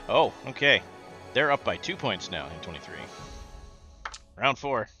 Oh, okay. They're up by 2 points now in 23. Round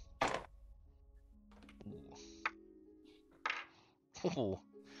 4. Ooh.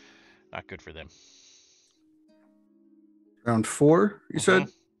 Not good for them. Round 4, you said?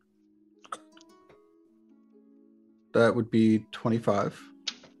 That would be 25.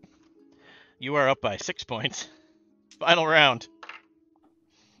 You are up by 6 points. Final round.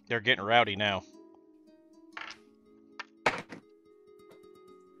 They're getting rowdy now.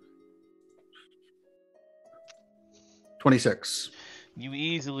 26. You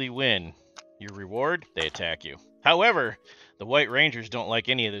easily win. Your reward, they attack you. However, the White Rangers don't like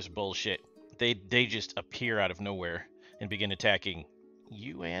any of this bullshit. They just appear out of nowhere and begin attacking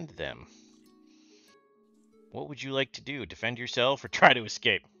you and them. What would you like to do? Defend yourself or try to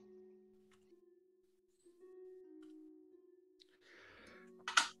escape?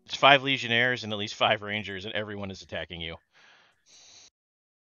 There's 5 Legionnaires and at least 5 Rangers, and everyone is attacking you.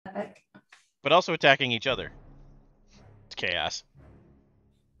 Epic. But also attacking each other. It's chaos.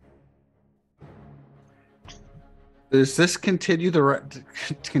 Does this continue the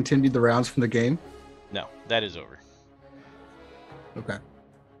rounds from the game? No, that is over. Okay.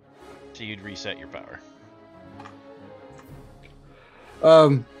 So you'd reset your power.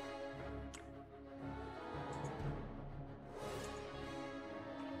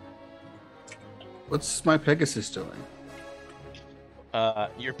 What's my Pegasus doing?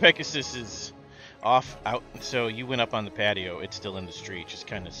 Your Pegasus is off out. So you went up on the patio. It's still in the street, just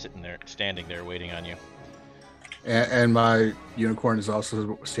kind of sitting there, standing there, waiting on you. And my unicorn is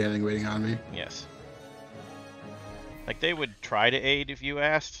also standing, waiting on me. Yes. Like, they would try to aid if you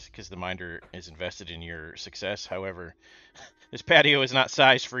asked, because the minder is invested in your success. However, this patio is not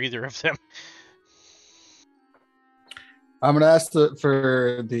sized for either of them. I'm going to ask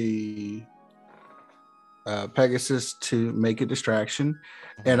for the Pegasus to make a distraction.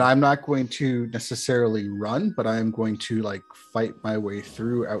 And I'm not going to necessarily run, but I'm going to, like, fight my way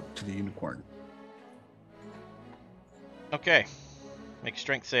through out to the unicorn. Okay. Make a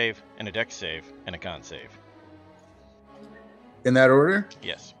strength save, and a dex save, and a con save. In that order?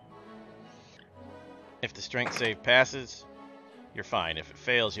 Yes. If the strength save passes, you're fine. If it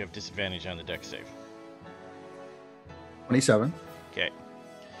fails, you have disadvantage on the dex save. 27. Okay.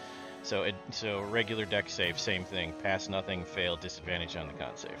 So regular dex save, same thing. Pass nothing, fail, disadvantage on the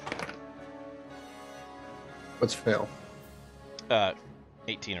con save. What's fail?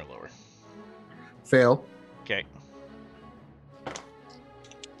 18 or lower. Fail. Okay.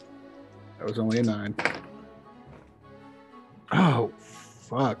 That was only a 9. Oh,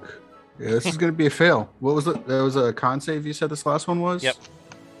 fuck. Yeah, this is going to be a fail. What was it? That was a con save you said this last one was? Yep.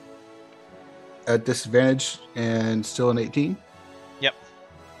 At disadvantage and still an 18? Yep.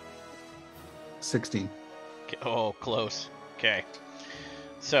 16. Okay. Oh, close. Okay.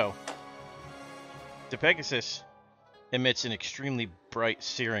 So, the Pegasus emits an extremely bright,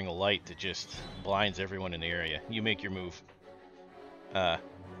 searing light that just blinds everyone in the area. You make your move.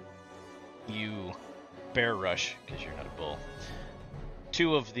 You bear rush, because you're not a bull.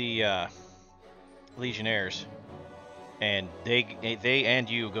 2 of the Legionnaires, and they and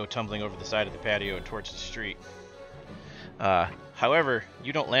you go tumbling over the side of the patio and towards the street. However,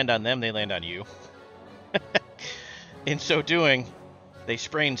 you don't land on them, they land on you. In so doing, they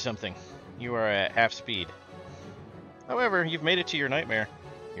sprain something. You are at half speed. However, you've made it to your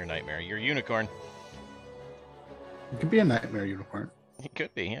your unicorn. It could be a nightmare unicorn. It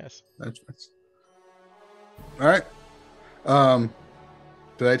could be, yes. That's all right.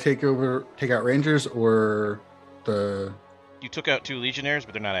 Did I take out Rangers or the? You took out 2 Legionnaires,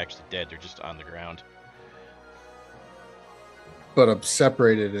 but they're not actually dead. They're just on the ground. But I'm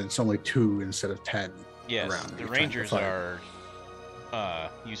separated, and it's only 2 instead of 10. Yes, around the me Rangers are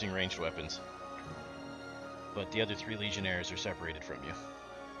using ranged weapons, but the other 3 Legionnaires are separated from you.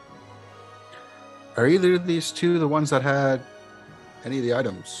 Are either of these 2 the ones that had any of the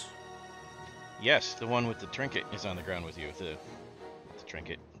items? Yes, the one with the trinket is on the ground with you. The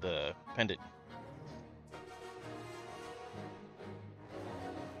trinket, the pendant.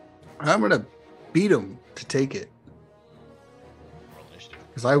 I'm gonna beat him to take it Roll initiative.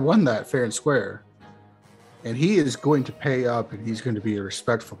 because I won that fair and square, and he is going to pay up, and he's going to be a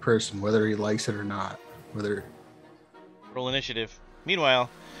respectful person, whether he likes it or not. Roll initiative. Meanwhile,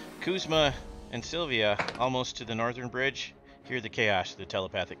 Kuzma and Sylvia, almost to the northern bridge, hear the chaos, the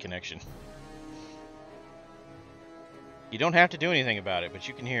telepathic connection. You don't have to do anything about it, but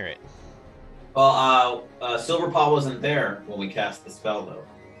you can hear it. Well, Silverpaw wasn't there when we cast the spell, though.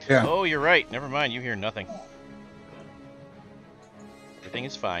 Yeah. Oh, you're right. Never mind. You hear nothing. Everything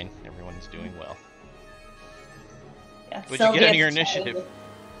is fine. Everyone is doing well. Yeah, What'd you get on your Sylvia's initiative?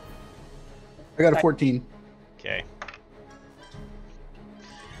 I got a 14. Okay.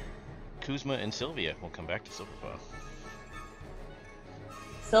 Kuzma and Sylvia. We'll come back to Silverpaw.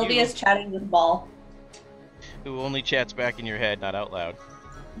 Sylvia's chatting with Ball. Who only chats back in your head, not out loud.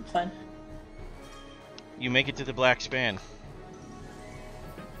 It's fun. You make it to the Black Span.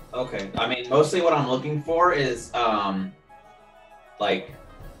 Okay. I mean, mostly what I'm looking for is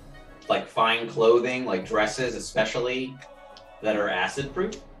like fine clothing, like dresses especially, that are acid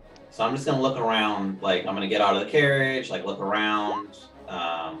proof. So I'm just gonna look around, like I'm gonna get out of the carriage, like look around,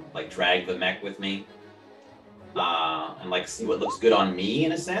 like drag the mech with me, and like see what looks good on me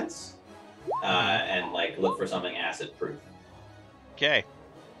in a sense, and like look for something acid proof. Okay.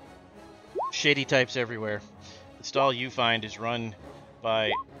 Shady types everywhere. The stall you find is run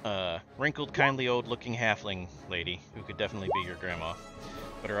by a wrinkled, kindly old-looking halfling lady who could definitely be your grandma,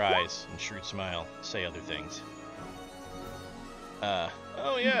 but her eyes and shrewd smile say other things.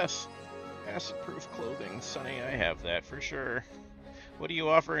 Oh yes, acid-proof clothing, Sonny, I have that for sure. What do you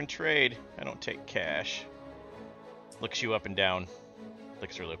offer in trade? I don't take cash. Looks you up and down,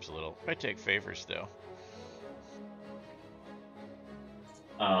 licks her lips a little. I take favors though.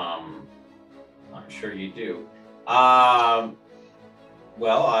 I'm sure you do. Well,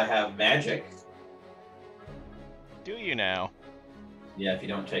 I have magic. Do you now? Yeah, if you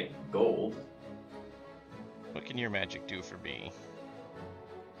don't take gold. What can your magic do for me?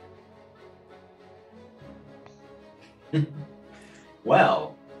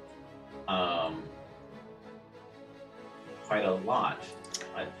 Well, quite a lot,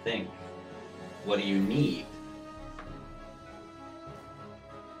 I think. What do you need?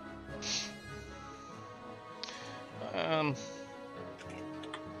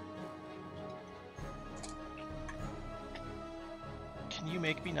 Can you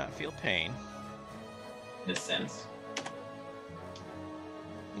make me not feel pain? In a sense.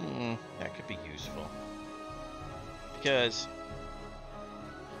 That could be useful. Because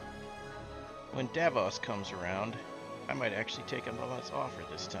when Davos comes around, I might actually take him on his offer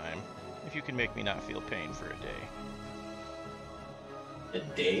this time. If you can make me not feel pain for a day. A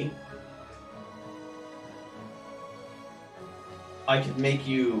day? I could make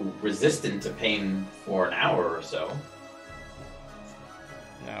you resistant to pain for an hour or so.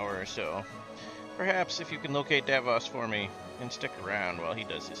 An hour or so. Perhaps if you can locate Davos for me and stick around while he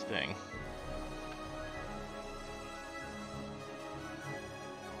does his thing.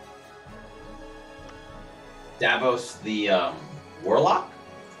 Davos the warlock?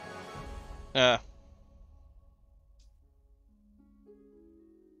 No,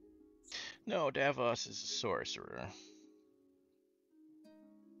 Davos is a sorcerer.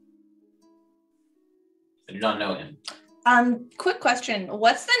 I do not know him. Quick question.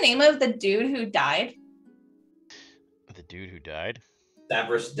 What's the name of the dude who died? The dude who died?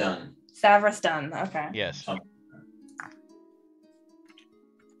 Stavros Dunn. Stavros Dunn, okay. Yes.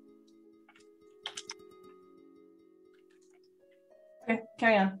 Okay,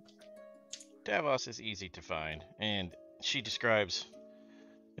 carry on. Davos is easy to find, and she describes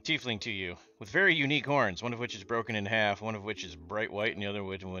a tiefling to you with very unique horns, one of which is broken in half, one of which is bright white, and the other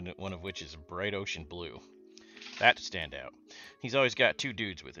one of which is bright ocean blue. That stand out. He's always got two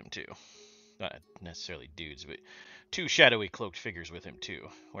dudes with him, too. Not necessarily dudes, but two shadowy cloaked figures with him, too,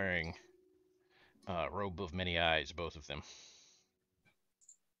 wearing a robe of many eyes, both of them.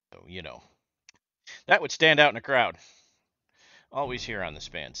 So, you know. That would stand out in a crowd. Always here on the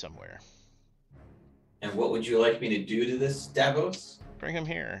span somewhere. And what would you like me to do to this Davos? Bring him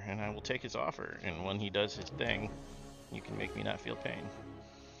here, and I will take his offer, and when he does his thing, you can make me not feel pain.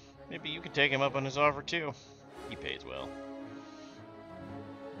 Maybe you could take him up on his offer, too. He pays well.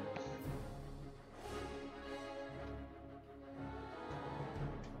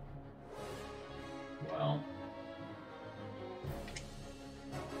 Well,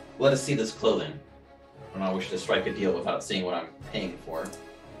 let us see this clothing. I don't wish to strike a deal without seeing what I'm paying for.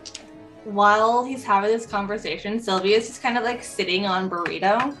 While he's having this conversation, Sylvia's just kind of like sitting on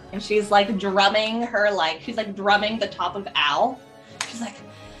Burrito, and she's like drumming drumming the top of Al. She's like,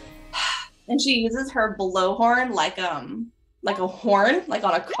 and she uses her blowhorn like a horn, like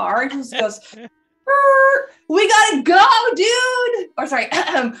on a car. And just goes, "We gotta go, dude!" Or sorry,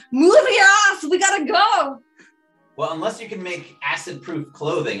 move your ass. We gotta go. Well, unless you can make acid-proof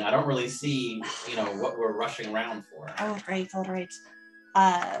clothing, I don't really see, what we're rushing around for. All right.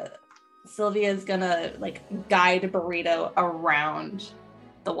 Sylvia's gonna guide Burrito around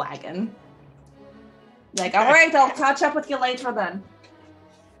the wagon. Like, all right, I'll catch up with you later then.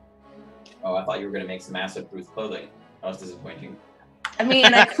 Oh, I thought you were gonna make some acid-proof clothing. That was disappointing. I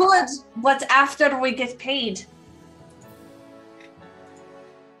mean, I could, but after we get paid.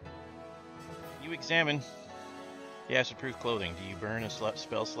 You examine the acid-proof clothing. Do you burn a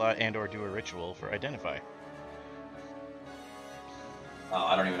spell slot and or do a ritual for Identify?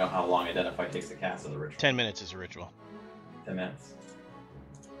 I don't even know how long Identify takes to cast of the ritual. 10 minutes is a ritual. 10 minutes.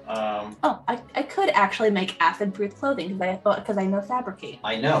 I could actually make acid-proof clothing because I know fabricate.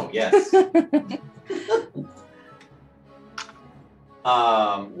 I know, yes.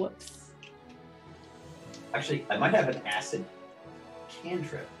 Whoops. Actually, I might have an acid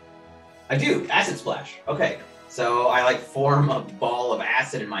cantrip. I do, acid splash. Okay, so I form a ball of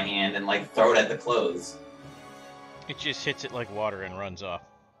acid in my hand and throw it at the clothes. It just hits it like water and runs off.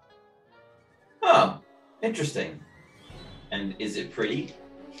 Oh, interesting. And is it pretty?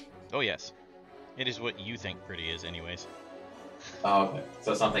 Oh, yes. It is what you think pretty is, anyways. Oh, okay.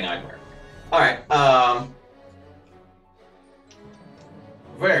 So something I'd wear. Alright,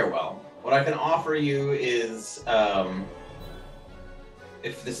 very well. What I can offer you is,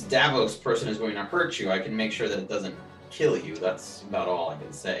 if this Davos person is going to hurt you, I can make sure that it doesn't kill you. That's about all I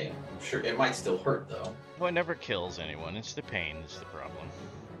can say. I'm sure it might still hurt, though. Well, it never kills anyone. It's the pain that's the problem.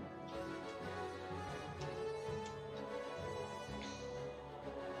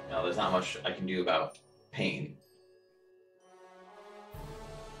 there's not much I can do about pain.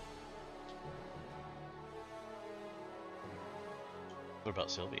 What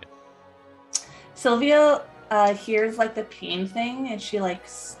about Sylvia? Sylvia hears like the pain thing, and she like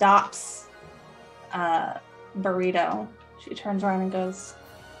stops Burrito. She turns around and goes,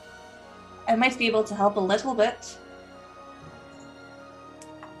 I might be able to help a little bit.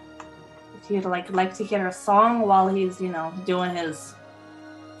 If you'd like to hear a song while he's, doing his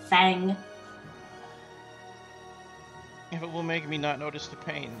thing. If it will make me not notice the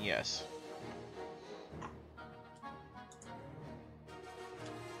pain, yes.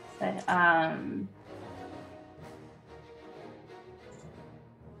 But,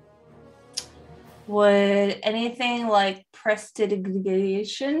 would anything like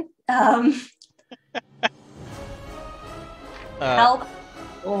prestidigitation help?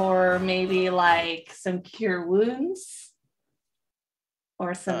 Or maybe like some cure wounds?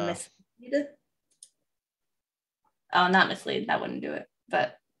 Or some mislead? Oh, not mislead. That wouldn't do it.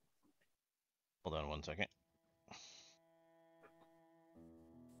 But hold on 1 second.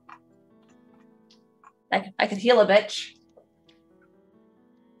 I could heal a bitch.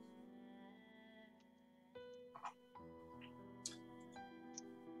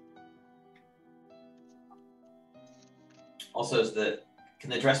 Also, can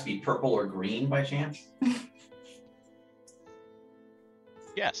the dress be purple or green by chance?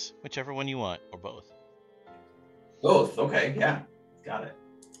 Yes, whichever one you want, or both. Both. Okay, yeah, got it.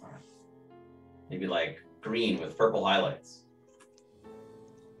 All right. Maybe like green with purple highlights.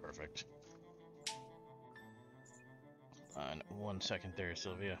 Perfect. On 1 second there,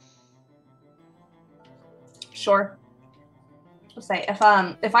 Sylvia. Sure. I'll say if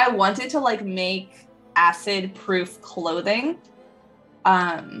I wanted to like make acid-proof clothing,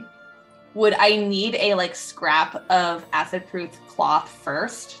 would I need a like scrap of acid-proof cloth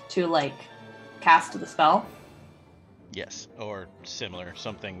first to like cast the spell? Yes, or similar,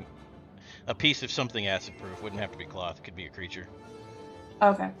 something. A piece of something acid-proof. Wouldn't have to be cloth. It could be a creature.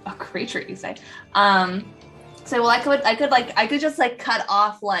 Okay, a creature, you say. So well, I could just like cut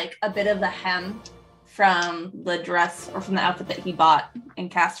off like a bit of the hem from the dress or from the outfit that he bought and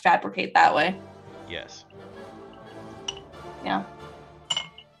cast fabricate that way. Yes. Yeah.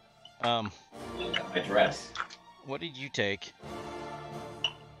 My dress. What did you take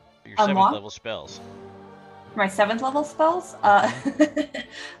for your Unlock? 7th level spells? My 7th level spells?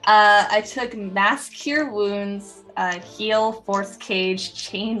 I took Mass Cure Wounds, Heal, Force Cage,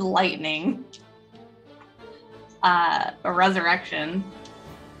 Chain Lightning, a Resurrection.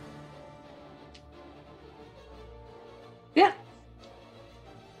 Yeah.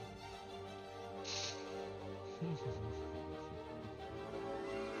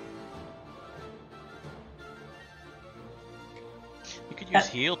 You could use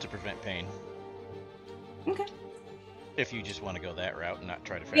heal to prevent pain. Okay. If you just want to go that route and not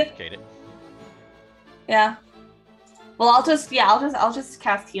try to fabricate it. Yeah. Well, I'll just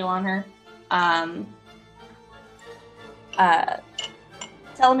cast heal on her.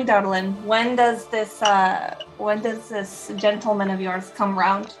 Tell me, darling, when does this gentleman of yours come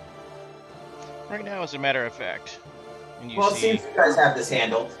round? Right now, as a matter of fact. And Well, it seems you guys have this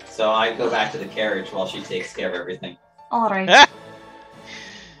handled, so I go back to the carriage while she takes care of everything. All right.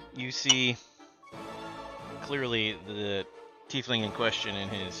 You see clearly the tiefling in question in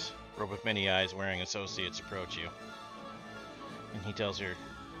his robe of many eyes wearing associates approach you. And he tells her,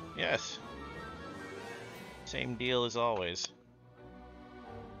 yes, same deal as always.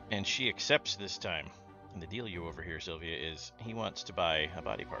 And she accepts this time. And the deal you over here, Sylvia, is he wants to buy a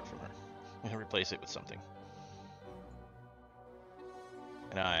body part from her and replace it with something.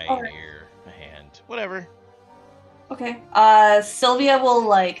 An eye, an ear, a hand, whatever. Okay. Sylvia will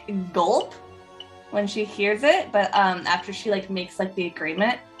like gulp when she hears it, but after she like makes like the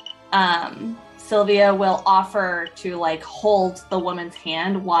agreement, Sylvia will offer to like hold the woman's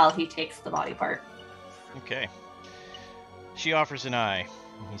hand while he takes the body part. Okay. She offers an eye,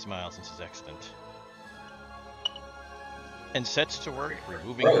 and he smiles and says, excellent. And sets to work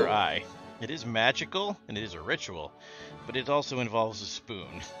removing her eye. It is magical, and it is a ritual, but it also involves a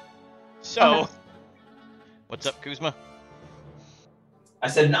spoon. So, what's up, Kuzma? I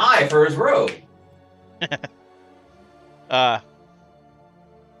said an eye for his robe.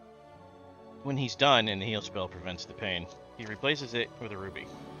 When he's done and the heal spell prevents the pain, he replaces it with a ruby.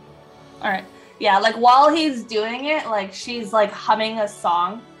 All right. Yeah, like while he's doing it, like she's like humming a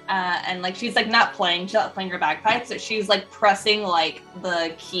song, and like she's like she's not playing her bagpipes, but she's like pressing like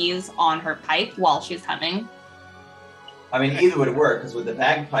the keys on her pipe while she's humming. I mean, either would work, because with the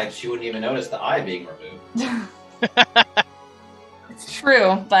bagpipes, she wouldn't even notice the eye being removed. It's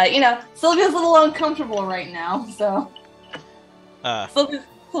true, but Sylvia's a little uncomfortable right now, so Sylvia's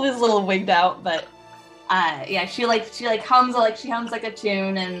a little wigged out, but yeah, she hums like a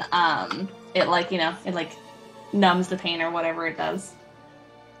tune, and it numbs the pain or whatever it does.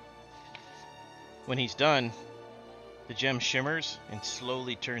 When he's done, the gem shimmers and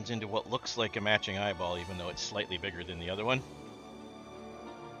slowly turns into what looks like a matching eyeball, even though it's slightly bigger than the other one.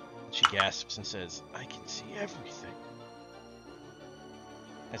 She gasps and says, "I can see everything,"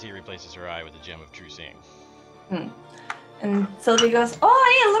 as he replaces her eye with a gem of true seeing. And Sylvia goes,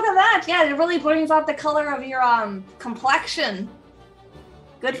 "Oh, yeah, look at that. Yeah, it really brings out the color of your complexion.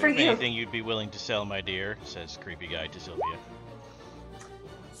 Good for you." "Anything you'd be willing to sell, my dear," says creepy guy to Sylvia.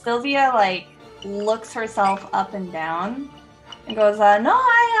 Sylvia, looks herself up and down and goes, "No,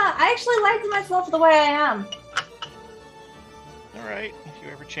 I actually like myself the way I am." "All right, if you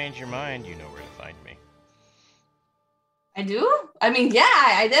ever change your mind, you know where to find me." I do? I mean, yeah,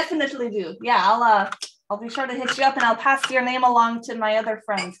 I definitely do. Yeah, I'll be sure to hit you up, and I'll pass your name along to my other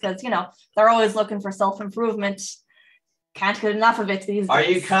friends, because, they're always looking for self-improvement. Can't get enough of it these days. Are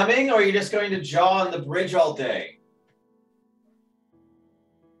you coming, or are you just going to jaw on the bridge all day?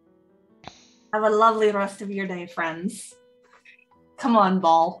 Have a lovely rest of your day, friends. Come on,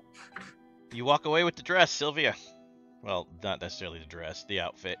 Ball. You walk away with the dress, Sylvia. Well, not necessarily the dress, the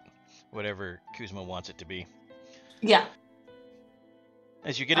outfit. Whatever Kuzma wants it to be. Yeah.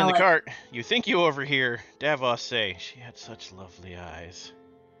 As you get in the cart, you think you overhear Davos say, "She had such lovely eyes."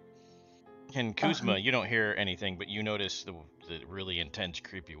 And Kuzma, you don't hear anything, but you notice the really intense,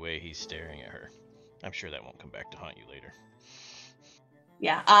 creepy way he's staring at her. I'm sure that won't come back to haunt you later.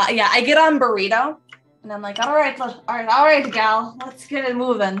 Yeah, I get on Burrito, and I'm like, all right, gal, let's get it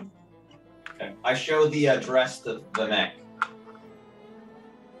moving. Okay. I show the dress to the mech.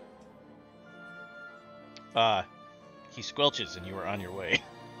 He squelches, and you are on your way.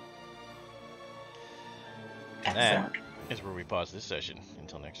 And that is where we pause this session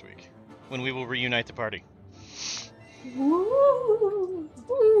until next week, when we will reunite the party. Woo!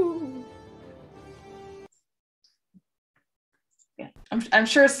 Woo! Yeah, I'm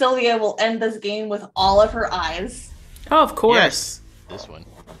sure Sylvia will end this game with all of her eyes. Oh, of course. Yes, this one.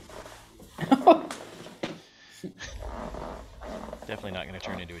 Definitely not going to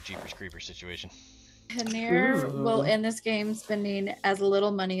turn into a Jeepers Creepers situation. Panir will end this game spending as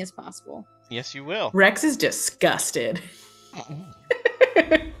little money as possible. Yes, you will. Rex is disgusted.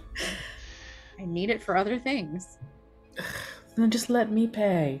 I need it for other things. Then just let me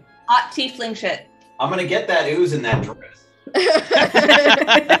pay. Hot tiefling shit. I'm going to get that ooze in that dress.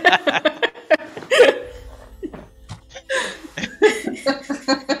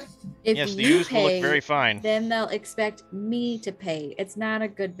 If yes, the you ooze will look very fine. Then they'll expect me to pay. It's not a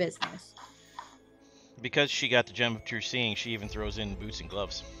good business. Because she got the gem of true seeing, she even throws in boots and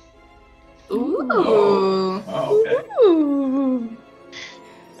gloves. Ooh. Oh, okay. Ooh.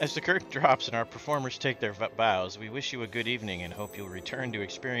 As the curtain drops and our performers take their bows, we wish you a good evening and hope you'll return to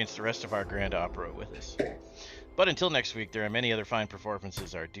experience the rest of our grand opera with us. But until next week, there are many other fine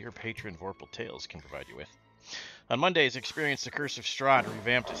performances our dear patron Vorpal Tales can provide you with. On Mondays, experience The Curse of Strahd,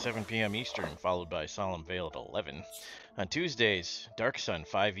 revamped at 7 p.m. Eastern, followed by Solemn Veil at 11. On Tuesdays, Dark Sun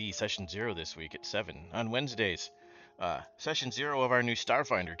 5e Session 0 this week at 7. On Wednesdays, Session 0 of our new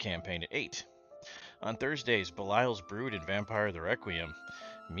Starfinder campaign at 8. On Thursdays, Belial's Brood and Vampire the Requiem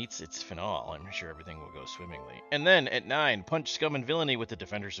meets its finale. I'm sure everything will go swimmingly. And then at 9, Punch Scum and Villainy with the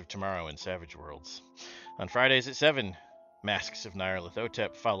Defenders of Tomorrow and Savage Worlds. On Fridays at 7, Masks of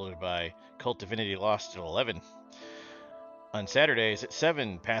Nyarlathotep, followed by Cult Divinity Lost at 11. On Saturdays at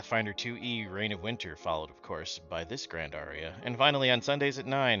 7, Pathfinder 2e Reign of Winter, followed of course by this grand aria. And finally on Sundays at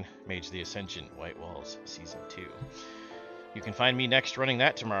 9, Mage the Ascension, White Walls Season 2. You can find me next running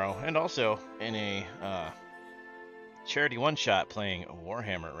that tomorrow, and also in a charity one-shot playing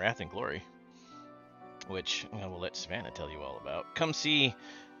Warhammer Wrath and Glory, which we'll let Savannah tell you all about. Come see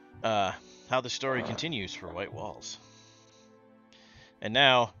how the story continues for White Walls. And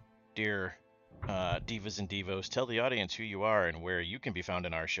now, dear Divas and Devos, tell the audience who you are and where you can be found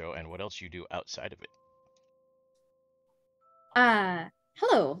in our show and what else you do outside of it.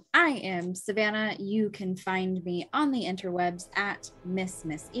 Hello, I am Savannah. You can find me on the interwebs at Miss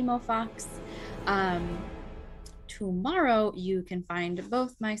Emo Fox. Tomorrow you can find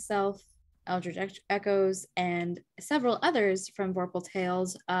both myself, Eldritch Echoes, and several others from Vorpal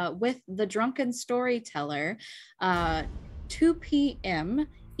Tales with The Drunken Storyteller, 2 p.m.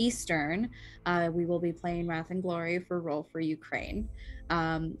 Eastern. We will be playing Wrath and Glory for Roll for Ukraine.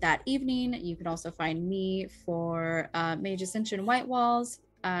 That evening, you can also find me for Mage Ascension White Walls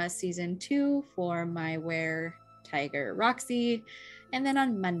Season 2 for my Were Tiger Roxy. And then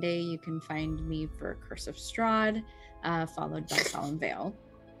on Monday, you can find me for Curse of Strahd, followed by Solemn Veil.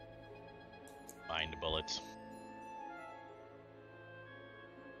 Mind bullets.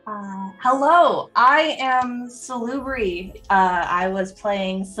 Hello, I am Salubri. I was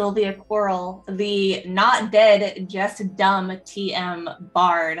playing Sylvia Quarrel, the not dead, just dumb TM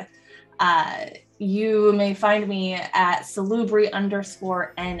Bard. You may find me at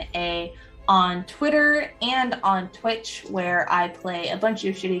Salubri_NA on Twitter and on Twitch, where I play a bunch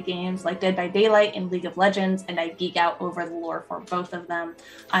of shitty games like Dead by Daylight and League of Legends, and I geek out over the lore for both of them.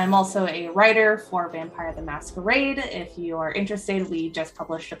 I'm also a writer for Vampire the Masquerade. If you are interested, we just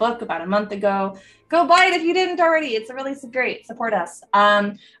published a book about a month ago. Go buy it if you didn't already. It's really great. Support us.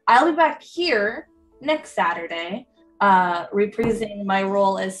 I'll be back here next Saturday, reprising my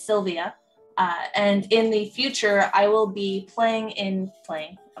role as Sylvia. And in the future, I will be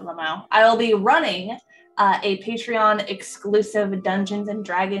I will be running a Patreon exclusive Dungeons and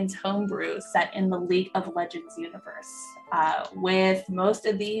Dragons homebrew set in the League of Legends universe, with most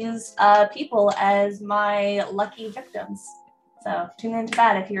of these people as my lucky victims. So tune into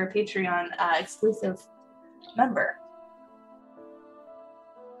that if you're a Patreon exclusive member.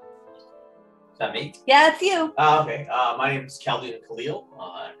 Is that me? Yeah, it's you. Okay. My name is Khaldun Khalil.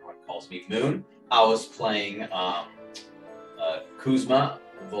 Everyone calls me Moon. I was playing Kuzma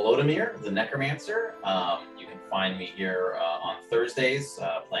Volodymyr, the Necromancer. You can find me here on Thursdays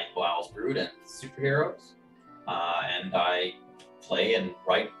playing Belial's Brood and Superheroes. And I play and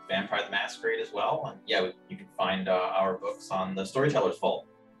write Vampire the Masquerade as well. And yeah, you can find our books on the Storyteller's Vault,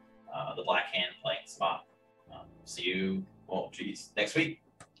 the Black Hand playing spot. See you, next week.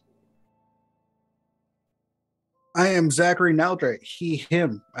 I am Zachary Naldre, he,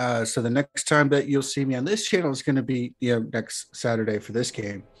 him. So the next time that you'll see me on this channel is going to be, next Saturday for this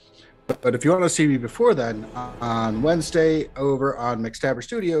game. But if you want to see me before then, on Wednesday over on McStabber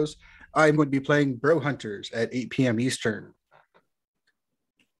Studios, I'm going to be playing Bro Hunters at 8 p.m. Eastern,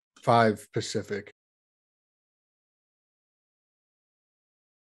 5 Pacific.